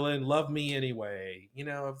a villain, love me anyway, and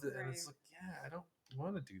it's like, yeah, I don't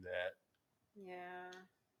want to do that. Yeah.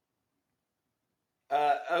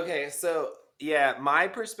 Okay, so yeah, my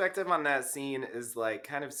perspective on that scene is like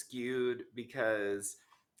kind of skewed because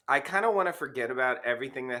I kind of want to forget about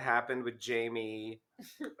everything that happened with Jaime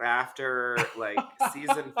after like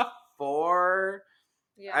season 4.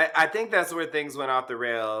 Yeah. I think that's where things went off the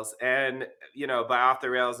rails. And, by off the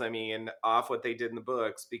rails, I mean off what they did in the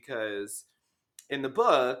books, because in the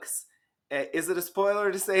books, is it a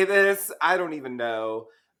spoiler to say this? I don't even know.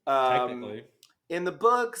 Technically. In the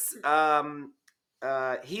books, he's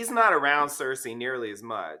not around Cersei nearly as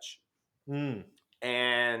much.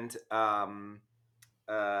 And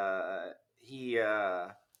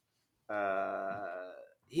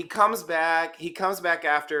he comes back. He comes back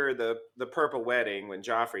after the Purple Wedding when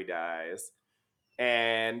Joffrey dies,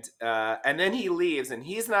 and then he leaves, and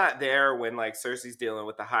he's not there when like Cersei's dealing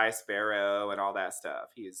with the High Sparrow and all that stuff.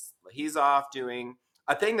 He's off doing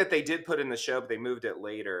a thing that they did put in the show, but they moved it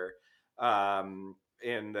later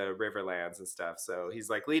in the Riverlands and stuff. So he's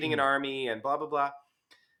like leading an army and blah blah blah.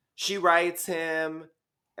 She writes him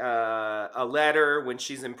a letter when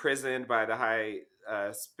she's imprisoned by the High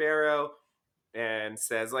Sparrow, and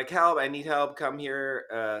says like, help, I need help, come here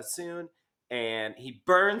soon. And he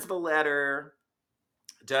burns the letter,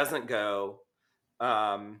 doesn't go,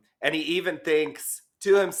 and he even thinks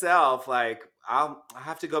to himself like, I'll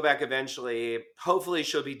have to go back eventually, hopefully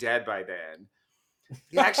she'll be dead by then.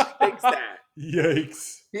 He actually thinks that.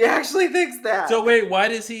 Yikes. He actually thinks that. So wait, why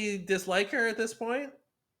does he dislike her at this point?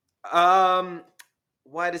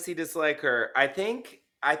 Why does he dislike her? I think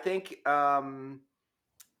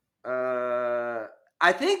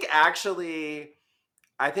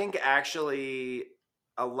actually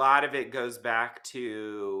a lot of it goes back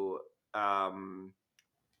to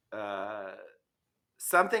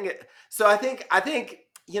something. So I think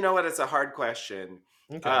you know what, it's a hard question.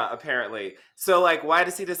 Okay. Apparently. So like, why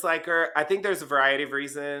does he dislike her? I think there's a variety of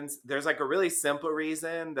reasons. There's like a really simple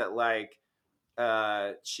reason that like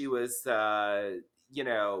she was getting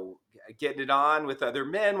it on with other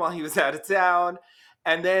men while he was out of town.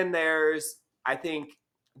 And then there's, I think,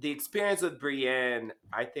 the experience with Brienne,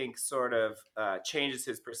 I think, sort of changes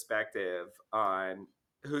his perspective on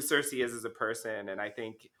who Cersei is as a person. And I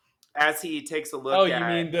think as he takes a look at... you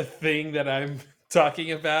mean the thing that I'm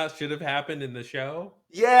talking about should have happened in the show?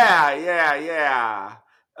 Yeah.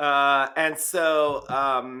 And so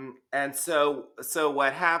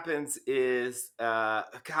what happens is,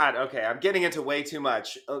 God, okay, I'm getting into way too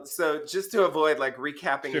much. So just to avoid like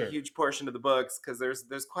recapping a huge portion of the books, because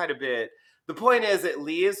there's quite a bit. The point is, it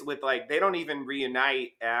leaves with like, they don't even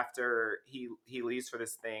reunite after he leaves for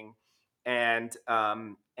this thing, and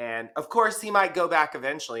of course he might go back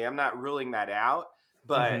eventually. I'm not ruling that out,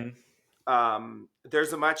 but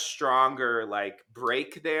there's a much stronger like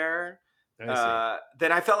break there than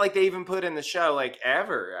I felt like they even put in the show, like,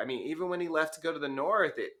 ever. I mean, even when he left to go to the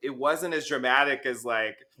north, it wasn't as dramatic as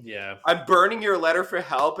like, I'm burning your letter for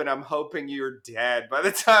help and I'm hoping you're dead by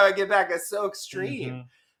the time I get back. It's so extreme.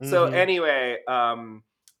 So anyway,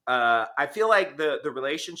 I feel like the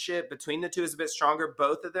relationship between the two is a bit stronger.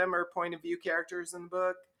 Both of them are point of view characters in the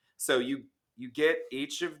book, so you get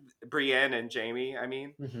each of Brienne and Jaime. I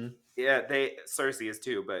mean, Cersei is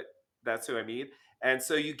too, but that's who I mean. And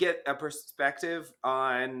so you get a perspective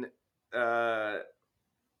on the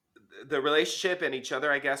relationship and each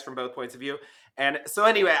other, I guess, from both points of view. And so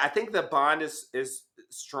anyway, I think the bond is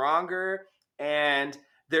stronger. And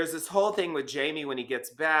there's this whole thing with Jaime when he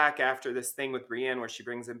gets back after this thing with Brienne where she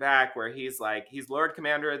brings him back, where he's like, he's Lord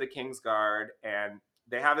Commander of the Kingsguard. And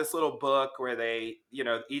they have this little book where they,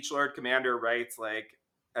 each Lord Commander writes like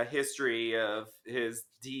a history of his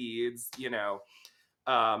deeds,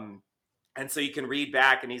 and so you can read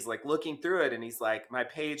back, and he's like looking through it, and he's like, my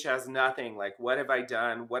page has nothing. Like, what have I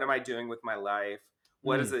done? What am I doing with my life?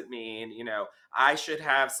 What does it mean? I should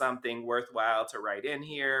have something worthwhile to write in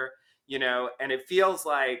here, and it feels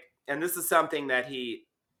like, and this is something that he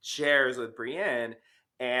shares with Brienne.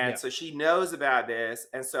 And so she knows about this.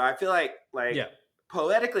 And so I feel like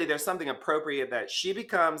poetically, there's something appropriate that she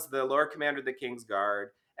becomes the Lord Commander of the King's Guard,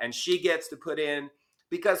 and she gets to put in,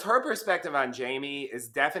 because her perspective on Jaime is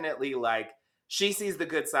definitely like, she sees the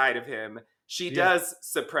good side of him. She does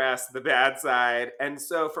suppress the bad side. And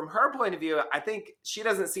so from her point of view, I think she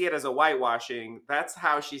doesn't see it as a whitewashing. That's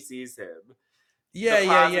how she sees him.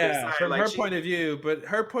 Yeah. Side, From like her point of view, but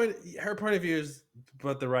her point of view is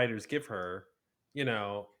what the writers give her,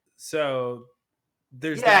 So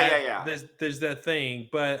there's there's that thing.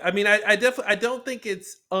 But I mean, I definitely, I don't think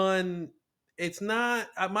it's not,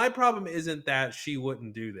 my problem isn't that she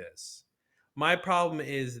wouldn't do this. My problem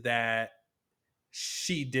is that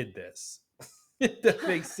she did this. If that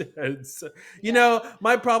makes sense.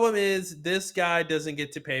 My problem is this guy doesn't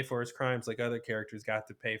get to pay for his crimes like other characters got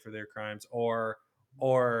to pay for their crimes, or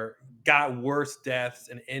got worse deaths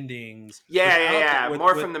and endings.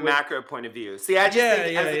 More from the macro point of view. See, I just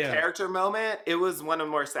think as a character moment, it was one of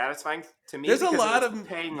the more satisfying to me. There's a lot of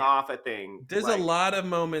paying off a thing. There's a lot of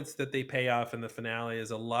moments that they pay off in the finale. There's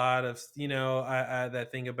a lot of that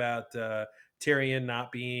thing about Tyrion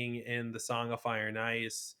not being in the Song of Fire and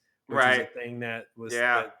Ice. Which is a thing that was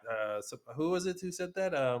who was it who said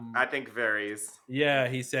that? I think Varys. Yeah,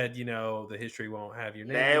 he said, the history won't have your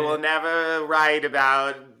name. They will never write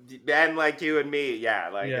about men like you and me.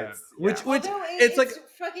 Which it's like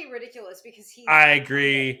fucking ridiculous because he's. I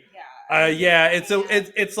agree.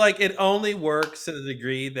 It's like it only works to the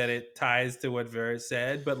degree that it ties to what Varys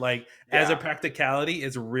said, but like as a practicality,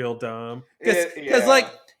 it's real dumb.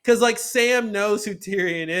 Because Sam knows who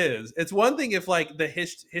Tyrion is. It's one thing if like the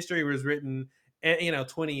history was written,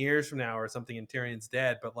 20 years from now or something, and Tyrion's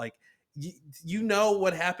dead. But like, you know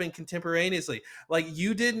what happened contemporaneously. Like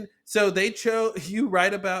you didn't. So they chose. You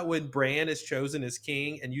write about when Bran is chosen as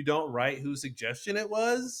king, and you don't write whose suggestion it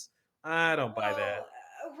was. I don't buy that.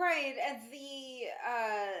 Right, and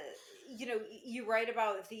you write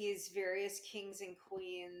about these various kings and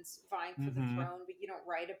queens vying for the throne, but you don't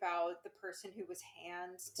write about the person who was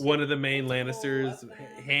one of the main Lannisters,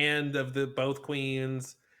 hand of the both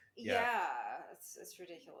queens. Yeah, it's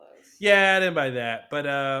ridiculous. Yeah, I didn't buy that, but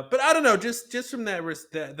I don't know. Just from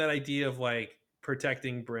that idea of like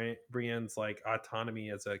protecting Brienne's like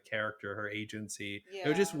autonomy as a character, her agency. It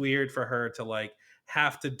was just weird for her to like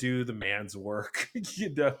have to do the man's work.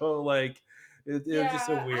 Like it was just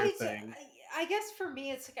a weird thing. I guess for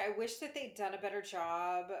me, it's like I wish that they'd done a better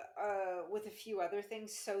job with a few other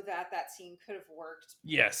things so that scene could have worked.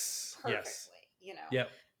 Perfectly.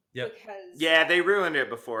 Yep. Because they ruined it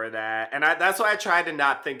before that, and that's why I tried to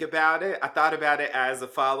not think about it. I thought about it as a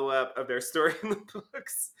follow-up of their story in the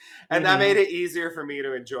books, and that made it easier for me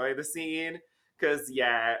to enjoy the scene. Because So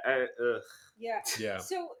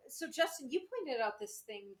Justin, you pointed out this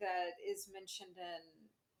thing that is mentioned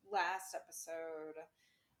in last episode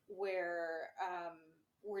where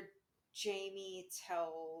Jaime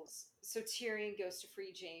Tyrion goes to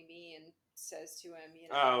free Jaime and says to him,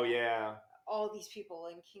 all these people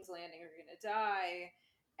in King's Landing are gonna die,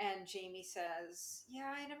 and Jaime says,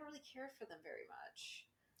 I never really cared for them very much.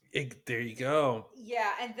 There you go.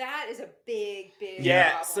 Yeah, and that is a big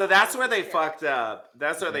so that's where they fucked up.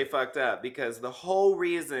 That's where they fucked up, because the whole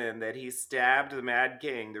reason that he stabbed the Mad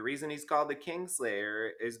King, the reason he's called the Kingslayer,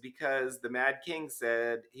 is because the Mad King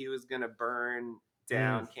said he was gonna burn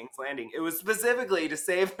down King's Landing. It was specifically to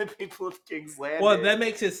save the people of King's Landing. Well, that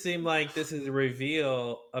makes it seem like this is a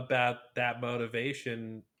reveal about that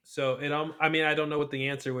motivation. So I mean, I don't know what the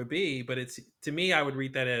answer would be, but it's, to me, I would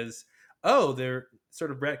read that as, they're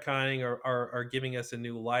sort of retconning or giving us a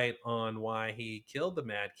new light on why he killed the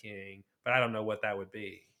Mad King, but I don't know what that would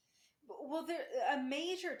be. Well, a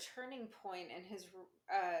major turning point in his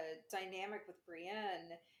dynamic with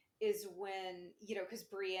Brienne is when, because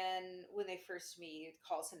Brienne, when they first meet,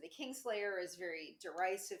 calls him the Kingslayer, is very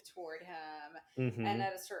derisive toward him. And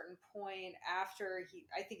at a certain point, after he's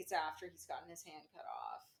gotten his hand cut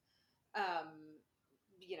off,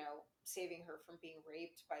 saving her from being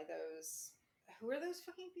raped by those, who are those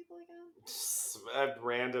fucking people again?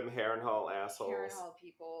 Random Harrenhal assholes. Harrenhal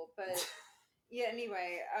people. But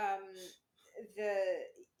anyway,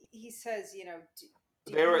 he says,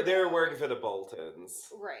 they were working for the Boltons,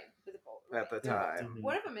 right? For the Boltons at the time.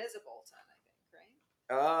 One of them is a Bolton, I think,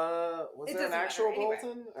 right? Was it an actual Bolton?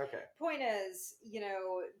 Anyway, okay. Point is,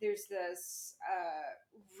 there's this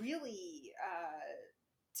really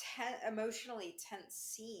emotionally tense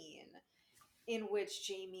scene in which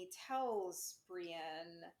Jaime tells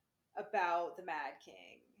Brienne about the Mad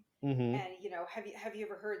King. And have you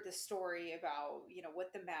ever heard the story about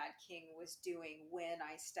what the Mad King was doing when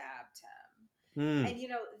I stabbed him? And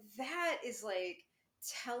that is like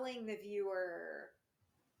telling the viewer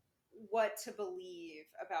what to believe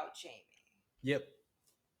about Jamie. Yep.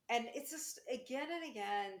 And it's just again and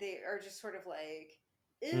again they are just sort of like,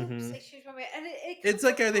 oops, Mm-hmm. I changed my mind. And it It's comes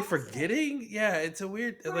like, are they across forgetting? Yeah, it's a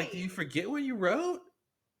weird. Like, do right. you forget what you wrote?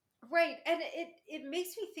 Right, and it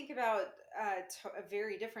makes me think about a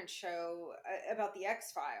very different show about the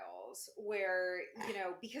X-Files, where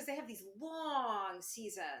because they have these long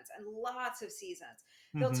seasons and lots of seasons,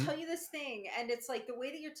 they'll Mm-hmm. tell you this thing, and it's like the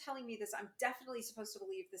way that you're telling me this, I'm definitely supposed to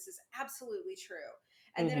believe this is absolutely true,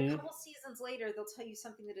 and then a Mm-hmm. couple seasons later, they'll tell you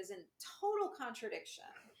something that is in total contradiction,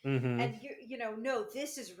 Mm-hmm. and no,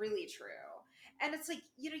 this is really true. And it's like,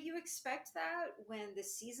 you expect that when the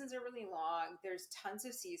seasons are really long, there's tons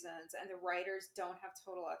of seasons, and the writers don't have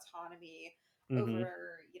total autonomy Mm-hmm.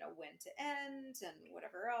 over, when to end and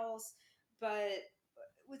whatever else. But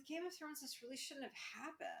with Game of Thrones, this really shouldn't have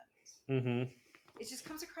happened. Mm-hmm. It just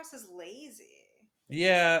comes across as lazy.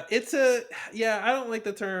 Yeah, I don't like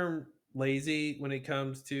the term lazy when it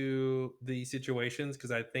comes to the situations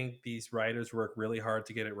because I think these writers work really hard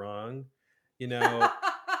to get it wrong. You know,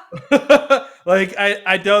 like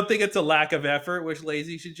I don't think it's a lack of effort, which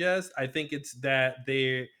lazy suggests. I think it's that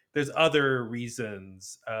there's other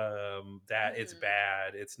reasons that it's Mhm.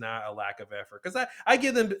 bad. It's not a lack of effort because I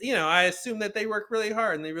give them, I assume that they work really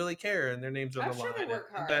hard and they really care and their names are on I'm the sure they line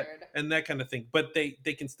work and that hard. and that kind of thing. But they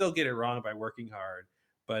can still get it wrong by working hard.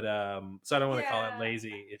 But so I don't want to call it Yeah.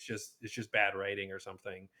 lazy. It's just bad writing or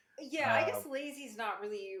something. Yeah, I Uh, guess lazy is not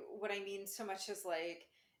really what I mean so much as like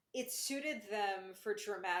it suited them for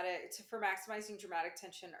maximizing dramatic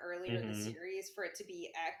tension earlier in the hmm series for it to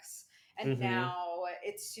be X, and hmm now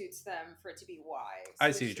it suits them for it to be Y.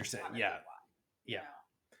 I So they see what just you're don't saying. have it be Yeah, Y. You yeah. know.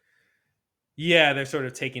 Yeah, they're sort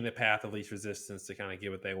of taking the path of least resistance to kind of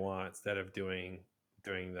get what they want instead of doing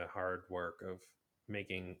the hard work of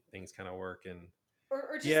making things kind of work. And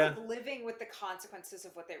Or just yeah, like living with the consequences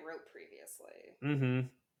of what they wrote previously. hmm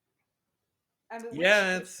I mean, which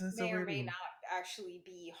yeah, which it's a may or weird may one. not actually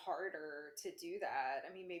be harder to do that.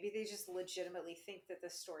 I mean, maybe they just legitimately think that the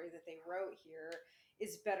story that they wrote here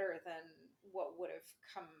is better than what would have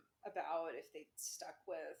come about if they stuck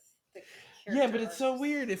with the Yeah, character but it's so arcs.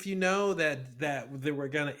 weird if you know that we're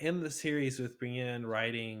gonna end the series with Brienne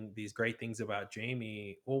writing these great things about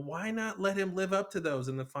Jamie. Well, why not let him live up to those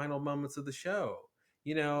in the final moments of the show?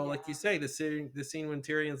 Like you Yeah. say, the scene when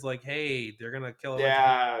Tyrion's like, "Hey, they're gonna kill a bunch of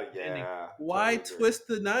people." Yeah, At the ending. yeah, Why totally agree. twist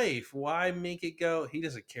the knife? Why make it go? He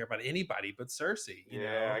doesn't care about anybody but Cersei.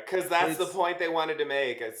 Yeah, because that's the It's point they wanted to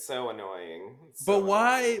make. It's so annoying. It's but so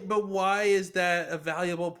why? annoying. But why is that a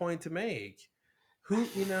valuable point to make? Who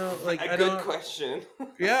like A I good don't. question.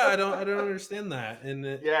 Yeah, I don't understand that. And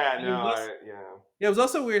Yeah, and it no, was yeah. yeah, it was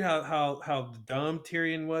also weird how dumb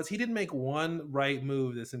Tyrion was. He didn't make one right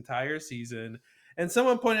move this entire season. And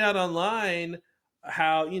someone pointed out online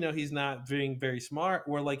how he's not being very smart.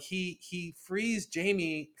 Where like he frees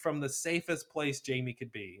Jamie from the safest place Jamie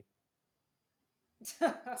could be.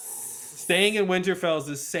 Staying in Winterfell is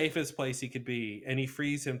the safest place he could be, and he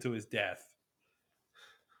frees him to his death.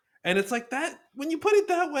 And it's like that when you put it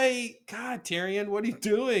that way, God, Tyrion, what are you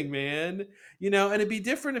doing, man? And it'd be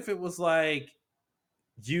different if it was like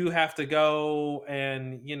you have to go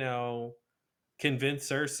and convince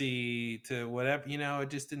Cersei to whatever. It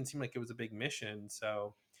just didn't seem like it was a big mission.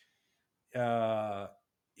 So uh,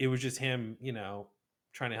 it was just him,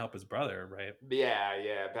 trying to help his brother, right? Yeah,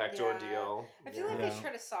 yeah, backdoor Yeah. deal. I feel like Yeah. they Yeah.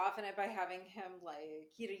 try to soften it by having him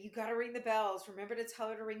like, you gotta ring the bells. Remember to tell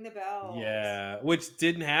her to ring the bells. Yeah, which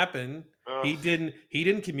didn't happen. Ugh. He didn't He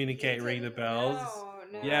communicate ring the didn't. bells.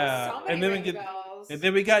 No. Yeah, and Somebody then we rang the No. get and bells.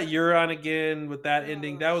 then we got Euron again with that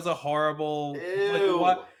ending. Ugh. That was a horrible like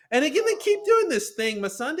what. Ew. And again, they keep doing this thing.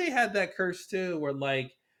 Masande had that curse too, where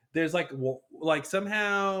like there's like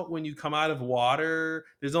somehow when you come out of water,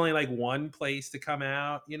 there's only like one place to come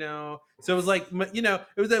out. So it was like it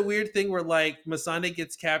was that weird thing where like Masande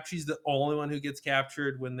gets captured. She's the only one who gets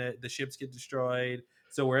captured when the ships get destroyed.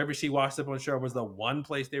 So wherever she washed up on shore was the one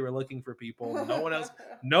place they were looking for people. No one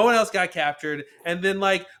else got captured. And then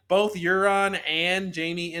like both Euron and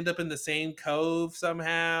Jamie end up in the same cove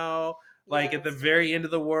somehow, Yeah, like at the that's very end terrible.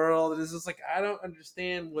 of the world. It's just like I don't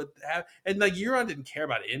understand what happened. And like Euron didn't care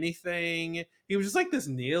about anything. He was just like this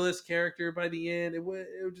nihilist character by the end. It was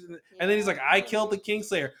just, and then he's Yeah, like, he "I was killed the useless.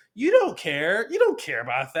 Kingslayer." You don't care. You don't care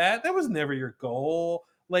about that. That was never your goal.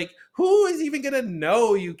 Like, who is even gonna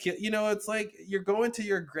know you kill? It's like you're going to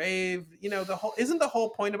your grave. The whole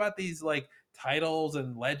point about these like titles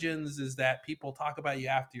and legends is that people talk about you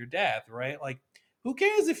after your death, right? Like, who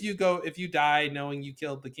cares if you die knowing you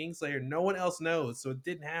killed the Kingslayer? No one else knows, so it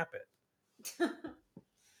didn't happen.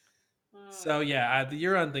 So yeah, the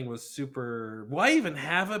Euron thing was super. Why even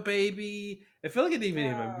have a baby? I feel like it didn't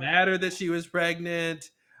even matter that she was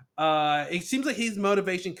pregnant. It seems like his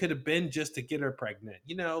motivation could have been just to get her pregnant.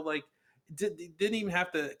 You know, like it didn't even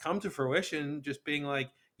have to come to fruition. Just being like,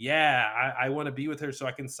 yeah, I want to be with her so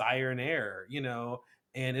I can sire an heir. You know,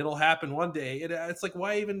 and it'll happen one day. It's like,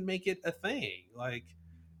 why even make it a thing? Like,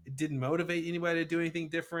 it didn't motivate anybody to do anything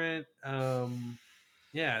different.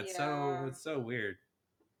 Yeah, it's so weird.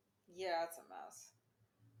 Yeah, it's a mess.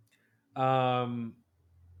 Um,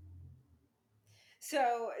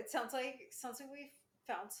 So it sounds like we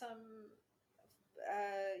found some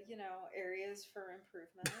areas for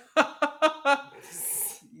improvement.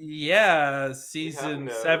 yeah, season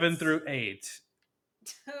 7 through 8.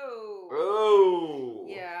 Oh.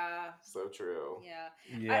 Yeah. So true. Yeah.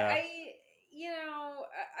 Yeah.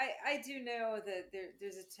 I do know that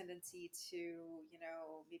there's a tendency to,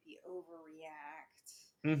 maybe overreact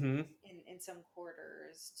Mm-hmm. in some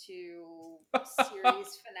quarters to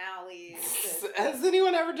series finales. Has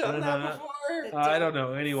anyone ever done that before? I don't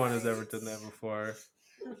know anyone who's ever done that before.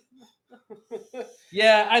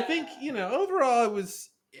 Yeah, I think, overall it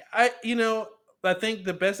was I think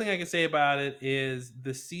the best thing I can say about it is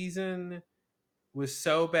the season was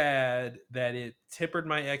so bad that it tempered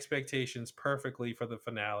my expectations perfectly for the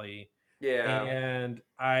finale. Yeah. And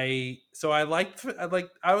I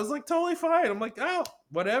was like totally fine. I'm like, oh,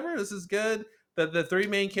 whatever, this is good. The three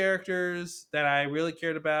main characters that I really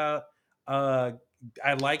cared about, I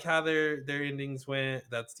like how their endings went.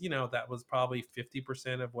 That's that was probably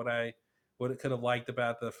 50% of what it could have liked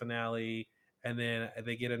about the finale. And then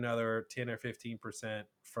they get another 10 or 15%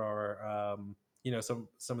 for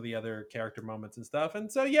some of the other character moments and stuff.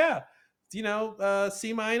 And so yeah,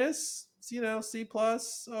 C minus, C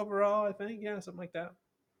plus overall, I think. Yeah, something like that.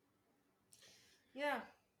 Yeah.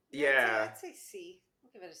 Yeah. I'd say C.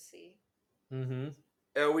 I'll give it a C. Mm-hmm.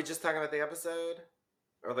 Are we just talking about the episode?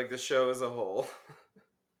 Or like the show as a whole?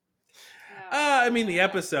 I mean the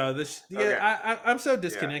episode. Okay. I'm so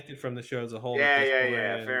disconnected from the show as a whole.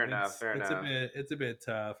 Yeah. Fair enough. It's a bit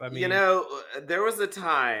tough. I mean, there was a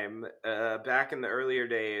time back in the earlier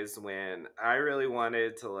days when I really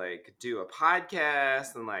wanted to like do a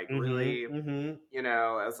podcast and like really, I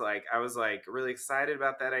was like really excited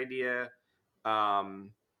about that idea.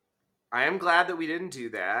 I am glad that we didn't do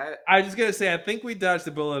that. I was just gonna say, I think we dodged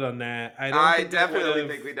the bullet on that. I definitely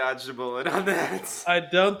think we dodged a bullet on that. I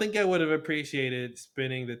don't think I would have appreciated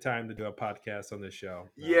spending the time to do a podcast on this show.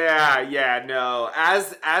 No. Yeah, no.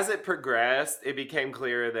 As it progressed, it became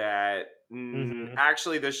clear that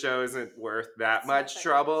actually the show isn't worth that much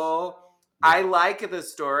trouble. Yeah. I like the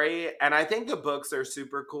story, and I think the books are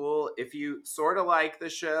super cool. If you sort of like the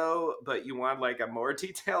show, but you want like a more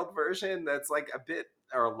detailed version that's like a bit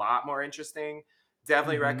or a lot more interesting,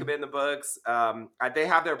 definitely recommend the books. They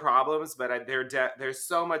have their problems, but there's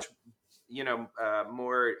so much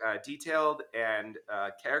more detailed, and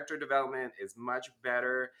character development is much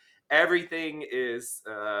better. Everything is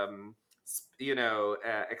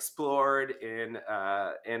explored in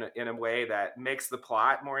a way that makes the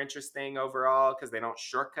plot more interesting overall, because they don't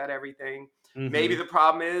shortcut everything. Maybe the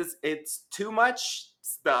problem is it's too much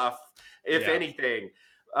stuff, if anything.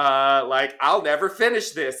 Like, I'll never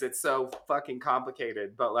finish this, it's so fucking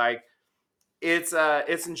complicated, but like it's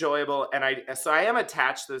enjoyable, and I am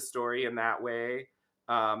attached to the story in that way.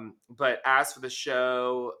 But as for the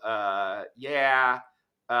show,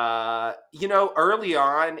 early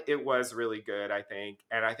on it was really good, I think,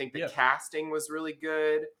 and I think the casting was really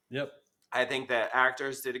good. Yep. I think the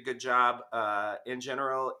actors did a good job in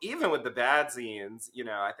general, even with the bad scenes.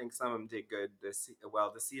 I think some of them did good this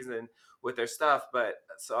season with their stuff, but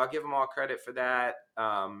so I'll give them all credit for that.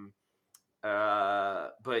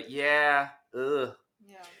 But yeah, the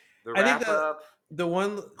wrap up. The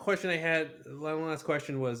one question I had, one last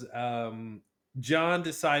question was Jon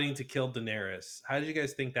deciding to kill Daenerys. How did you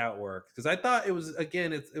guys think that worked? Because I thought it was,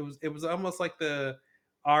 again, it was almost like the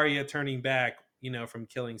Arya turning back, from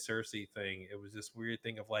killing Cersei thing. It was this weird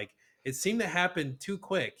thing of like, it seemed to happen too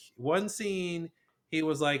quick. One scene he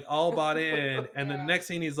was like all bought in, and the next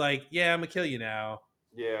scene he's like, yeah, I'm gonna kill you now.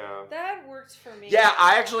 Yeah. That works for me. Yeah,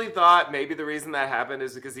 I actually thought maybe the reason that happened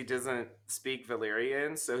is because he doesn't speak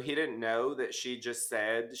Valyrian, so he didn't know that she just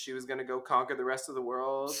said she was going to go conquer the rest of the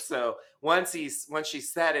world. So once she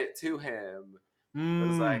said it to him, it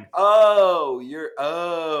was like,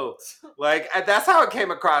 like that's how it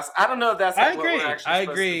came across. I don't know if that's I agree.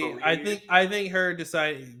 I think her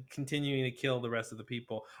continuing to kill the rest of the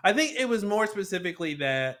people. I think it was more specifically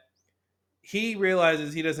that he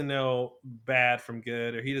realizes he doesn't know bad from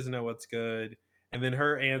good, or he doesn't know what's good. And then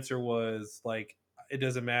her answer was like, it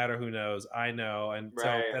doesn't matter who knows. I know, and so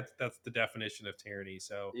Right. that's the definition of tyranny.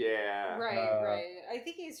 So Yeah. Right. I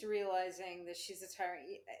think he's realizing that she's a tyrant.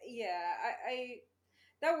 Yeah, I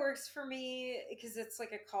that works for me because it's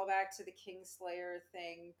like a callback to the Kingslayer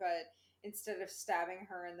thing, but instead of stabbing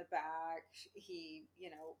her in the back, he,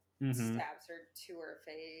 mhm. stabs her to her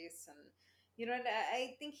face, and and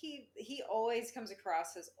I think he always comes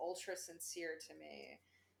across as ultra sincere to me.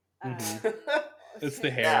 Mhm. Um, It's the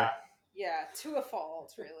Yeah. hair. yeah, to a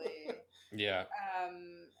fault, really. Yeah.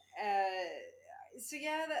 um so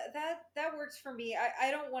yeah, that works for me.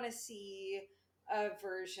 I don't want to see a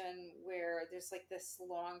version where there's like this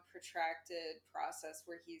long protracted process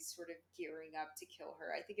where he's sort of gearing up to kill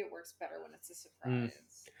her. I think it works better when it's a surprise.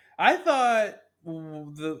 I thought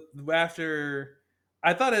after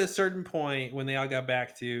I thought at a certain point when they all got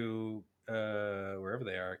back to wherever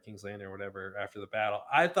they are, King's Landing or whatever, after the battle,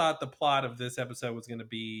 I thought the plot of this episode was going to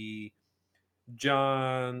be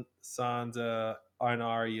Jon, Sansa, and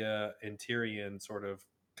Arya, and Tyrion sort of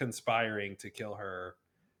conspiring to kill her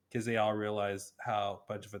because they all realized how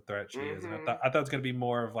much of a threat she is, and Mhm. I thought it was going to be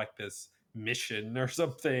more of like this mission or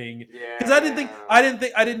something Yeah. because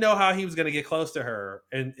I didn't know how he was going to get close to her,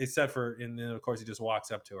 and and then of course he just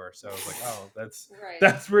walks up to her, so I was like, oh, Right.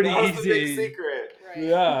 that's pretty That was the big easy. secret. Right.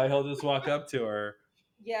 Yeah, he'll just walk up to her.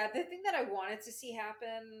 Yeah, the thing that I wanted to see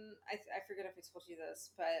happen, I forget if I told you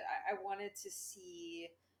this, but I wanted to see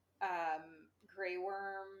Grey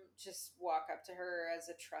Worm just walk up to her as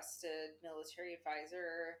a trusted military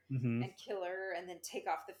advisor Mm-hmm. and kill her, and then take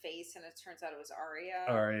off the face, and it turns out it was Arya.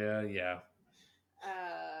 Arya, yeah.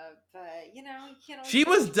 But you can't always She say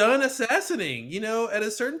was what you done want. assassinating. At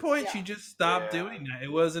a certain point, Yeah. she just stopped Yeah. doing that. It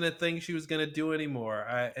wasn't a thing she was going to do anymore.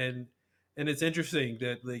 And it's interesting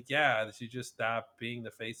that she just stopped being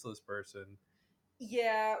the faceless person.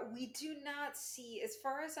 Yeah, we do not see, as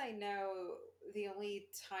far as I know, the only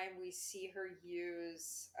time we see her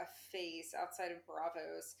use a face outside of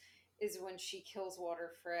Bravos is when she kills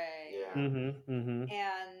Walter Frey. Yeah. Mm-hmm. Mm-hmm.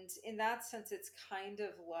 And in that sense, it's kind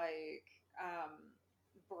of like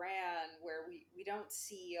Bran, where we don't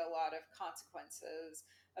see a lot of consequences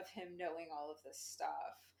of him knowing all of this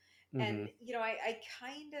stuff. Mm-hmm. And, I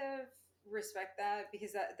kind of respect that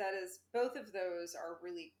because that is, both of those are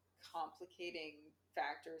really complicating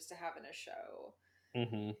factors to have in a show.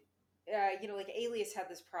 Mm-hmm. Like Alias had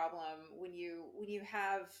this problem when you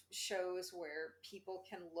have shows where people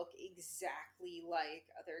can look exactly like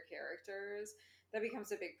other characters, that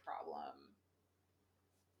becomes a big problem.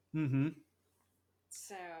 Mm-hmm.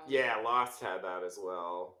 So Yeah, Lost had that as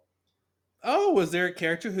well. Oh, was there a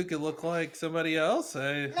character who could look like somebody else?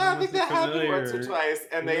 Yeah, I think that happened once or twice,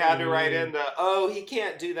 and they had to write in he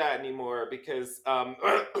can't do that anymore because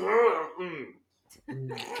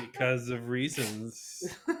because of reasons.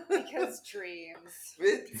 because dreams.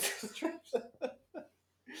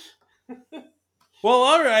 Well,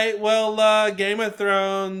 all right. Well, Game of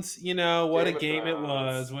Thrones. What Game a of game it Thrones.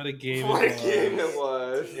 was. What a game What it a was. game it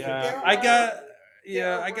was. Yeah, There I got. are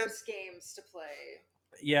Yeah, I got. worse games to play.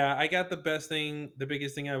 Yeah, I got the best thing, the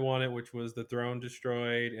biggest thing I wanted, which was the throne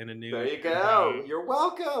destroyed and a new. There you go. You're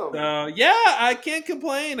welcome. So yeah, I can't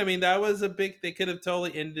complain. I mean, that was a big. They could have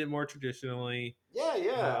totally ended it more traditionally.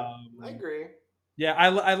 Yeah, I agree. Yeah,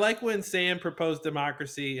 I like when Sam proposed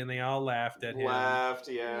democracy and they all laughed at him. Laughed,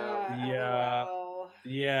 yeah.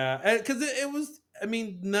 Yeah, because it was. I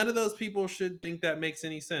mean, none of those people should think that makes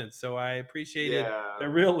any sense. So I appreciated the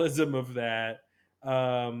realism of that.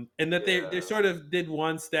 And that they sort of did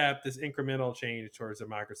one step, this incremental change towards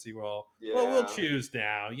democracy. Well, we'll choose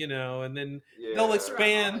now, and then they'll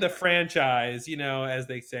expand the franchise, as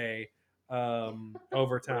they say,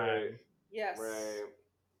 over time. Right. Yes. Right.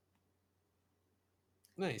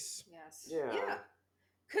 Nice. Yes. Yeah.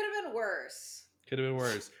 Could have been worse. Could have been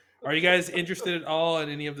worse. Are you guys interested at all in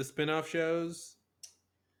any of the spin-off shows?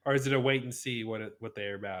 Or is it a wait and see what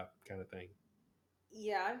they're about kind of thing?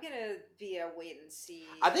 Yeah, I'm gonna be a wait and see.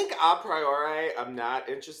 I think a priori I'm not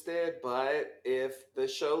interested, but if the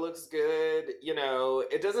show looks good,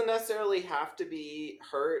 it doesn't necessarily have to be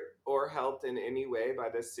hurt or helped in any way by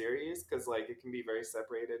this series, because it can be very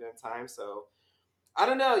separated in time. So I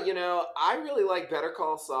don't know, I really like Better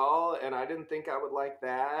Call Saul, and I didn't think I would like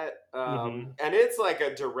that. And it's like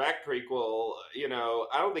a direct prequel,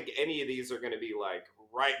 I don't think any of these are going to be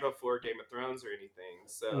right before Game of Thrones or anything.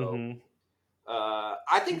 So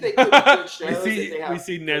I think they could be good shows. we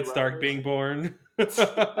see Ned Stark being born.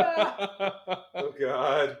 Oh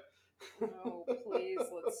God. Oh, please,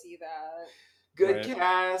 let's see that. Good Right.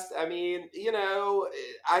 cast. I mean,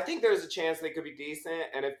 I think there's a chance they could be decent,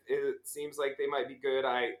 and if it seems like they might be good,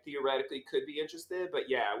 I theoretically could be interested. But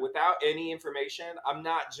yeah, without any information, I'm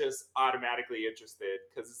not just automatically interested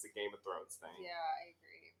because it's a Game of Thrones thing. Yeah, I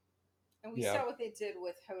agree. And we Yeah. saw what they did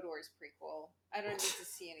with Hodor's prequel. I don't need to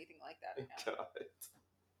see anything like that again. God.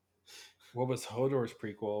 What was Hodor's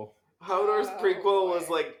prequel? Hodor's Oh, prequel was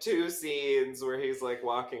boy. like 2 scenes where he's like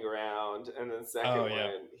walking around, and then second Oh, yeah.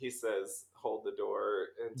 one he says, "Hold the door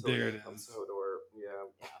until There he it becomes is. Hodor."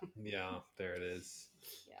 Yeah. Yeah, there it is.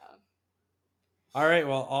 Yeah. All right,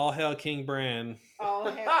 well, all hail King Bran. All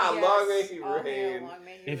hail, Long may yes, he all hail, reign. long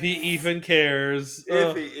may he If he reign. even cares. If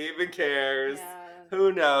Ugh. he even cares. Yeah. Who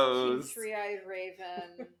King knows? Three-Eyed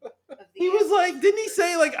Raven. Of the He was Amazons. like, didn't he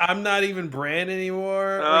say like I'm not even Bran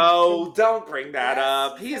anymore? Oh, don't bring that Yes,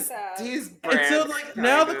 up. he said that. He's and Bran. so like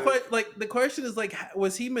now kind the question is like,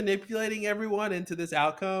 was he manipulating everyone into this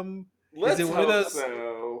outcome? Let's it one of hope those-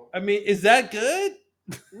 so. I mean, is that good?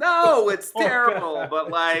 No, it's Oh, terrible. God. But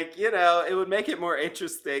like, it would make it more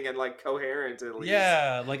interesting and like coherent at least.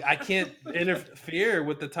 Yeah, like I can't interfere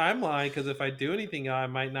with the timeline because if I do anything, I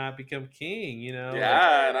might not become king.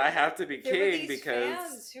 Yeah, and I have to be There were king these because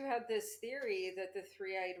fans who had this theory that the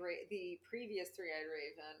previous Three-Eyed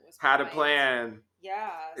Raven was had a behind- plan.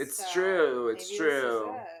 Yeah, It's so true. It's maybe this is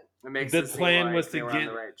true. it. It makes The it seem plan like was to they were on get-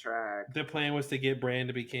 the right track. The plan was to get Bran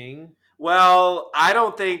to be king. Well, I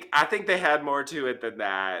think they had more to it than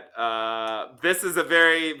that. This is a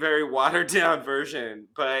very, very watered down version,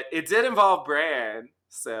 but it did involve Bran,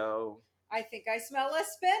 so. I think I smell a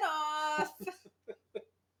spinoff.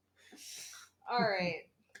 All right.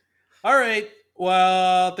 All right.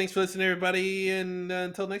 Well, thanks for listening, everybody, and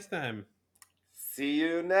until next time. See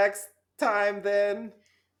you next time then.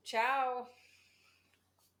 Ciao.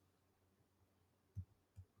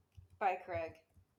 Bye, Craig.